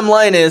 But the bottom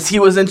line is he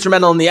was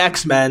instrumental in the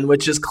X-Men,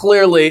 which is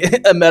clearly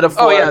a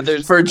metaphor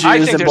for Jews and blacks.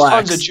 I think there's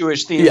tons of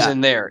Jewish themes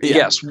in there. Yeah.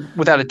 Yes,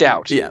 without a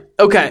doubt. Yeah.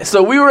 Okay,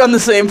 so we were on the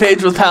same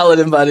page with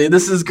Paladin, buddy.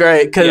 This is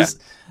great because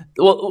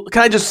well,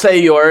 can I just say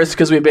yours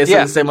because we basically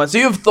have the same one. So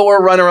you have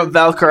Thor, runner-up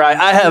Valkyrie.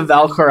 I have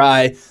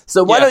Valkyrie.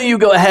 So why don't you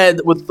go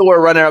ahead with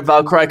Thor, runner-up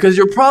Valkyrie because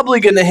you're probably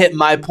going to hit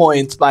my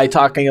points by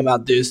talking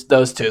about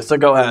those two. So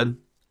go ahead.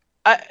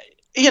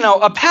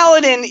 A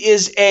paladin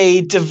is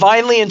a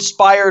divinely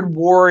inspired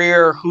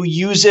warrior who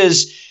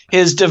uses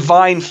his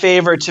divine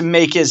favor to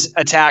make his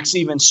attacks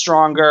even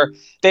stronger.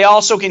 They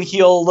also can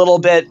heal a little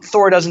bit.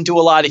 Thor doesn't do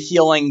a lot of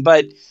healing,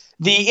 but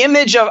the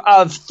image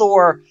of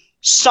Thor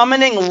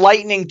summoning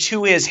lightning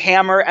to his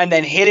hammer and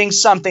then hitting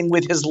something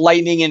with his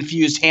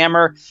lightning-infused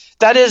hammer,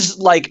 that is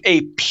like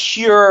a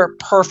pure,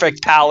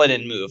 perfect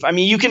paladin move. I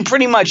mean, you can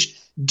pretty much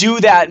do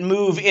that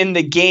move in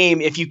the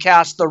game if you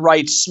cast the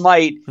right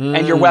smite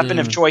and your weapon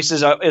of choice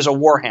is a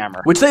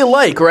warhammer. Which they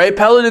like, right?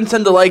 Paladins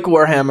tend to like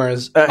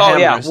warhammers.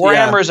 Hammers.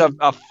 Warhammer is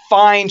a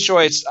fine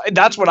choice.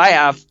 That's what I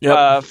have. Yep.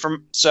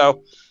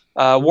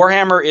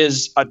 Warhammer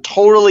is a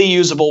totally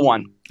usable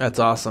one. That's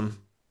awesome.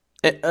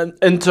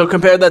 And so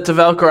compare that to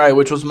Valkyrie,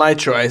 which was my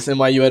choice, and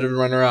why you had to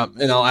run her up,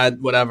 and I'll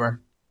add whatever.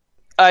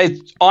 I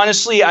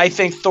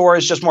think Thor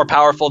is just more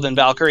powerful than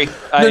Valkyrie.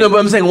 No, but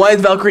I'm saying, why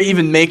did Valkyrie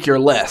even make your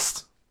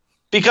list?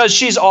 Because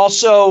she's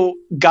also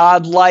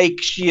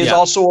godlike. She is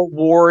also a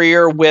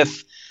warrior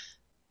with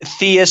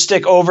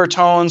theistic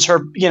overtones.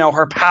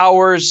 Her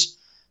powers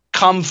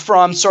come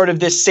from sort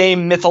of this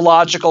same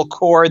mythological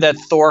core that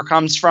Thor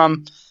comes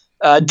from.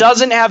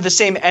 Doesn't have the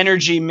same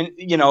energy,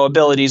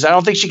 abilities. I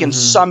don't think she can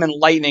summon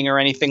lightning or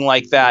anything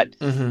like that.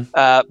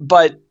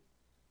 But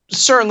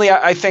certainly,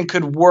 I think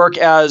could work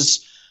as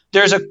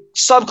there's a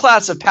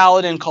subclass of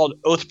paladin called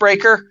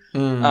Oathbreaker.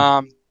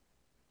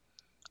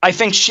 I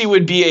think she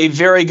would be a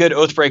very good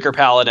Oathbreaker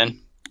paladin.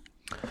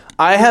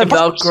 I have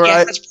Valkyrie.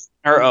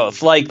 Her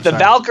oath, like the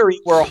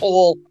Valkyrie, were a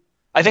whole.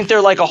 I think they're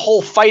like a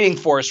whole fighting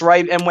force,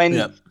 right? And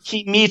when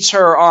he meets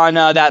her on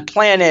that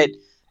planet,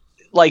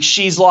 like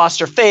she's lost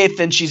her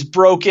faith and she's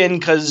broken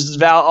because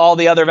all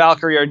the other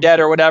Valkyrie are dead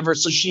or whatever.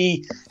 So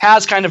she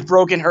has kind of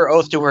broken her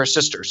oath to her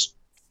sisters.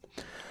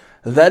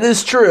 That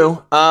is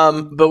true.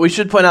 But we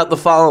should point out the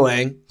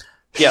following.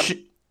 Yep.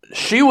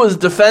 She was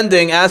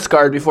defending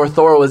Asgard before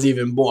Thor was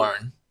even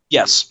born.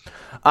 Yes.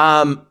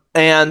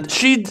 And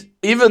she,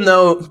 even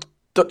though,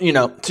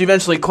 she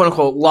eventually, quote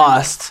unquote,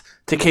 lost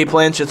to Cate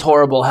Blanchett's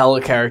horrible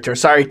Hela character.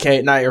 Sorry,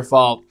 Kate, not your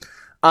fault.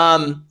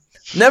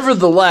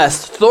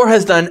 Nevertheless, Thor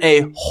has done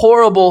a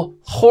horrible,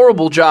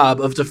 horrible job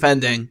of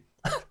defending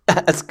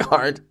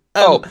Asgard.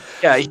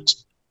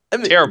 He's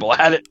terrible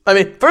at it. I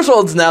mean, first of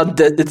all, it's now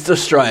it's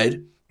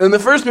destroyed. In the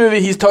first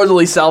movie, he's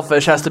totally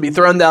selfish, has to be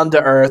thrown down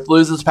to Earth,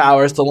 loses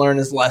powers to learn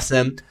his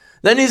lesson.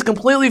 Then he's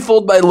completely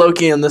fooled by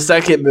Loki in the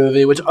second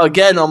movie, which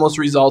again almost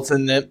results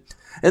in it.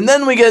 And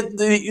then we get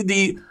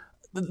the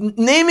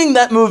naming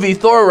that movie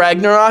Thor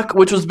Ragnarok,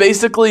 which was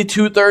basically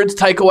 2/3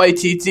 Taika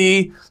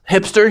Waititi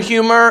hipster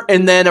humor,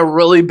 and then a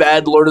really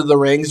bad Lord of the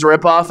Rings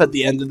ripoff at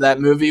the end of that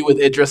movie with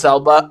Idris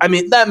Elba. I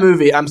mean, that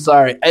movie, I'm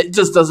sorry, it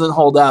just doesn't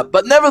hold up.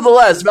 But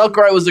nevertheless,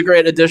 Valkyrie was a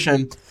great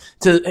addition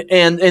to,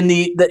 and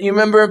you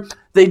remember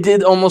they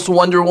did almost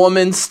Wonder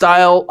Woman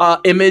style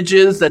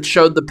images that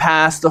showed the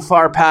past, the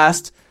far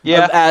past.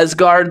 Of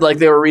Asgard, like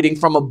they were reading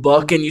from a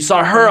book, and you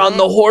saw her on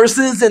the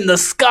horses in the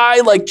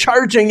sky, like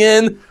charging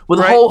in with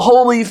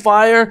holy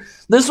fire.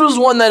 This was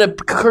one that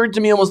occurred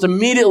to me almost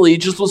immediately,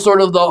 just was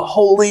sort of the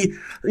holy,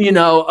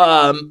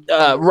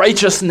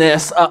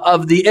 righteousness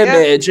of the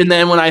image. And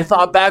then when I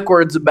thought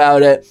backwards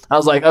about it, I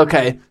was like,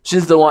 okay,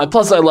 she's the one.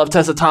 Plus, I love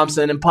Tessa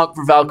Thompson and pumped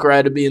for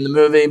Valkyrie to be in the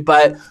movie.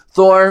 But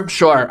Thor,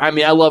 sure. I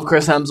mean, I love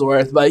Chris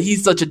Hemsworth, but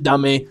he's such a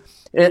dummy.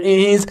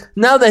 And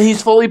now that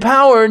he's fully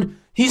powered,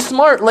 he's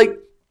smart. Like,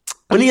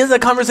 when he has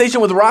that conversation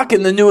with Rocket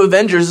in the New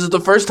Avengers, this is the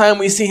first time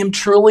we see him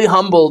truly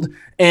humbled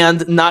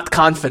and not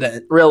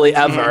confident, really,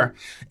 ever.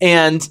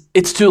 And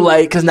it's too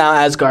late because now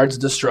Asgard's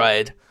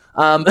destroyed.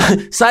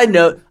 Side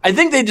note, I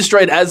think they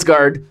destroyed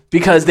Asgard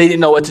because they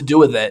didn't know what to do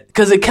with it.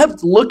 Because it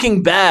kept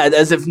looking bad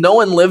as if no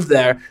one lived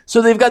there.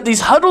 So they've got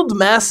these huddled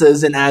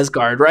masses in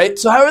Asgard, right?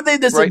 So how are they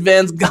this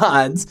advanced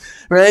gods,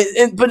 right?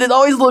 But it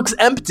always looks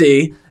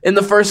empty in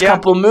the first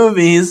couple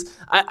movies.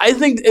 I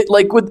think,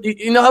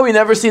 how we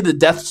never see the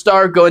Death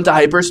Star go into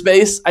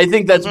hyperspace? I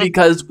think that's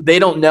because they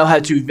don't know how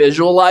to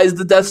visualize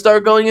the Death Star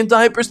going into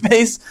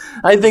hyperspace.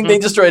 I think they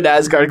destroyed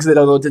Asgard because they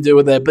don't know what to do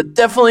with it. But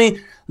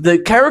definitely, the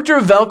character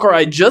of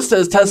Valkyrie, just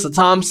as Tessa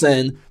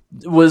Thompson,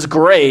 was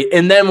great.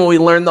 And then when we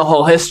learned the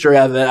whole history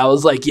of it, I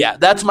was like, yeah,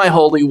 that's my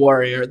holy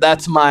warrior.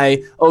 That's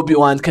my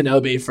Obi-Wan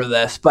Kenobi for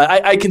this. But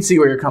I can see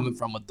where you're coming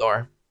from with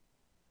Thor.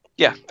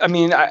 Yeah, I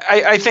mean,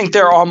 I think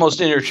they're almost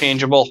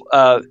interchangeable.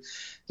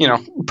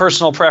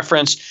 Personal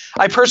preference.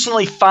 I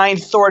personally find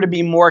Thor to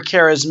be more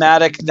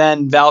charismatic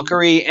than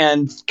Valkyrie,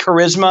 and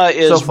charisma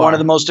is one of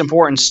the most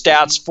important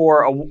stats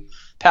for a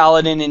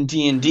paladin in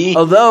D&D.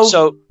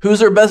 Although, who's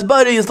her best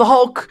buddy is the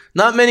Hulk.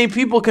 Not many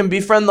people can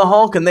befriend the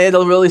Hulk, and they had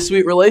a really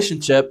sweet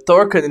relationship.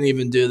 Thor couldn't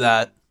even do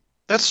that.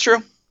 That's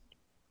true.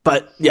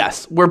 But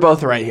yes, we're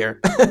both right here.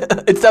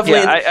 It's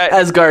definitely an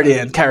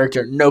Asgardian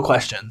character, no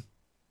question.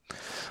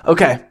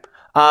 Okay.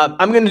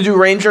 I'm going to do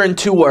Ranger in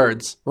 2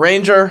 words.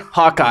 Ranger,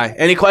 Hawkeye.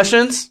 Any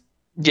questions?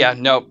 Yeah,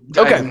 no.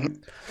 Okay.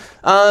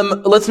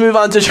 Let's move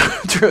on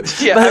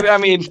to... I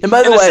mean, and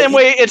by the way, same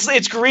way,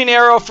 it's Green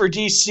Arrow for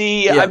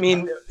DC. Yeah. I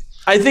mean...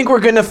 I think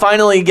we're going to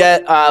finally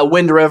get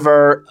Wind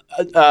River,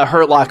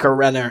 Hurt Locker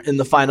Renner in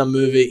the final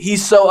movie.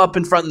 He's so up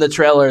in front in the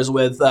trailers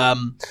with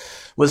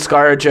with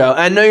ScarJo.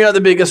 I know you're not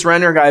the biggest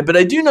Renner guy, but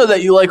I do know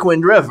that you like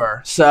Wind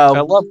River. So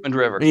I love Wind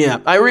River. Yeah,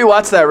 I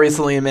rewatched that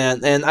recently,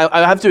 man, and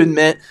I have to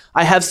admit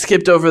I have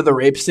skipped over the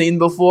rape scene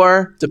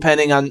before,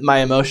 depending on my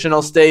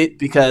emotional state,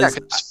 because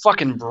it's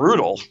fucking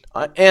brutal.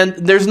 And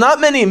there's not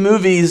many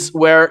movies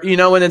where, you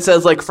know, when it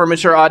says like for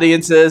mature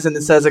audiences and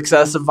it says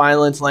excessive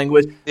violence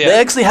language, they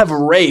actually have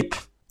rape.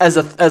 As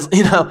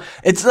you know,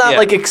 it's not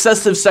like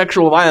excessive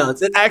sexual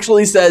violence. It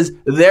actually says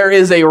there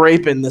is a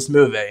rape in this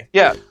movie.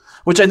 Yeah.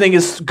 Which I think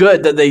is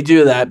good that they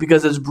do that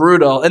because it's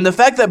brutal. And the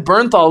fact that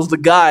Bernthal's the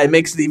guy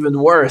makes it even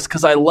worse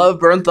because I love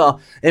Bernthal.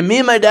 And me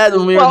and my dad,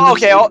 when we were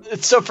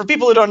so for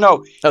people who don't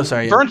know,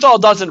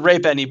 Bernthal doesn't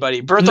rape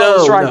anybody. Bernthal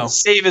is trying to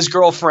save his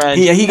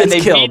girlfriend. Yeah, he gets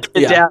killed.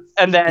 Beat to death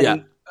and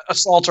then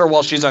assault her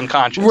while she's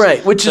unconscious.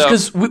 Right, which is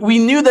because we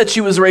knew that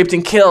she was raped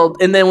and killed.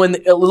 And then when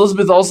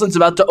Elizabeth Olsen's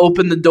about to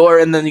open the door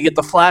and then you get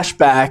the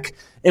flashback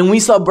and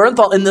we saw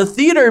Bernthal in the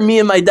theater, me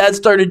and my dad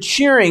started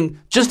cheering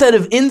just out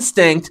of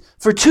instinct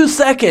for 2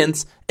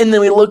 seconds. And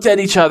then we looked at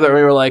each other and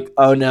we were like,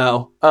 oh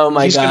no, oh my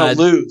God. He's going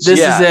to lose. This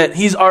is it.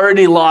 He's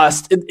already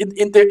lost.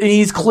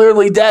 He's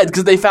clearly dead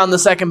because they found the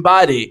second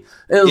body.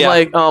 It was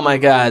like, oh my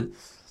God.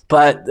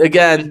 But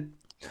again,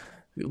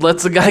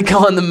 lets the guy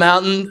go on the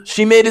mountain.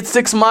 She made it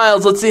 6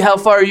 miles. Let's see how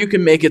far you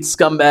can make it,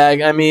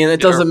 scumbag. I mean, it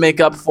doesn't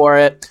make up for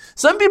it.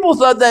 Some people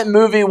thought that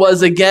movie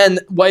was, again,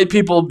 white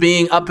people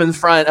being up in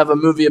front of a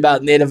movie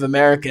about Native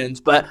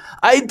Americans. But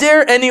I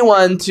dare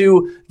anyone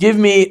to give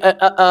me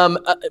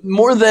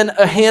more than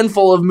a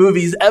handful of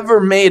movies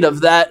ever made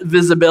of that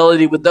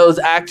visibility with those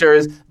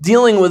actors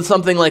dealing with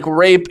something like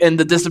rape and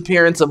the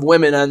disappearance of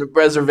women on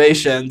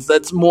reservations.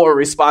 That's more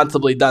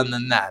responsibly done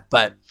than that.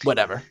 But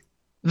whatever.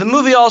 The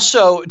movie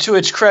also, to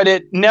its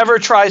credit, never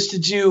tries to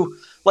do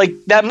 – like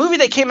that movie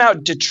that came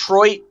out,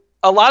 Detroit,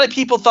 a lot of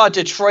people thought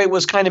Detroit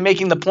was kind of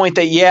making the point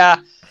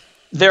that,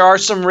 there are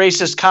some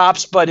racist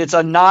cops, but it's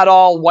a not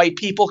all white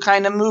people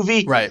kind of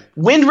movie. Right.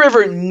 Wind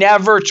River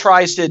never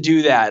tries to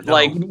do that. No.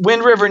 Like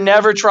Wind River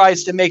never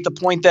tries to make the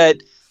point that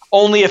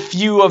only a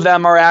few of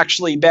them are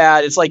actually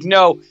bad. It's like,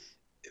 no,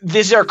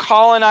 these are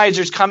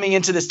colonizers coming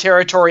into this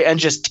territory and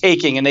just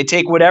taking, and they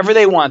take whatever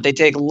they want. They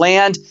take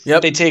land,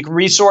 they take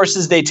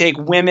resources, they take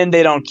women,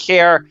 they don't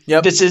care.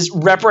 This is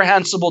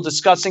reprehensible,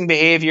 disgusting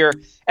behavior,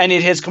 and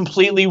it has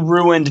completely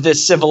ruined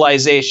this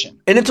civilization.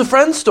 And it's a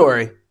friend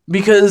story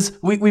because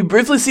we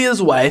briefly see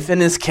his wife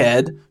and his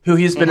kid, who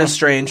he's been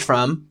estranged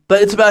from,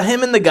 but it's about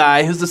him and the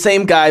guy who's the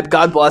same guy,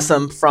 God bless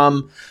him,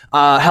 from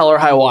Hell or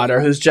High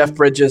Water, who's Jeff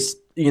Bridges,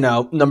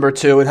 number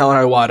 2 in Hell or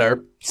High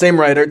Water. Same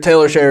writer,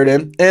 Taylor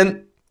Sheridan.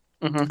 And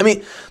I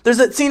mean, there's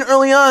that scene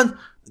early on.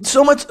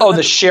 So much. Oh,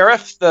 the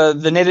sheriff,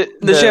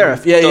 the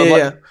sheriff.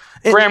 Yeah.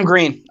 Graham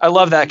Greene. I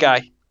love that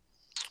guy.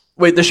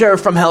 Wait, the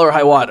sheriff from Hell or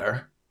High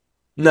Water?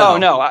 No. Oh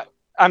no,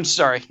 I'm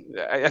sorry.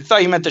 I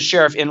thought you meant the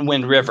sheriff in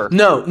Wind River.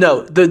 No.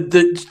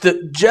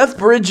 The Jeff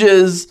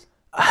Bridges,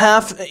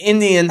 half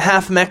Indian,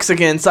 half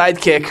Mexican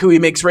sidekick who he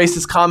makes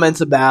racist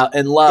comments about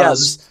and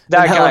loves. Yes,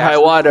 that in guy. Hell or High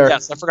Water.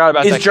 Yes, I forgot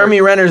about that. Is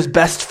Jeremy Renner's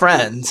best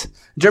friend.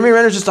 Jeremy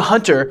Renner's just a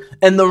hunter,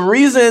 and the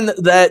reason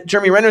that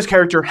Jeremy Renner's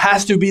character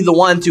has to be the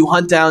one to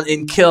hunt down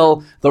and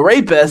kill the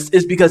rapist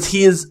is because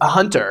he is a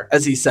hunter,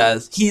 as he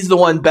says. He's the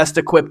one best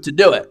equipped to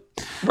do it.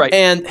 Right.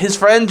 And his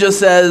friend just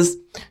says,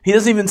 he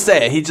doesn't even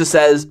say it. He just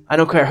says, I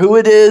don't care who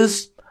it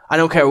is, I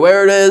don't care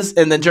where it is,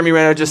 and then Jeremy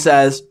Renner just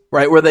says,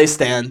 right where they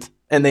stand,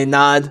 and they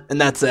nod, and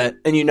that's it.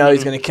 And he's going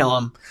to kill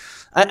him.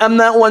 I'm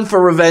not one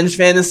for revenge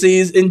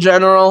fantasies in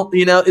general.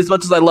 As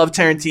much as I love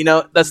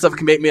Tarantino, that stuff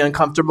can make me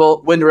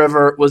uncomfortable. Wind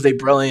River was a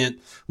brilliant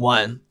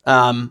one.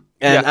 I'm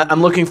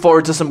looking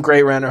forward to some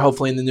great Renner,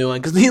 hopefully in the new one,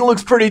 because he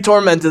looks pretty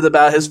tormented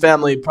about his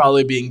family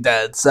probably being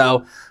dead.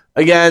 So,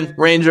 again,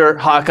 Ranger,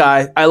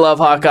 Hawkeye. I love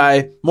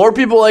Hawkeye. More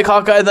people like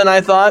Hawkeye than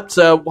I thought,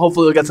 so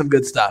hopefully we'll get some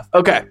good stuff.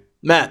 Okay,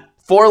 Matt,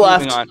 4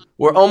 left.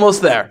 We're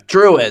almost there.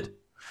 Druid.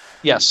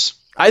 Yes.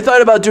 I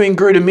thought about doing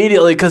Groot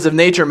immediately because of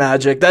nature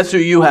magic. That's who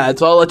you had,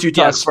 so I'll let you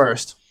talk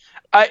first.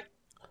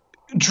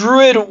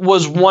 Druid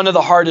was one of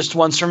the hardest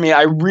ones for me.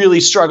 I really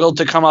struggled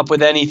to come up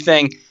with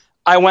anything.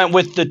 I went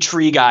with the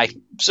tree guy.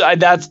 So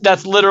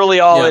that's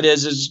literally all it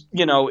is,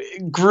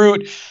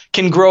 Groot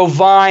can grow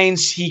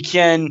vines. He's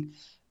in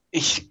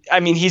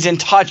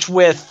touch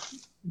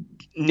with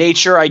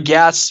nature, I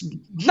guess.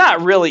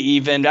 Not really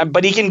even,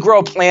 but he can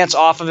grow plants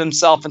off of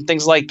himself and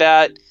things like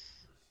that.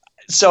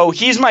 So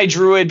he's my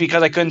druid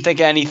because I couldn't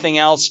think of anything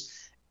else.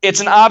 It's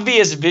an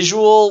obvious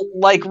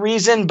visual-like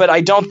reason, but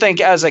I don't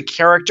think as a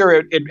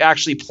character it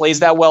actually plays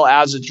that well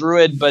as a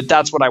druid, but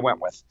that's what I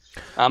went with.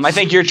 I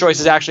think your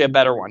choice is actually a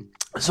better one.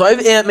 So I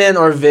have Ant-Man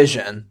or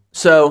Vision.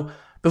 So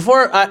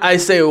before I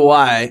say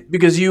why,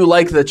 because you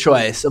like the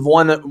choice of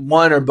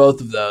one or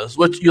both of those,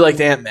 you liked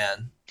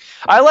Ant-Man.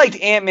 I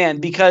liked Ant-Man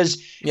because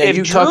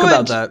talk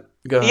about that.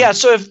 Go ahead. Yeah,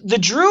 so if the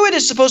druid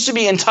is supposed to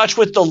be in touch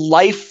with the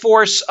life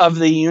force of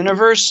the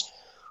universe,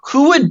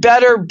 who would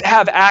better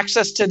have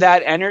access to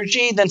that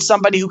energy than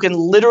somebody who can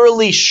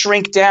literally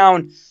shrink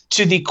down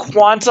to the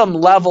quantum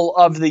level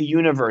of the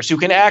universe, who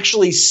can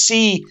actually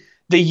see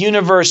the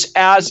universe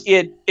as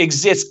it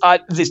exists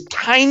at the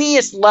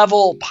tiniest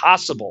level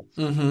possible.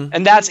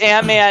 And that's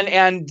Ant-Man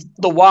and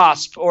the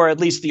Wasp, or at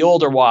least the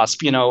older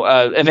Wasp.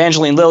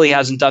 Evangeline Lilly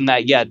hasn't done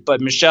that yet, but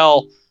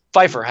Michelle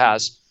Pfeiffer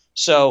has.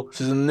 So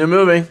she's in the new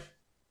movie.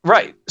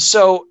 Right.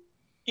 So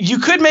you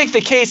could make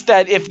the case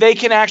that if they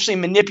can actually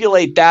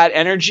manipulate that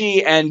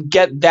energy and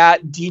get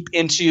that deep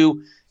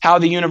into how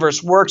the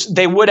universe works,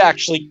 they would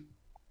actually,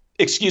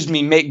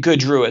 make good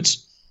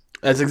druids.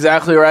 That's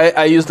exactly right.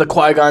 I use the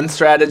Qui-Gon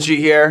strategy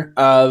here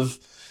of,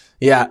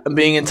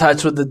 being in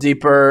touch with the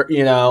deeper,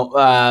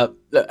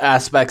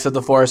 aspects of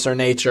the Force or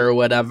nature or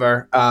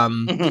whatever.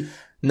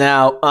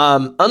 Now,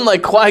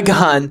 unlike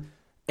Qui-Gon,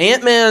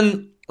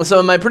 Ant-Man. So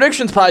in my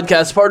predictions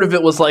podcast, part of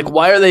it was like,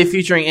 why are they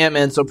featuring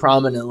Ant-Man so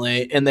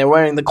prominently? And they're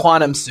wearing the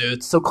quantum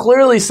suits. So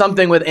clearly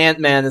something with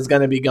Ant-Man is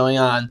going to be going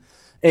on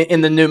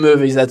in the new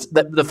movies. That's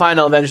the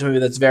final Avengers movie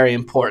that's very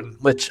important,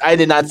 which I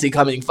did not see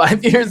coming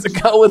 5 years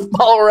ago with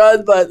Paul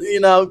Rudd, but,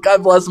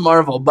 God bless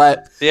Marvel.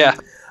 But yeah,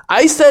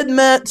 I said,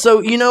 Matt, so,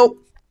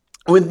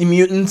 with the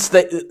mutants,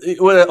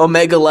 what an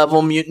Omega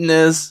level mutant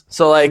is.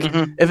 So like,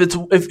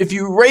 if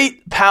you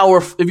rate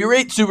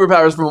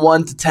superpowers from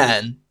 1 to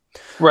 10,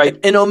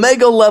 right. An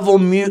Omega level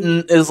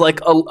mutant is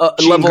like a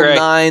level Grey.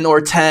 9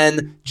 or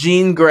 10.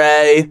 Jean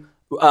Grey,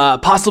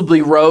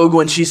 possibly Rogue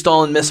when she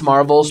stole Miss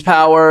Marvel's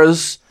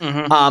powers.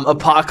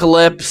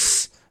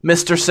 Apocalypse,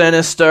 Mr.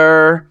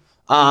 Sinister,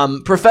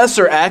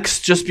 Professor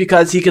X, just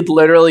because he could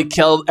literally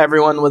kill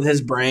everyone with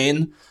his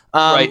brain.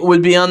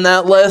 Would be on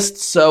that list,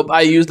 so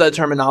I use that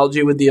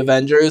terminology with the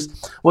Avengers.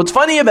 What's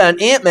funny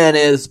about Ant-Man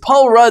is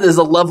Paul Rudd is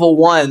a level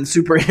 1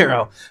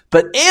 superhero,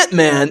 but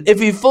Ant-Man, if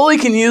he fully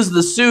can use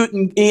the suit,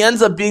 and he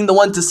ends up being the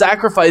one to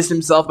sacrifice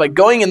himself by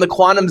going in the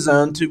quantum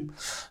zone to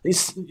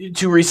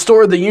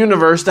restore the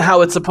universe to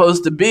how it's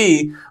supposed to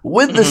be,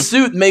 with the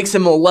suit makes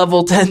him a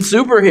level 10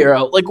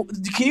 superhero. Like,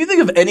 can you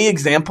think of any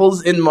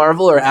examples in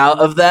Marvel or out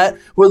of that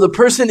where the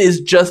person is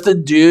just a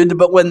dude,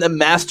 but when they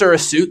master a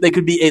suit, they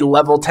could be a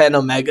level 10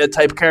 Omega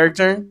type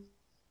character?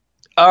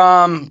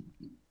 Not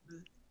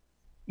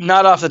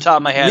off the top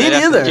of my head. Me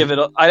neither.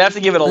 I'd have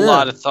to give it a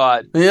lot of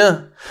thought.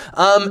 Yeah.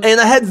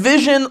 And I had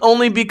Vision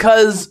only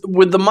because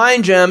with the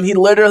Mind Gem, he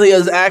literally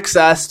has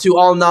access to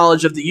all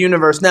knowledge of the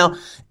universe. Now,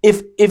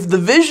 if the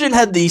Vision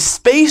had the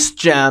Space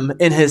Gem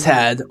in his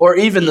head, or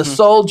even the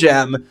Soul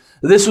Gem,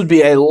 this would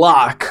be a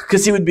lock,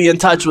 because he would be in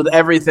touch with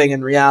everything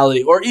in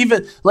reality. Or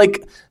even,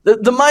 like,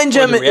 the Mind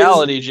Gem the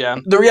reality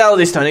gem. The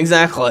Reality Stone,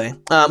 exactly.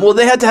 Well,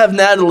 they had to have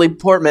Natalie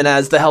Portman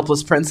as the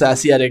helpless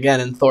princess yet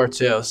again in Thor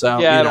 2. So,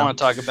 I don't want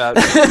to talk about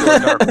Thor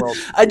Dark World.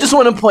 I just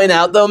want to point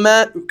out, though,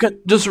 Matt,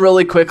 just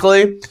really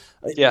quickly.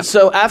 Yeah.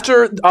 So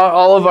after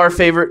all of our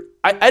favorite,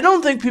 I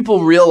don't think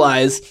people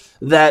realize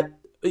that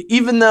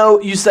even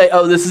though you say,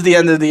 oh, this is the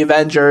end of the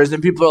Avengers,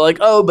 and people are like,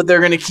 oh, but they're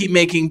going to keep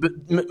making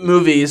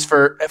movies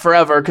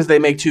forever because they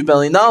make $2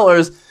 billion,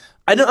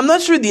 I'm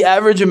not sure the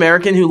average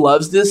American who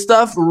loves this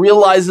stuff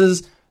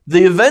realizes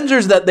the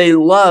Avengers that they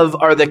love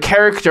are the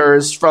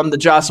characters from the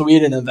Joss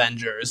Whedon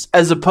Avengers,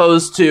 as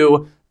opposed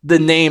to the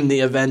name The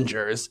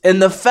Avengers. And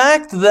the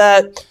fact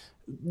that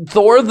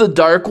Thor: The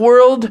Dark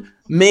World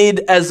made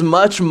as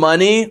much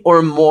money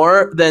or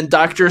more than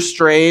Doctor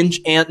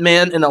Strange,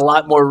 Ant-Man, and a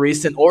lot more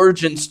recent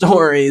origin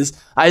stories,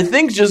 I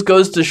think just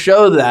goes to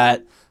show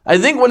that. I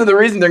think one of the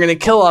reasons they're going to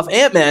kill off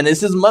Ant-Man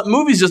is his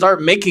movies just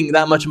aren't making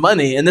that much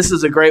money, and this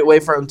is a great way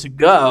for him to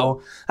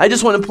go. I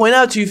just want to point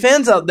out to you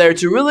fans out there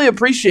to really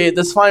appreciate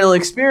this final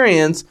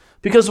experience,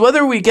 because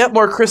whether we get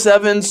more Chris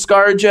Evans,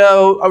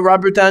 ScarJo,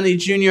 Robert Downey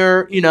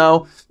Jr.,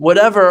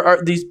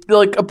 whatever,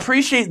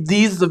 appreciate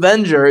these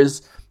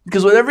Avengers.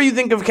 Because whatever you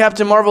think of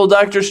Captain Marvel,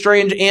 Doctor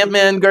Strange,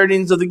 Ant-Man,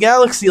 Guardians of the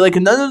Galaxy,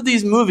 none of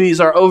these movies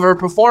are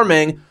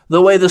overperforming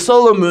the way the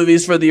solo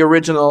movies for the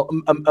original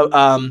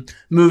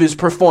movies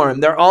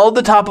perform. They're all at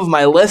the top of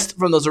my list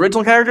from those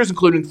original characters,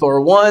 including Thor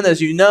 1,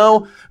 as you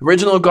know.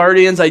 Original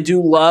Guardians I do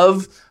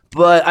love.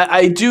 But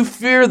I do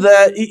fear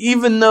that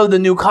even though the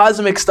new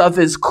cosmic stuff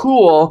is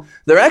cool,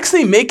 they're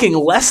actually making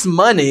less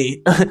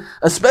money,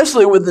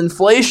 especially with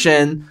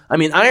inflation. I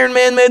mean, Iron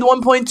Man made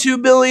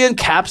 $1.2 billion,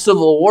 Cap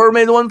Civil War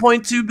made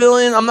 $1.2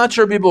 billion. I'm not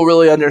sure people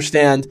really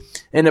understand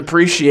and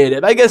appreciate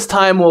it. I guess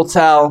time will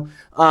tell.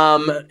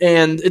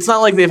 And it's not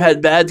like they've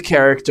had bad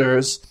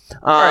characters.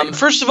 All right.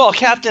 First of all,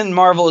 Captain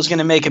Marvel is going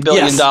to make $1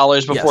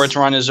 billion before its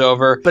run is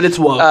over. But it's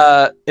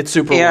woke. It's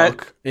super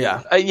woke.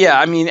 Yeah.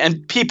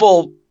 And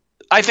people...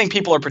 I think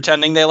people are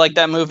pretending they like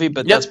that movie,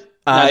 but that's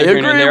I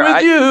agree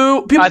with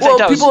you.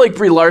 People like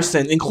Brie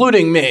Larson,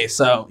 including me.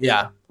 So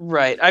yeah,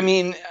 right. I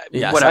mean,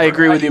 yes, whatever. I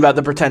agree with you about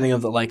the pretending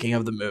of the liking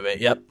of the movie.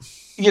 Yep.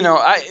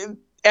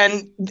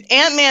 And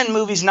Ant-Man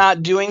movies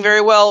not doing very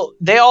well.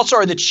 They also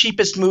are the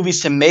cheapest movies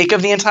to make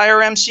of the entire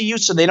MCU,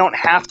 so they don't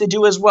have to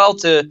do as well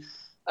to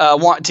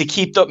want to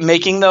keep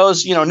making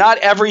those. Not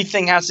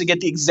everything has to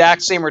get the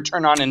exact same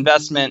return on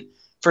investment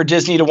for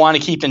Disney to want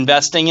to keep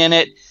investing in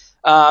it.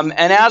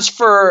 And as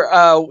for,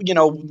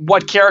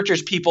 what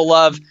characters people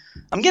love,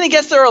 I'm going to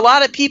guess there are a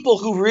lot of people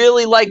who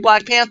really like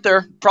Black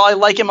Panther, probably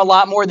like him a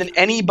lot more than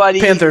anybody.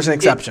 Panther's an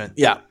exception.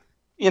 Yeah.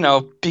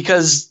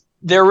 because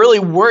there really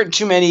weren't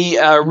too many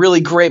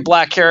really great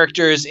black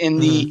characters in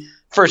the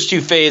first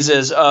two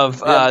phases of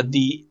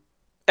the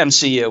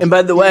MCU. And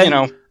by the way,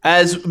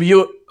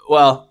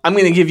 I'm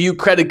going to give you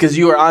credit because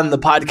you were on the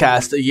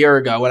podcast a year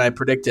ago when I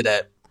predicted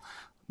it.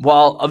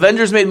 While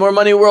Avengers made more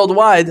money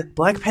worldwide,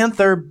 Black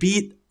Panther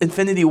beat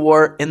Infinity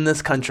War in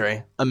this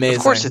country. Amazing.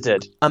 Of course it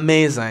did.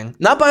 Amazing.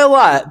 Not by a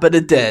lot, but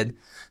it did.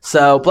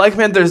 So Black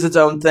Panther is its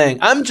own thing.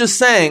 I'm just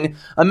saying,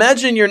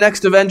 imagine your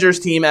next Avengers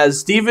team as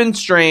Stephen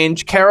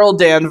Strange, Carol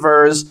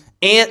Danvers,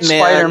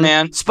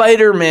 Ant-Man,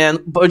 Spider-Man,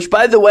 which,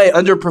 by the way,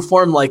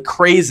 underperformed like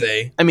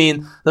crazy. I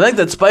mean, the fact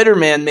that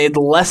Spider-Man made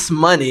less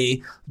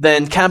money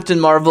than Captain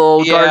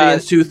Marvel,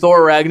 Guardians 2,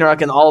 Thor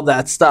Ragnarok, and all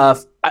that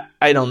stuff,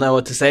 I don't know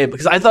what to say,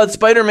 because I thought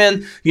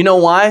Spider-Man, you know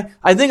why?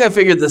 I think I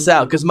figured this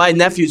out, because my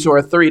nephews who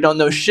are 3 don't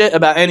know shit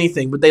about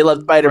anything, but they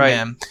love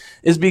Spider-Man. Right.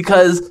 Is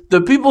because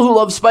the people who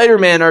love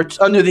Spider-Man are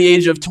under the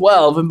age of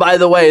 12, and by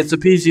the way, it's a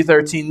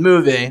PG-13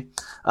 movie.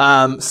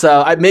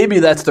 So maybe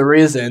that's the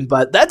reason,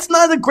 but that's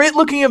not a great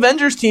looking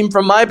Avengers team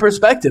from my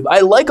perspective.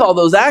 I like all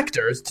those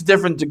actors to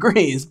different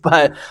degrees,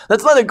 but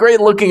that's not a great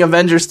looking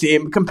Avengers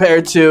team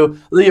compared to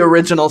the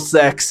original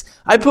 6.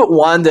 I put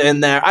Wanda in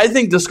there. I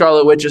think the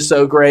Scarlet Witch is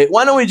so great.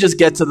 Why don't we just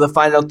get to the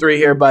final 3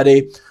 here,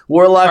 buddy?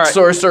 Warlock,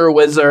 Sorcerer,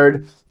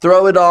 Wizard.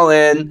 Throw it all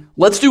in.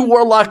 Let's do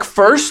Warlock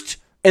first.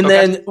 And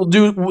then we'll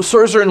do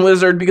Sorcerer and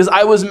Wizard, because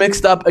I was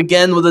mixed up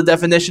again with the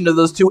definition of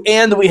those two,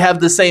 and we have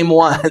the same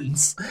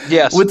ones.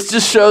 Yes. Which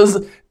just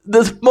shows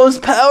the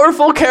most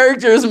powerful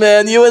characters,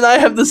 man. You and I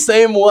have the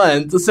same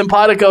one. The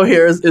simpatico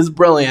here is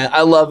brilliant.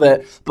 I love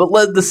it. But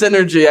the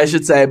synergy, I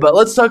should say. But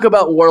let's talk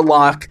about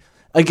Warlock.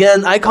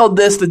 Again, I called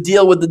this the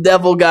deal with the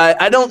devil guy.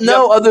 I don't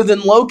know, other than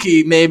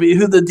Loki, maybe,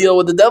 who the deal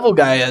with the devil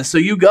guy is. So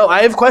you go.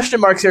 I have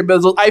question marks here,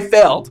 Bizzle. I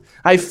failed.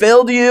 I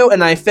failed you,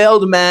 and I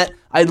failed Matt.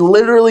 I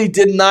literally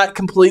did not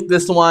complete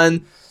this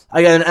one.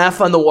 I got an F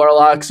on the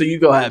Warlock, so you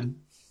go ahead.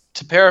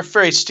 To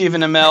paraphrase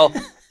Stephen Amell,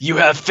 you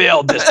have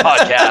failed this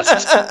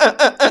podcast.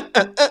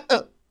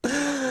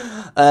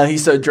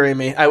 He's so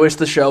dreamy. I wish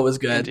the show was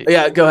good. Indeed.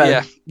 Yeah, go ahead.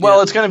 Yeah. Well,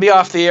 it's going to be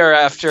off the air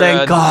after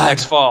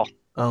next fall.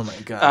 Oh, my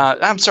God.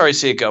 I'm sorry to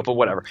see it go, but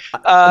whatever.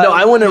 No,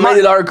 I want a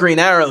rated R Green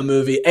Arrow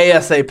movie,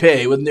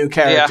 ASAP, with new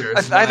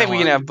characters. Yeah, I think we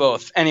can have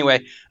both.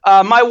 Anyway,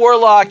 my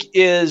Warlock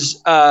is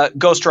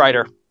Ghost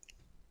Rider.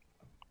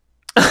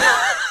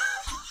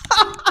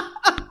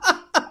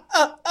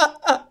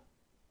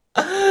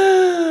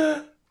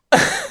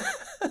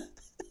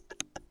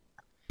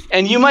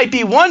 And you might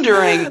be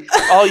wondering,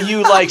 all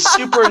you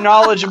super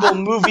knowledgeable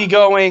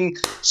movie-going,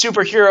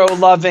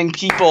 superhero-loving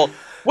people,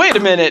 wait a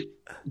minute,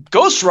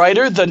 Ghost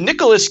Rider, the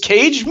Nicolas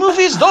Cage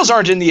movies, those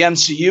aren't in the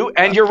MCU,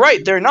 and you're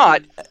right, they're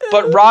not.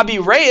 But Robbie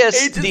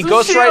Reyes, the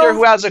Ghost Rider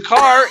who has a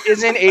car,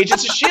 is in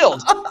Agents of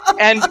S.H.I.E.L.D.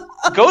 And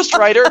Ghost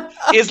Rider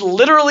is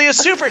literally a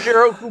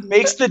superhero who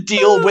makes the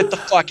deal with the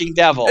fucking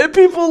devil. And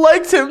people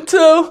liked him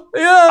too.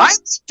 Yeah. I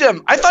liked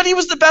him. I thought he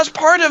was the best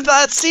part of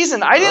that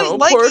season. I didn't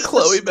like poor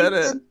Chloe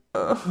Bennett.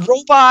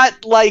 Robot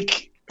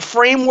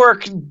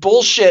framework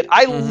bullshit.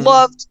 I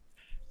loved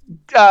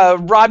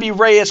Robbie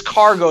Reyes'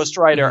 car Ghost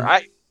Rider.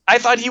 I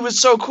thought he was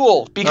so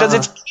cool because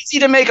it's easy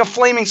to make a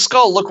flaming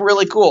skull look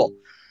really cool.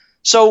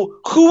 So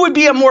who would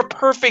be a more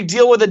perfect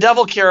deal with a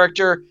devil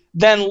character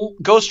than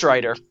Ghost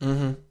Rider?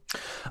 Mm-hmm.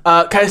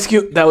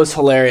 That was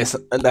hilarious.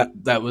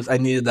 That was, I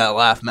needed that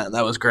laugh, man.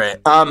 That was great.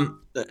 And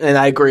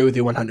I agree with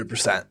you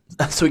 100%.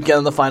 So we get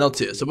on the final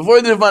 2. So before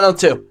we do the final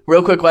 2,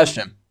 real quick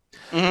question.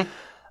 Mm-hmm.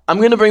 I'm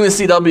going to bring the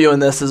CW in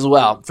this as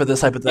well for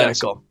this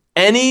hypothetical.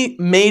 Yes. Any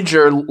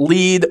major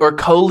lead or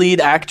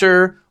co-lead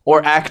actor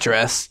or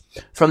actress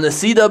from the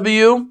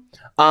CW,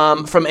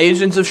 from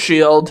Agents of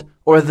S.H.I.E.L.D.,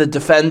 or the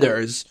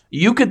Defenders,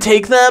 you could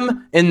take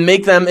them and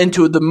make them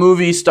into the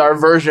movie star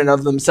version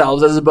of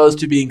themselves as opposed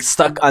to being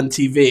stuck on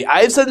TV.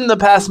 I've said in the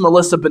past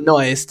Melissa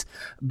Benoist,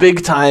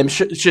 big time,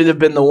 should have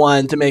been the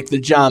one to make the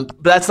jump,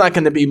 but that's not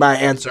going to be my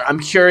answer. I'm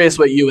curious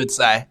what you would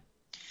say.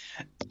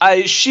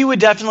 She would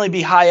definitely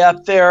be high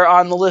up there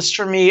on the list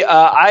for me.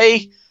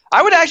 I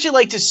would actually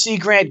like to see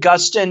Grant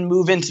Gustin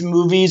move into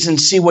movies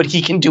and see what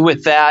he can do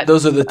with that.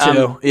 Those are the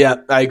two. Yeah,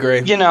 I agree.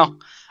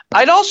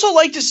 I'd also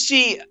like to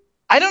see –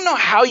 I don't know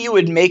how you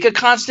would make a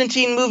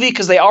Constantine movie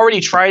because they already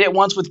tried it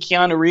once with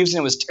Keanu Reeves and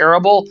it was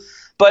terrible.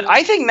 But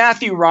I think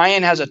Matthew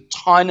Ryan has a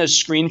ton of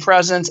screen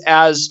presence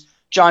as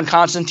John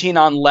Constantine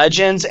on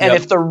Legends. And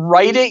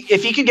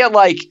if he could get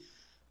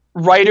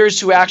writers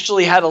who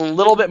actually had a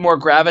little bit more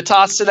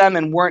gravitas to them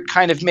and weren't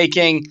kind of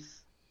making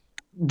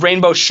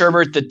Rainbow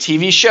Sherbert the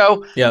TV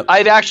show,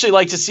 I'd actually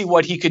like to see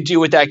what he could do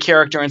with that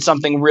character in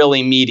something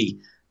really meaty.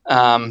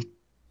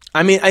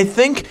 I mean, I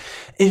think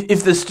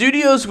if the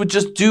studios would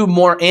just do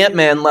more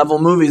Ant-Man level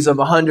movies of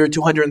 $100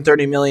 to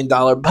 $130 million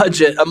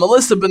budget, a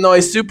Melissa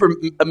Benoist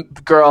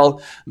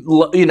Supergirl,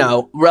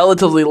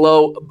 relatively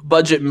low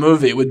budget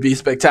movie would be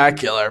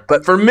spectacular.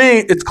 But for me,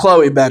 it's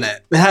Chloe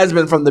Bennett. It has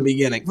been from the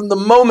beginning. From the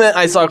moment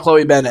I saw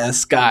Chloe Bennett as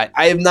Skye.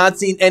 I have not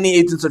seen any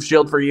Agents of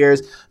S.H.I.E.L.D. for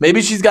years.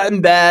 Maybe she's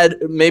gotten bad.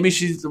 Maybe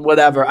she's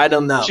whatever. I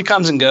don't know. She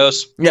comes and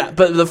goes. Yeah,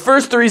 but the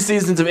first 3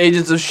 seasons of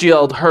Agents of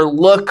S.H.I.E.L.D., her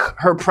look,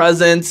 her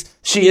presence,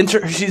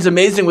 she's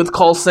amazing with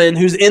Coulson,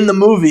 who's in the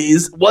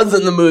movies, was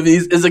in the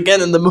movies, is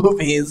again in the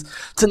movies.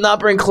 To not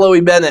bring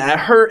Chloe Bennett at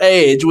her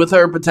age with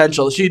her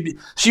potential,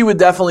 she would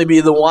definitely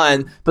be the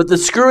one. But the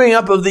screwing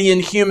up of the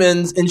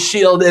Inhumans in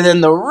S.H.I.E.L.D. and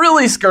then the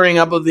really screwing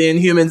up of the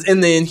Inhumans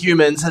in the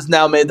Inhumans has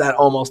now made that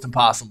almost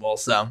impossible.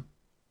 So,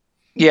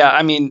 yeah,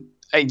 I mean,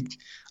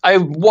 I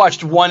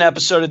watched one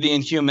episode of the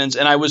Inhumans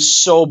and I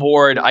was so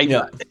bored.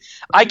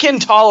 I can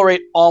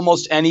tolerate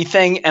almost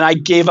anything, and I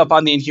gave up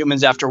on the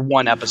Inhumans after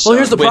one episode. Well,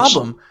 here's the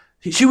problem.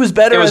 She was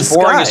better as Skye. It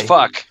was boring as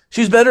fuck.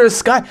 She was better as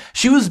Skye.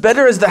 She was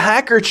better as the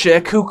hacker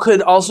chick who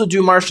could also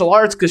do martial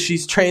arts because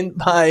she's trained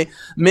by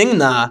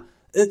Ming-Na.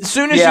 As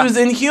soon as she was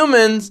in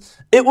Humans,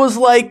 it was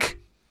like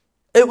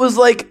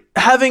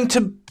having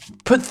to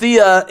put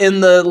Thea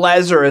in the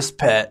Lazarus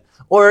pit,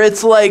 or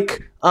it's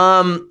like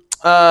on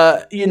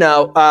Stargate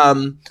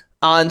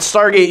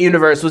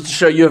Universe, which is a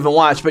show you haven't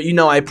watched, but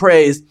I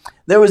praised.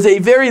 There was a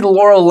very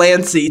Laurel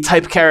Lancey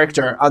type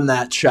character on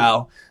that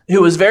show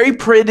who was very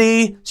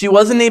pretty. She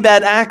wasn't a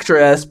bad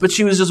actress, but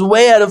she was just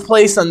way out of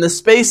place on this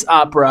space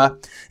opera.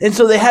 And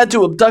so they had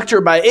to abduct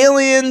her by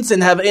aliens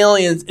and have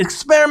aliens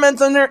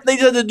experiment on her. They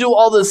had to do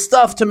all this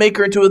stuff to make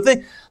her into a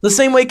thing. The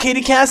same way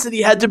Katie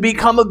Cassidy had to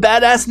become a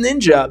badass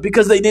ninja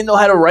because they didn't know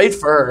how to write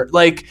for her.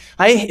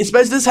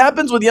 Especially this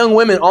happens with young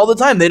women all the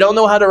time. They don't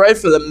know how to write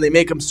for them and they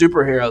make them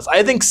superheroes.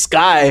 I think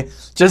Skye,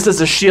 just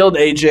as a S.H.I.E.L.D.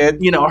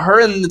 agent,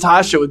 her and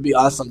Natasha would be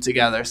awesome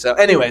together. So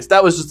anyways,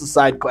 that was just a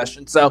side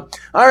question. So,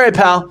 all right,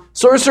 pal.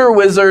 Sorcerer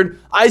Wizard,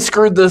 I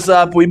screwed this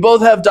up. We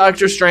both have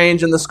Doctor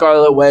Strange and the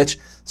Scarlet Witch.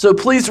 So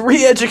please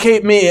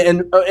re-educate me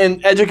and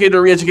educate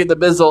or re-educate the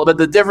Bizzle about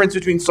the difference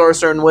between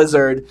Sorcerer and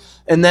Wizard,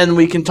 and then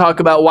we can talk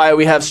about why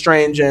we have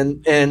Strange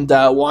and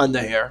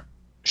Wanda here.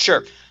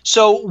 Sure.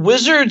 So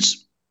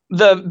wizards,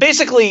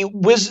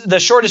 the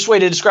shortest way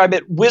to describe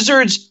it,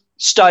 wizards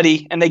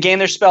study and they gain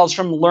their spells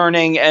from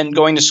learning and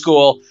going to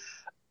school.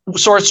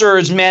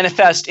 Sorcerers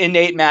manifest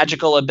innate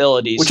magical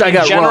abilities. Which I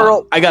got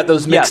wrong. I got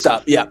those mixed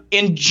up. Yeah.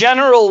 In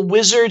general,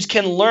 wizards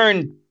can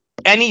learn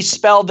any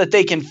spell that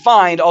they can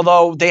find,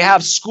 although they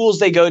have schools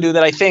they go to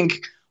that I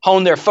think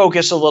hone their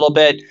focus a little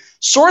bit.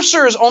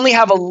 Sorcerers only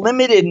have a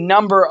limited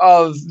number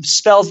of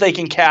spells they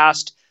can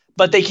cast,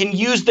 but they can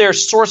use their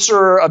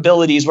sorcerer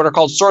abilities, what are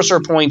called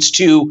sorcerer points,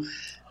 to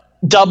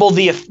double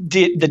the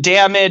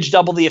damage,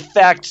 double the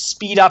effect,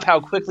 speed up how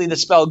quickly the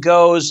spell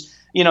goes.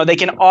 They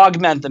can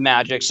augment the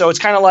magic. So it's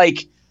kind of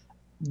like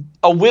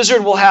a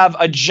wizard will have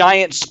a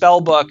giant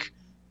spell book.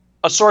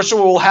 A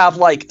sorcerer will have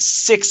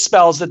 6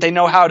 spells that they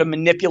know how to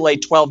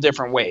manipulate 12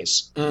 different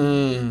ways.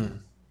 Yeah.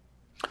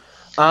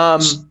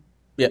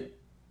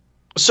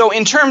 So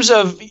in terms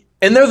of...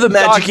 And they're the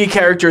magic-y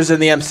characters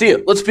in the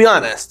MCU. Let's be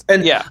honest.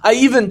 And I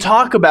even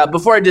talk about,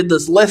 before I did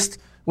this list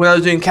when I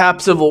was doing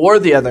Cap Civil War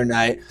the other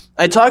night,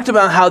 I talked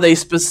about how they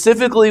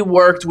specifically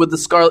worked with the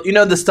Scarlet...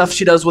 the stuff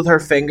she does with her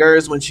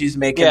fingers when she's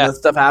making the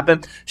stuff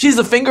happen? She's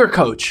a finger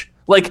coach.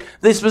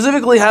 They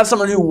specifically have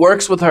someone who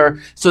works with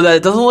her so that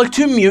it doesn't look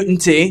too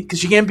mutant-y, because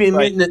she can't be a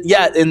mutant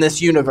yet in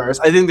this universe.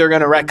 I think they're going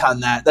to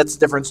retcon that. That's a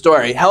different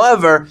story.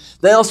 However,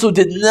 they also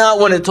did not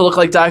want it to look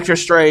like Doctor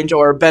Strange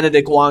or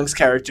Benedict Wong's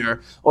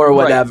character or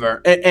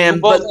whatever. Right. And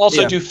both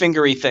also do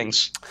fingery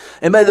things.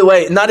 And by the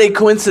way, not a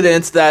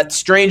coincidence that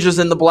Strange is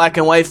in the black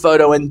and white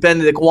photo and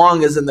Benedict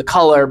Wong is in the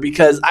color,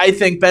 because I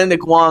think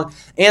Benedict Wong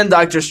and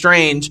Doctor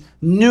Strange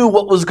knew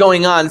what was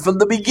going on from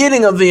the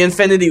beginning of the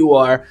Infinity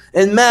War.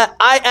 And Matt,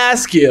 I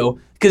ask you,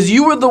 because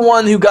you were the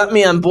one who got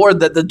me on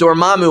board that the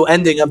Dormammu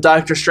ending of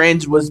Doctor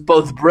Strange was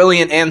both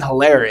brilliant and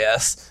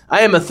hilarious.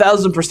 I am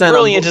 1,000%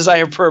 brilliant is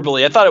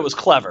hyperbole. I thought it was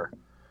clever.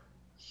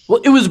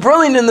 Well, it was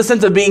brilliant in the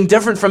sense of being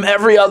different from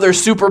every other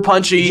super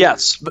punchy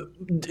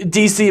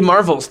DC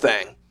Marvels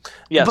thing.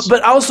 Yes.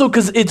 But also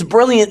because it's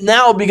brilliant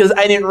now because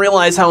I didn't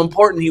realize how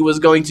important he was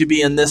going to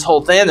be in this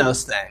whole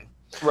Thanos thing.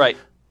 Right.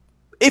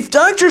 If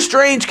Doctor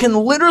Strange can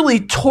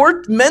literally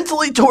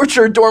mentally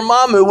torture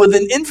Dormammu with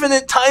an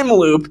infinite time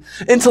loop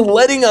into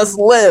letting us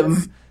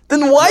live,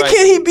 then why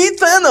can't he beat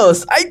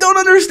Thanos? I don't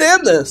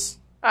understand this.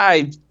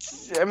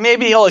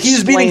 Maybe he'll explain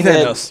He's beating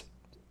Thanos.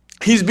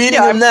 He's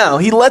beating him now.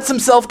 He lets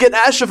himself get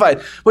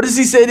ashified. What does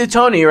he say to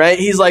Tony, right?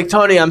 He's like,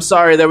 Tony, I'm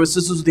sorry. This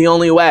was the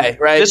only way,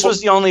 right? This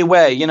was the only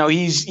way.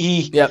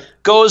 He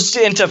goes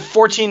into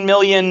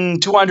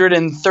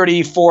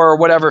 14,234 or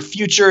whatever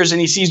futures,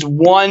 and he sees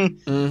one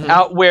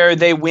out where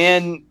they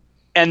win,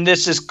 and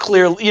this is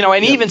clear.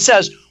 And he even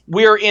says,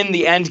 we're in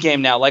the end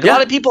game now. A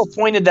lot of people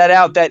pointed that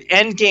out, that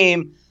end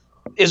game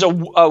is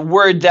a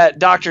word that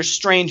Doctor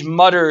Strange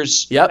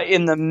mutters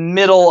in the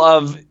middle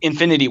of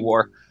Infinity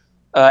War.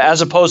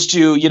 as opposed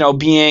to,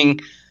 being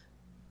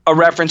a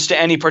reference to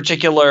any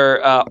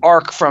particular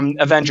arc from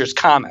Avengers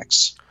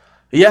comics.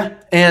 Yeah,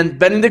 and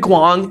Benedict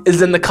Wong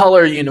is in the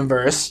Color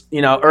universe,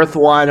 Earth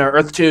 1 or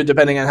Earth 2,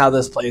 depending on how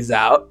this plays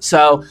out.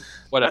 So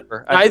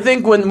whatever. I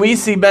think when we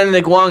see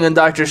Benedict Wong and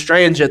Doctor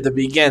Strange at the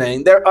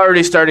beginning, they're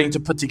already starting to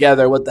put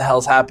together what the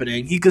hell's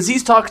happening. Because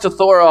he's talked to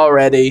Thor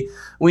already.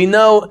 We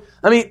know,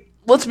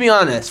 let's be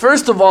honest.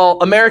 First of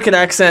all, American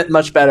accent,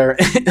 much better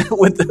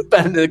with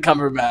Benedict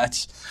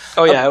Cumberbatch.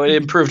 Oh, yeah, it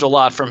improved a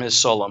lot from his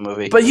solo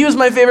movie. But he was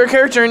my favorite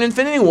character in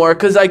Infinity War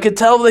because I could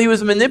tell that he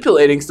was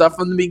manipulating stuff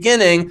from the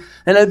beginning,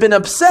 and I've been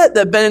upset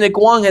that Benedict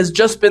Wong has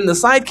just been the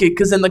sidekick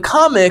because in the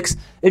comics,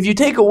 if you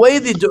take away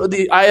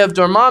the Eye of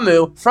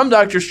Dormammu from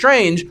Doctor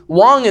Strange,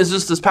 Wong is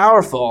just as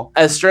powerful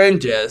as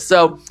Strange is.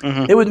 So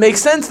it would make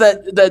sense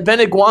that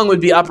Benedict Wong would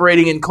be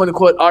operating in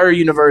quote-unquote our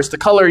universe, the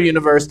Color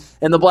universe,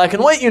 and the Black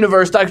and White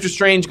universe. Doctor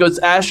Strange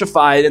goes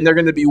ashified, and they're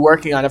going to be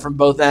working on it from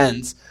both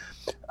ends.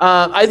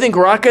 I think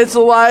Rocket's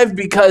alive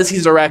because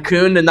he's a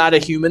raccoon and not a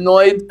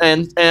humanoid,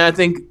 and I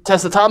think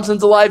Tessa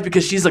Thompson's alive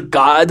because she's a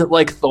god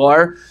like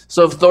Thor.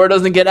 So if Thor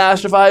doesn't get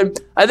ashified,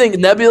 I think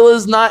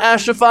Nebula's not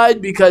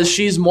ashified because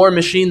she's more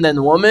machine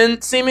than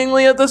woman,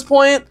 seemingly at this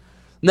point.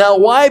 Now,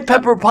 why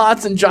Pepper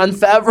Potts and Jon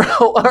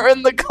Favreau are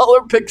in the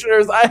Color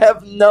pictures, I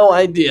have no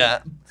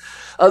idea,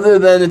 other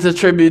than it's a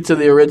tribute to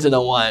the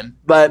original one.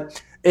 But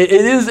it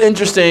is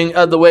interesting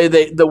the way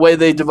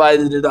they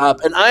divided it up,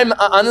 and I'm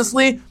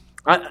honestly.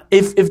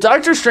 If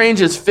Doctor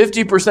Strange is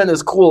 50%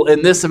 as cool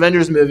in this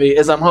Avengers movie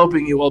as I'm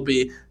hoping he will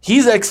be,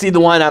 he's actually the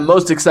one I'm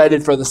most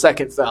excited for the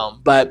second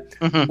film. But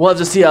we'll have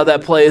to see how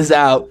that plays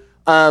out.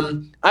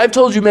 I've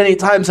told you many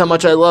times how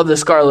much I love the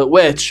Scarlet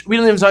Witch. We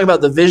don't even talk about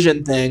the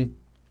Vision thing,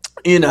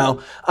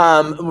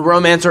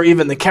 romance or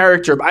even the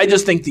character. But I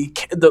just think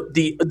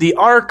the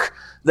arc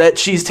that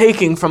she's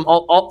taking from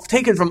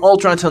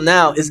Ultron until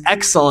now is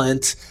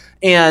excellent.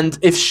 And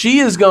if she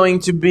is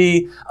going to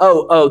be,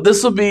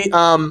 this will be.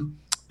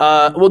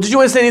 Did you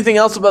want to say anything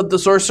else about the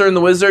Sorcerer and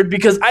the Wizard?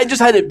 Because I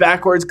just had it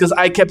backwards because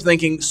I kept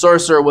thinking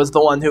Sorcerer was the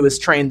one who was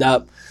trained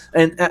up.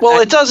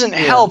 It doesn't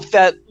help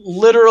that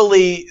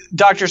literally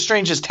Doctor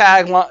Strange's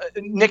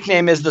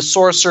nickname is the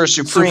Sorcerer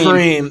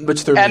Supreme.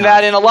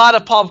 That in a lot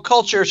of pop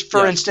cultures,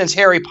 for instance,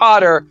 Harry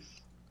Potter,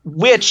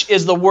 witch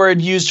is the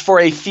word used for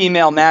a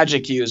female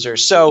magic user.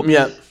 So,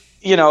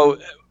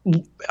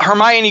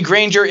 Hermione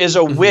Granger is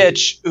a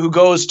witch who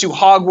goes to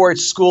Hogwarts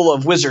School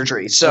of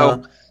Wizardry.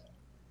 So...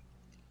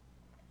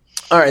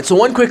 All right, so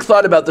one quick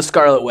thought about the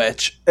Scarlet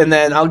Witch, and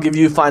then I'll give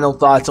you final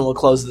thoughts and we'll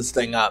close this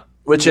thing up,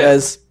 which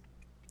is,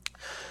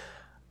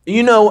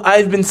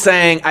 I've been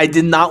saying I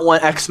did not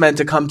want X-Men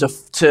to come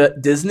to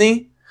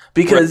Disney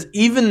because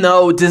even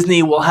though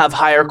Disney will have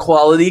higher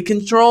quality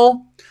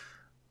control,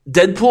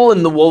 Deadpool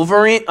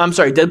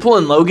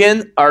and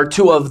Logan are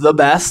two of the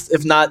best,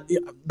 if not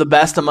the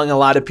best among a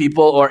lot of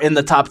people, or in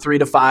the top 3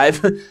 to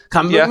 5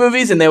 comic book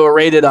movies, and they were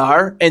rated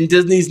R, and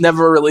Disney's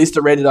never released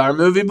a rated R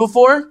movie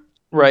before.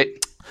 Right.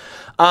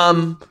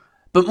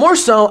 But more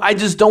so, I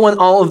just don't want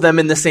all of them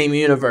in the same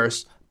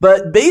universe.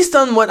 But based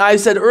on what I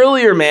said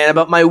earlier, man,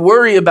 about my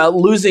worry about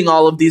losing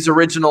all of these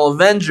original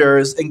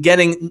Avengers and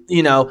getting,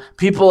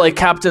 people like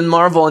Captain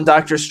Marvel and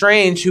Doctor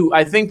Strange, who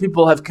I think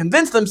people have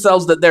convinced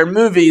themselves that their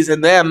movies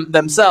and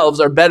themselves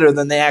are better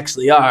than they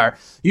actually are.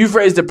 You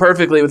phrased it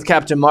perfectly with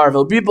Captain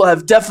Marvel. People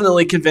have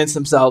definitely convinced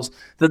themselves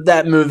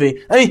that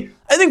movie.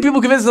 I think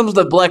people convinced themselves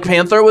that Black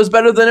Panther was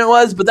better than it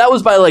was, but that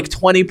was by like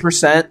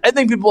 20%. I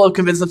think people have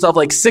convinced themselves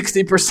like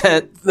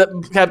 60%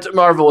 that Captain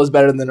Marvel was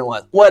better than it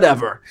was.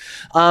 Whatever.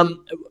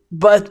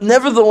 But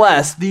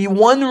nevertheless, the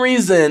one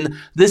reason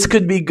this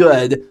could be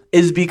good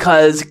is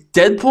because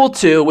Deadpool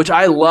 2, which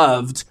I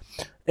loved,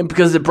 and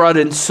because it brought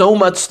in so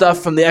much stuff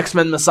from the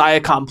X-Men Messiah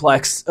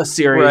Complex, a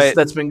series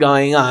that's been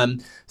going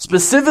on,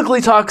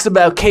 specifically talks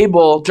about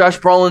Cable, Josh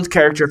Brolin's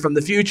character from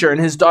the future, and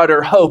his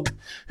daughter Hope,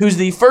 who's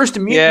the first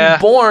mutant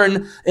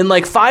born in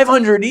like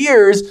 500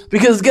 years,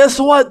 because guess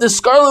what? The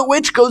Scarlet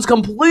Witch goes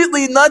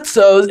completely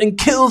nutsos and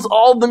kills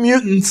all the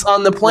mutants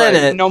on the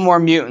planet. Right. No more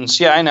mutants.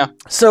 Yeah, I know.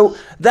 So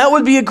that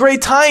would be a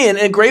great tie-in,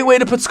 a great way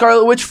to put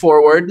Scarlet Witch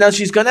forward. Now,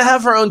 she's going to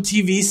have her own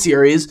TV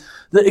series.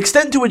 The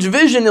extent to which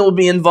Vision will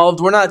be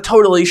involved, we're not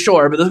totally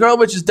sure, but the Scarlet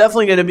Witch is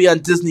definitely going to be on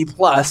Disney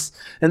Plus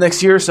in the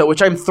next year or so,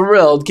 which I'm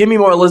thrilled. Give me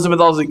more Elizabeth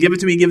Olsen. Give it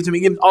to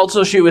me.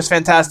 Also, she was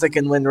fantastic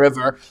in Wind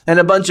River and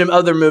a bunch of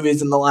other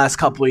movies in the last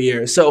couple of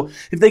years. So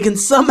if they can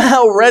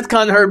somehow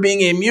retcon her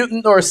being a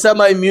mutant or a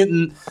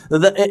semi-mutant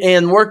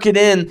and work it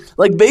in,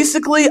 like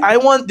basically I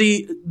want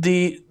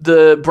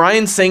the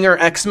Bryan Singer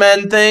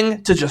X-Men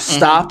thing to just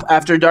stop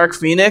after Dark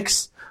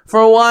Phoenix for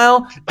a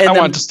while. And I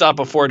want it to stop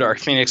before Dark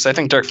Phoenix. I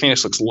think Dark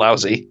Phoenix looks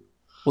lousy.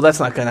 Well, that's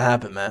not going to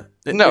happen, man.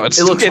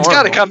 It's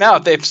got to come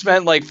out. They've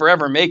spent like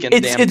forever making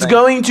it's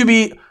going to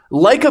be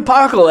like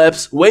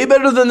Apocalypse, way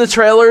better than the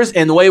trailers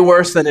and way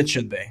worse than it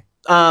should be.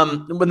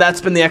 When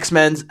that's been the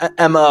X-Men's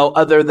MO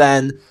other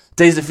than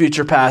Days of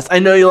Future Past. I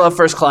know you love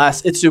First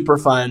Class. It's super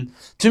fun.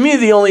 To me,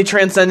 the only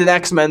transcendent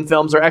X-Men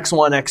films are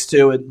X1,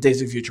 X2, and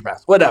Days of Future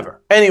Past.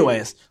 Whatever.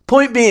 Anyways,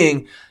 point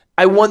being,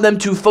 I want them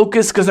to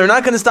focus because they're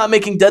not going to stop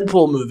making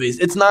Deadpool movies.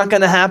 It's not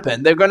going to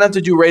happen. They're going to have to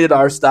do rated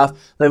R stuff.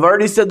 They've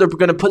already said they're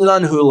going to put it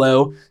on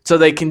Hulu so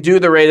they can do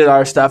the rated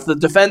R stuff. The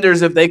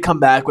Defenders, if they come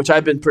back, which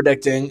I've been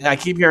predicting, I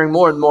keep hearing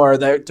more and more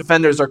that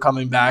Defenders are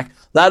coming back.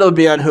 That'll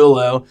be on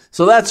Hulu.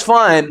 So that's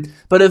fine.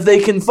 But if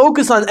they can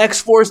focus on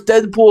X-Force,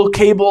 Deadpool,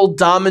 Cable,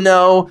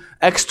 Domino,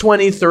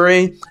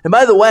 X-23. And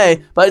by the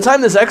way, by the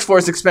time this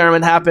X-Force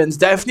experiment happens,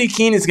 Daphne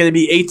Keane is going to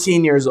be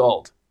 18 years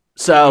old.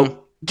 So...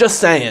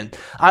 just saying.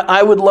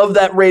 I would love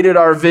that rated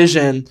R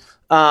vision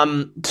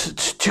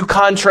to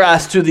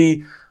contrast to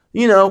the,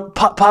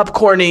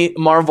 popcorny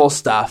Marvel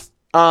stuff.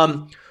 So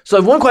I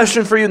have one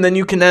question for you, and then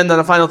you can end on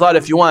a final thought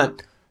if you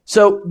want.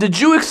 So did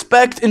you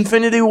expect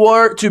Infinity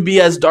War to be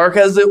as dark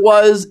as it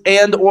was,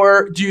 and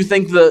or do you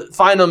think the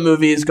final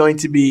movie is going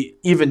to be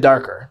even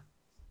darker?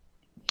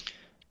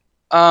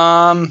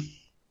 I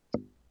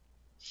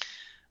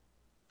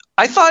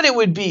thought it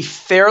would be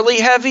fairly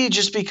heavy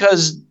just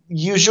because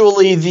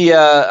usually the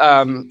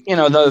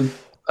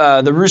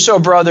Russo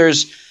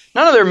brothers,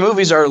 none of their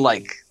movies are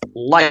like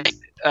light.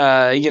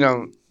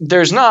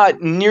 There's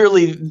not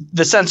nearly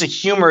the sense of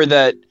humor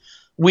that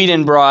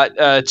Whedon brought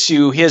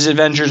to his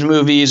Avengers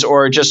movies,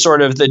 or just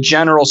sort of the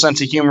general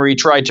sense of humor he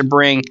tried to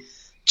bring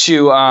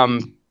to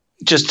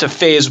just to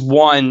Phase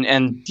 1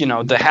 and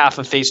the half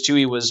of Phase 2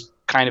 he was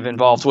kind of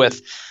involved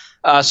with.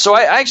 So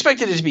I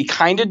expected it to be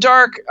kind of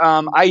dark.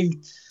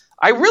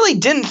 I really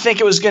didn't think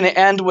it was going to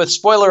end with,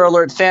 spoiler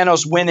alert,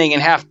 Thanos winning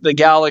and half the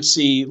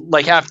galaxy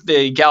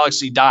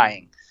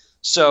dying.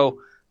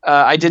 So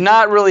I did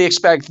not really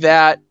expect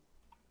that.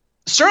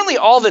 Certainly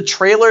all the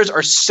trailers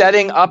are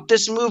setting up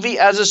this movie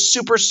as a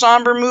super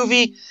somber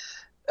movie.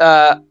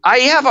 I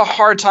have a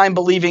hard time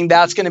believing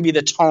that's going to be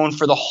the tone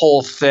for the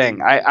whole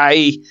thing.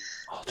 I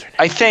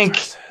think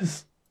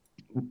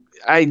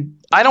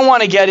I don't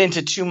want to get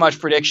into too much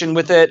prediction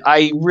with it.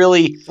 I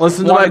really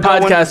listen to my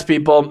podcast,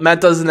 people. Matt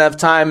doesn't have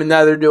time, and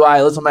neither do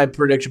I. Listen to my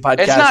prediction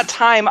podcast. It's not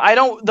time.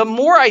 The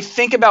more I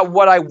think about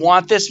what I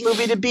want this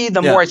movie to be,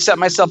 the more I set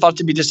myself up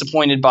to be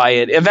disappointed by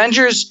it.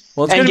 Avengers.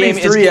 Well, it's going to be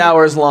 3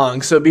 hours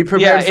long, so be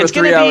prepared for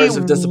 3 hours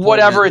of disappointment.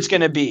 Whatever it's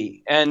going to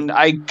be, and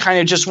I kind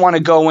of just want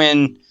to go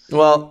in.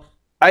 Well,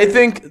 I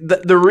think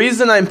the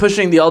reason I'm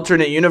pushing the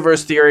alternate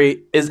universe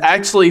theory is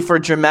actually for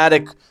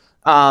dramatic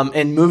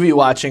and movie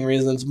watching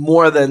reasons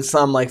more than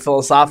some like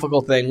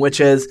philosophical thing, which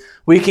is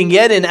we can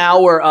get an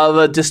hour of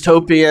a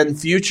dystopian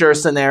future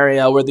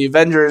scenario where the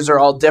Avengers are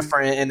all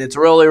different and it's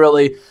really,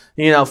 really,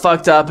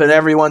 fucked up and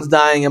everyone's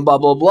dying and blah,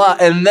 blah, blah.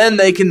 And then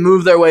they can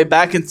move their way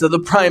back into the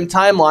prime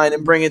timeline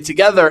and bring it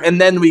together. And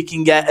then we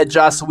can get a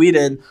Joss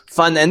Whedon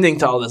fun ending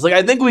to all this. Like,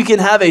 I think we can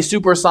have a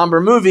super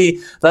somber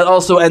movie that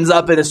also ends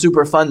up in a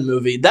super fun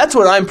movie. That's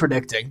what I'm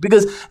predicting,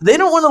 because they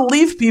don't want to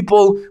leave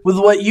people with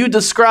what you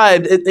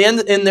described at the end,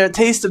 in their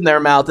taste in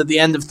their mouth at the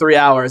end of 3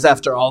 hours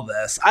after all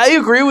this. I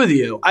agree with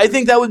you. I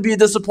think that would be a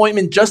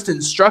disappointment just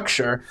in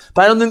structure,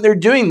 but I don't think they're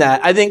doing that.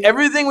 I think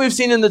everything we've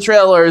seen in the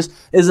trailers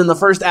is in the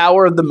first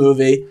hour of the movie.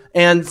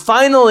 And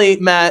finally,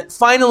 Marvel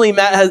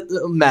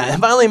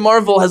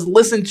has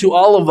listened to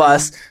all of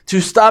us to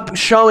stop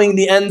showing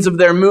the ends of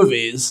their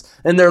movies.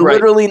 And they're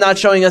literally not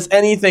showing us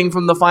anything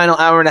from the final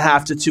hour and a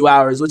half to 2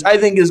 hours, which I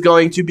think is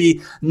going to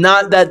be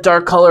not that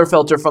dark color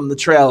filter from the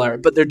trailer,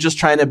 but they're just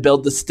trying to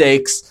build the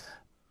stakes.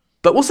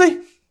 But we'll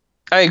see.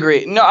 I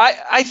agree. No,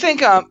 I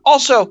think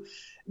also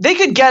they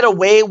could get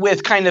away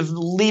with kind of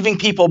leaving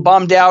people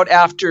bummed out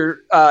after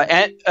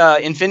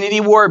Infinity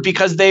War,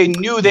 because they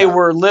knew they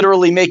were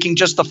literally making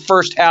just the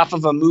first half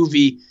of a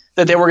movie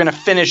that they were going to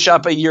finish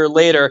up a year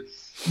later.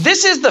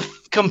 This is the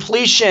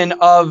completion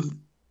of,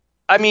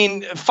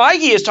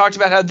 Feige has talked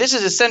about how this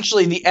is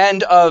essentially the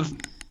end of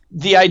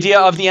the idea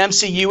of the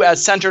MCU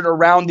as centered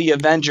around the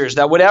Avengers,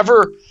 that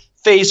whatever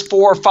Phase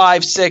 4,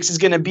 5, 6 is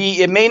going to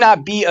be, it may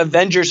not be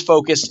Avengers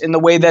focused in the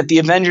way that the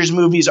Avengers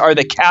movies are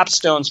the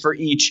capstones for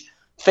each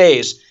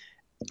phase.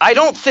 I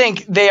don't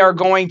think they are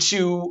going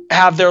to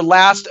have their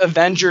last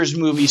Avengers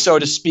movie, so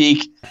to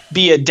speak,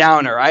 be a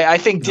downer. I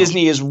think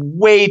Disney is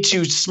way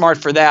too smart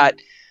for that.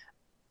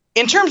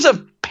 In terms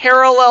of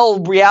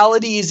parallel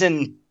realities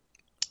and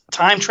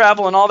time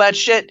travel and all that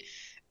shit,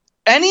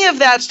 any of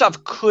that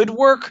stuff could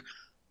work.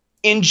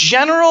 In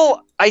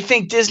general, I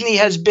think Disney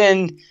has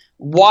been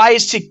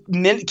wise to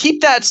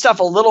keep that stuff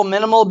a little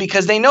minimal,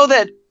 because they know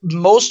that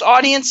most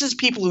audiences,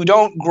 people who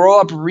don't grow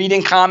up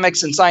reading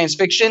comics and science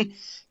fiction,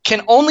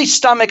 can only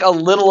stomach a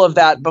little of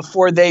that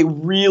before they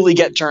really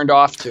get turned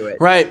off to it.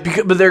 Right,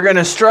 but they're going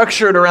to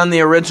structure it around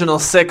the original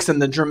 6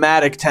 and the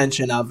dramatic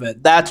tension of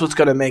it. That's what's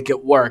going to make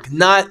it work,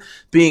 not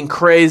being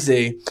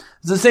crazy.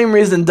 It's the same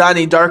reason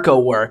Donnie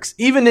Darko works.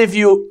 Even if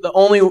you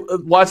only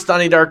watch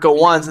Donnie Darko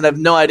once and have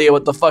no idea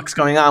what the fuck's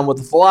going on with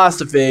the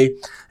philosophy,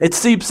 it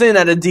seeps in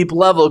at a deep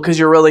level because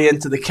you're really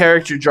into the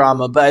character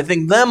drama. But I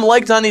think them,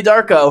 like Donnie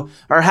Darko,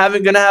 are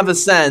going to have a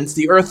sense,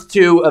 the Earth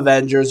 2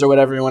 Avengers or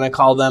whatever you want to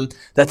call them,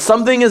 that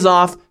something is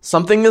off,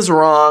 something is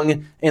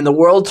wrong, and the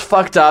world's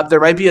fucked up. There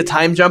might be a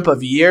time jump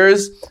of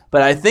years,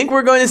 but I think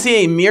we're going to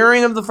see a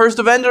mirroring of the first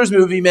Avengers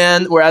movie,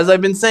 man, where, as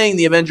I've been saying,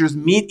 the Avengers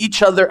meet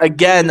each other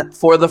again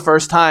for the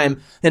first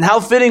time. And how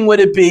fitting would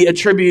it be a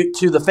tribute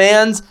to the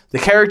fans, the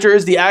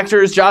characters, the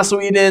actors, Joss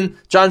Whedon,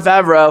 Jon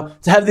Favreau,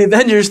 to have the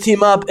Avengers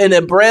team up in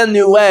a brand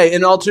new way,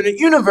 in an alternate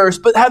universe,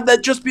 but have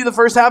that just be the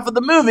first half of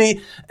the movie,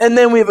 and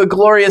then we have a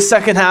glorious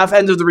second half,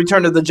 end of the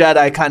Return of the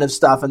Jedi kind of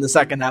stuff in the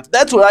second half.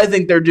 That's what I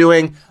think they're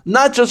doing,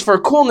 not just for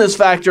coolness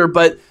factor,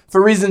 but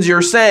for reasons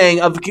you're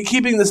saying of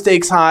keeping the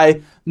stakes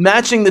high,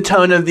 matching the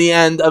tone of the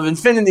end of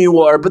Infinity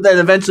War, but then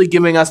eventually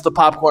giving us the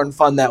popcorn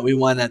fun that we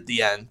want at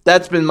the end.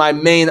 That's been my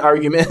main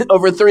argument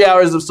over 3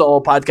 hours of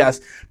Solo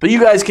podcast. But you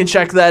guys can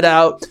check that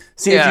out,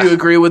 see if you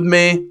agree with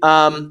me.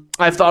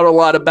 I've thought a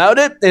lot about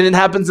it, and it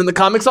happens in the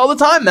comics all the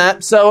time,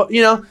 Matt. So,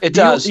 it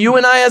does. You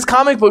and I, as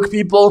comic book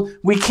people,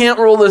 we can't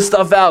rule this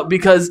stuff out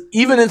because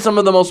even in some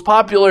of the most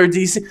popular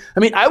DC,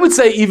 I would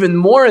say even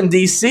more in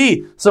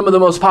DC, some of the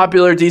most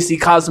popular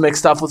DC cosmic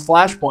stuff with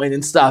Flashpoint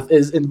and stuff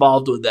is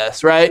involved with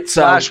this, right?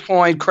 So,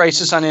 Flashpoint,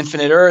 Crisis on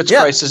Infinite Earths,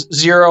 Crisis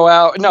Zero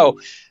Hour. No,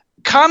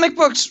 comic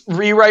books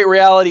rewrite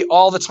reality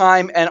all the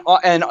time, and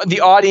the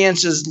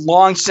audience has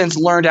long since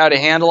learned how to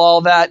handle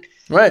all that.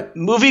 Right.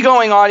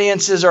 Movie-going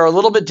audiences are a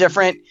little bit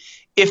different.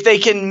 If they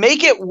can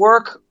make it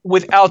work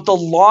without the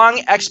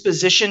long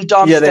exposition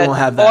dumps that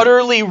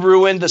utterly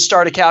ruin the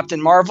start of Captain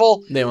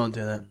Marvel, they won't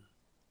do that.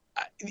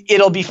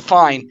 It'll be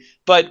fine.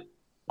 But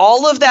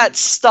all of that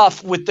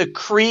stuff with the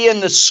Kree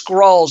and the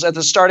Skrulls at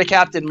the start of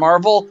Captain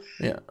Marvel,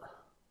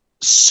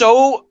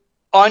 so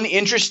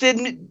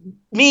uninterested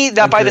me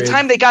that by the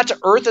time they got to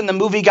Earth and the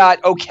movie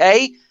got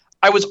okay,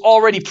 I was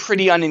already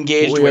pretty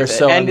unengaged with it. We are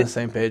so on the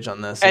same page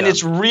on this. And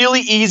it's really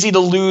easy to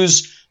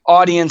lose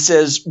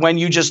audiences when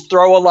you just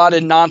throw a lot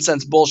of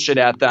nonsense bullshit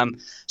at them.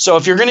 So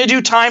if you're going to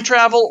do time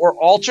travel or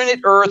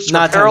alternate Earths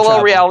or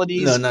parallel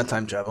realities. No, not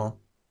time travel.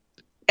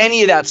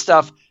 Any of that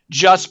stuff,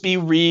 just be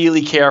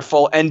really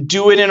careful and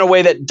do it in a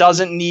way that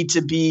doesn't need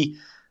to be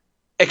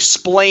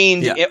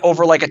explained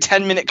over like a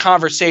 10-minute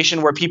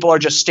conversation where people are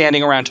just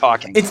standing around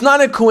talking. It's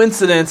not a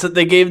coincidence that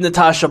they gave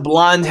Natasha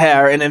blonde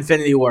hair in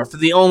Infinity War for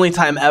the only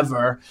time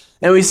ever.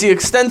 And we see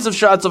extensive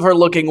shots of her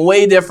looking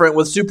way different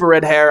with super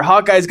red hair.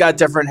 Hawkeye's got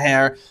different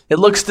hair. It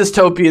looks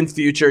dystopian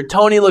future.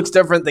 Tony looks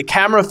different. The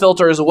camera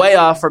filter is way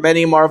off from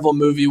any Marvel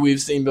movie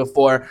we've seen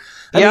before.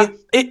 I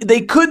mean, they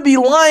could be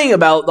lying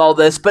about all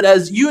this, but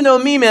as you know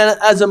me, man,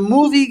 as a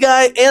movie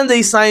guy and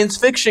a science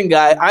fiction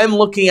guy, I'm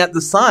looking at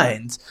the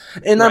signs.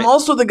 And I'm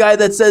also the guy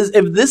that says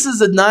if this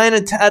is a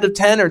 9 out of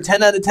 10 or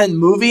 10 out of 10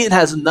 movie, it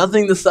has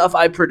nothing the stuff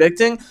I'm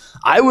predicting,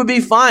 I would be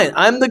fine.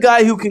 I'm the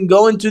guy who can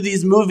go into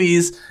these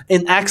movies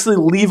and actually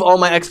leave all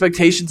my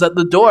expectations at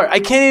the door. I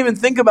can't even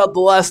think about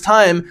the last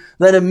time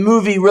that a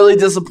movie really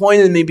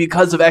disappointed me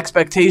because of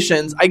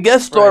expectations. I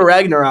guess Thor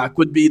Ragnarok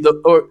would be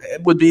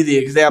the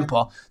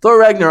example.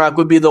 Thor Ragnarok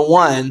would be the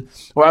one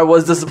where I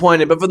was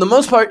disappointed. But for the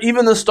most part,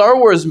 even the Star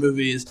Wars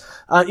movies,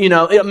 I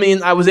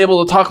was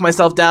able to talk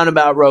myself down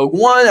about Rogue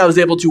One. I was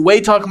able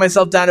to talk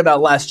myself down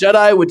about Last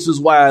Jedi, which is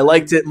why I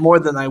liked it more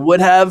than I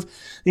would have.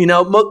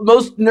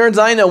 Most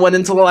nerds I know went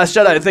into The Last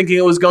Jedi thinking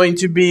it was going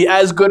to be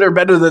as good or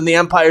better than The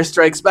Empire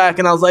Strikes Back,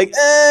 and I was like,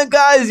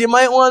 guys, you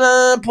might want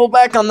to pull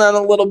back on that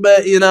a little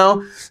bit,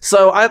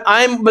 So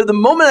but the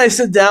moment I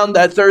sit down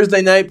that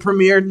Thursday night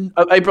premiered,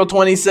 April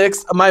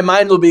 26th, my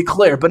mind will be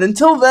clear. But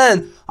until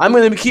then, I'm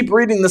going to keep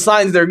reading the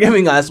signs they're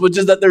giving us, which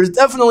is that there's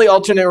definitely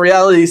alternate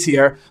realities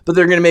here, but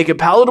they're going to make it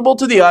palatable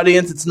to the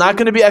audience. It's not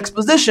going to be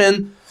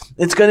exposition.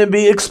 It's going to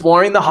be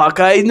exploring the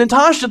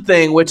Hawkeye-Natasha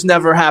thing, which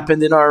never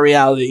happened in our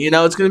reality.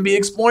 It's going to be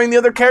exploring the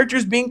other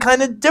characters being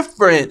kind of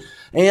different.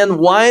 And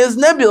why is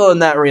Nebula in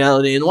that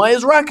reality? And why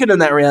is Rocket in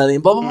that reality?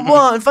 And blah, blah, blah,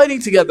 blah, and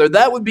fighting together.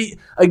 That would be,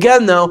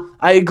 again, though,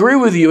 I agree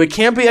with you. It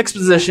can't be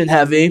exposition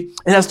heavy.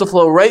 It has to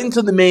flow right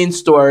into the main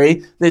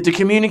story. They have to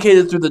communicate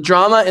it through the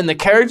drama and the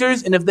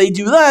characters. And if they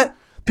do that,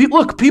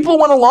 people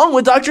went along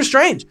with Doctor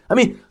Strange.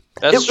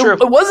 That's true.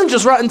 It wasn't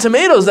just Rotten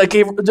Tomatoes that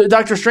gave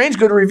Doctor Strange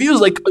good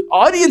reviews. Like,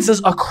 audiences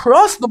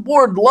across the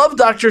board love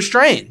Doctor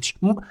Strange.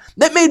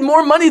 That made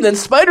more money than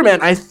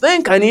Spider-Man. I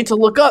think I need to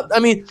look up.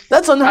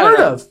 That's unheard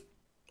of.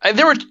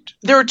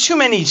 There were too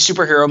many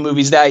superhero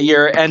movies that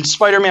year, and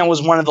Spider-Man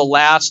was one of the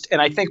last.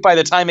 And I think by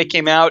the time it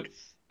came out,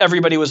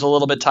 everybody was a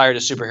little bit tired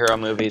of superhero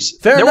movies.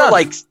 Fair enough. There were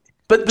like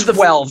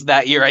 12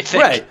 that year, I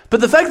think. Right.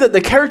 But the fact that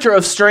the character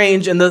of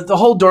Strange and the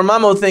whole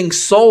Dormammu thing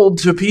sold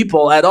to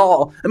people at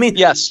all.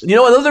 Yes. You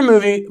know, another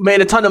movie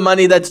made a ton of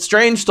money that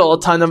Strange stole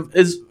a ton of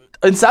is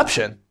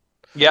Inception.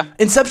 Yeah.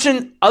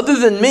 Inception, other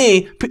than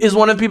me, is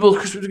one of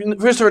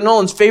Christopher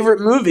Nolan's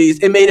favorite movies.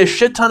 It made a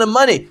shit ton of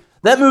money.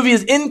 That movie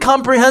is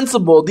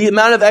incomprehensible, the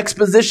amount of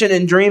exposition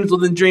in dreams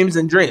within dreams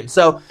and dreams.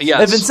 So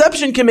if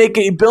Inception can make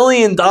 $1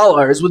 billion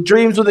with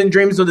dreams within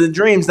dreams within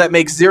dreams, that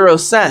makes 0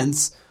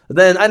 sense.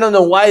 then I don't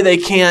know why they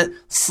can't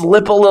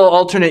slip a little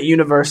alternate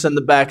universe in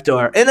the back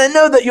door. And I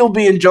know that you'll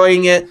be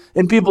enjoying it,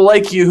 and people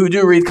like you who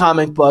do read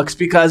comic books,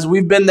 because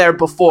we've been there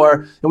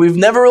before, and we've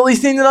never really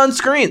seen it on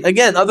screen.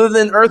 Again, other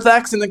than Earth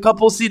X and a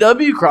couple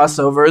CW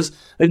crossovers,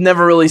 we've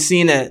never really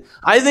seen it.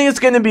 I think it's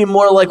going to be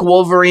more like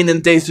Wolverine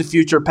and Days of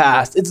Future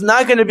Past. It's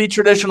not going to be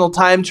traditional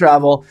time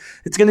travel.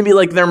 It's going to be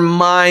like their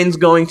minds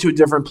going to a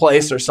different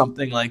place or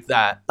something like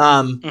that,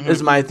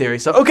 is my theory.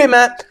 So, okay,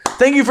 Matt,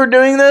 thank you for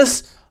doing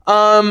this.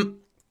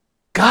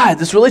 God,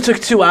 this really took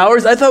 2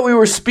 hours. I thought we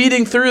were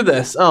speeding through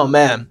this. Oh,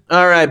 man.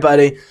 All right,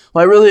 buddy.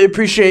 Well, I really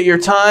appreciate your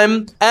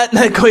time. At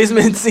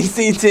NetQuaizman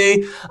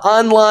CCT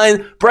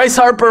online. Bryce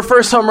Harper,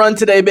 first home run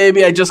today,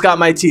 baby. I just got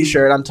my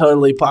t-shirt. I'm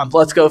totally pumped.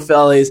 Let's go,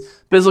 Phillies.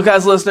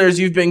 Bizzlecast listeners,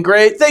 you've been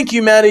great. Thank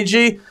you, Matty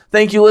G.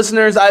 Thank you,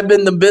 listeners. I've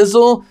been the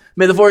Bizzle.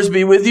 May the force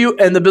be with you,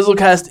 and the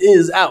Bizzlecast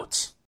is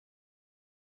out.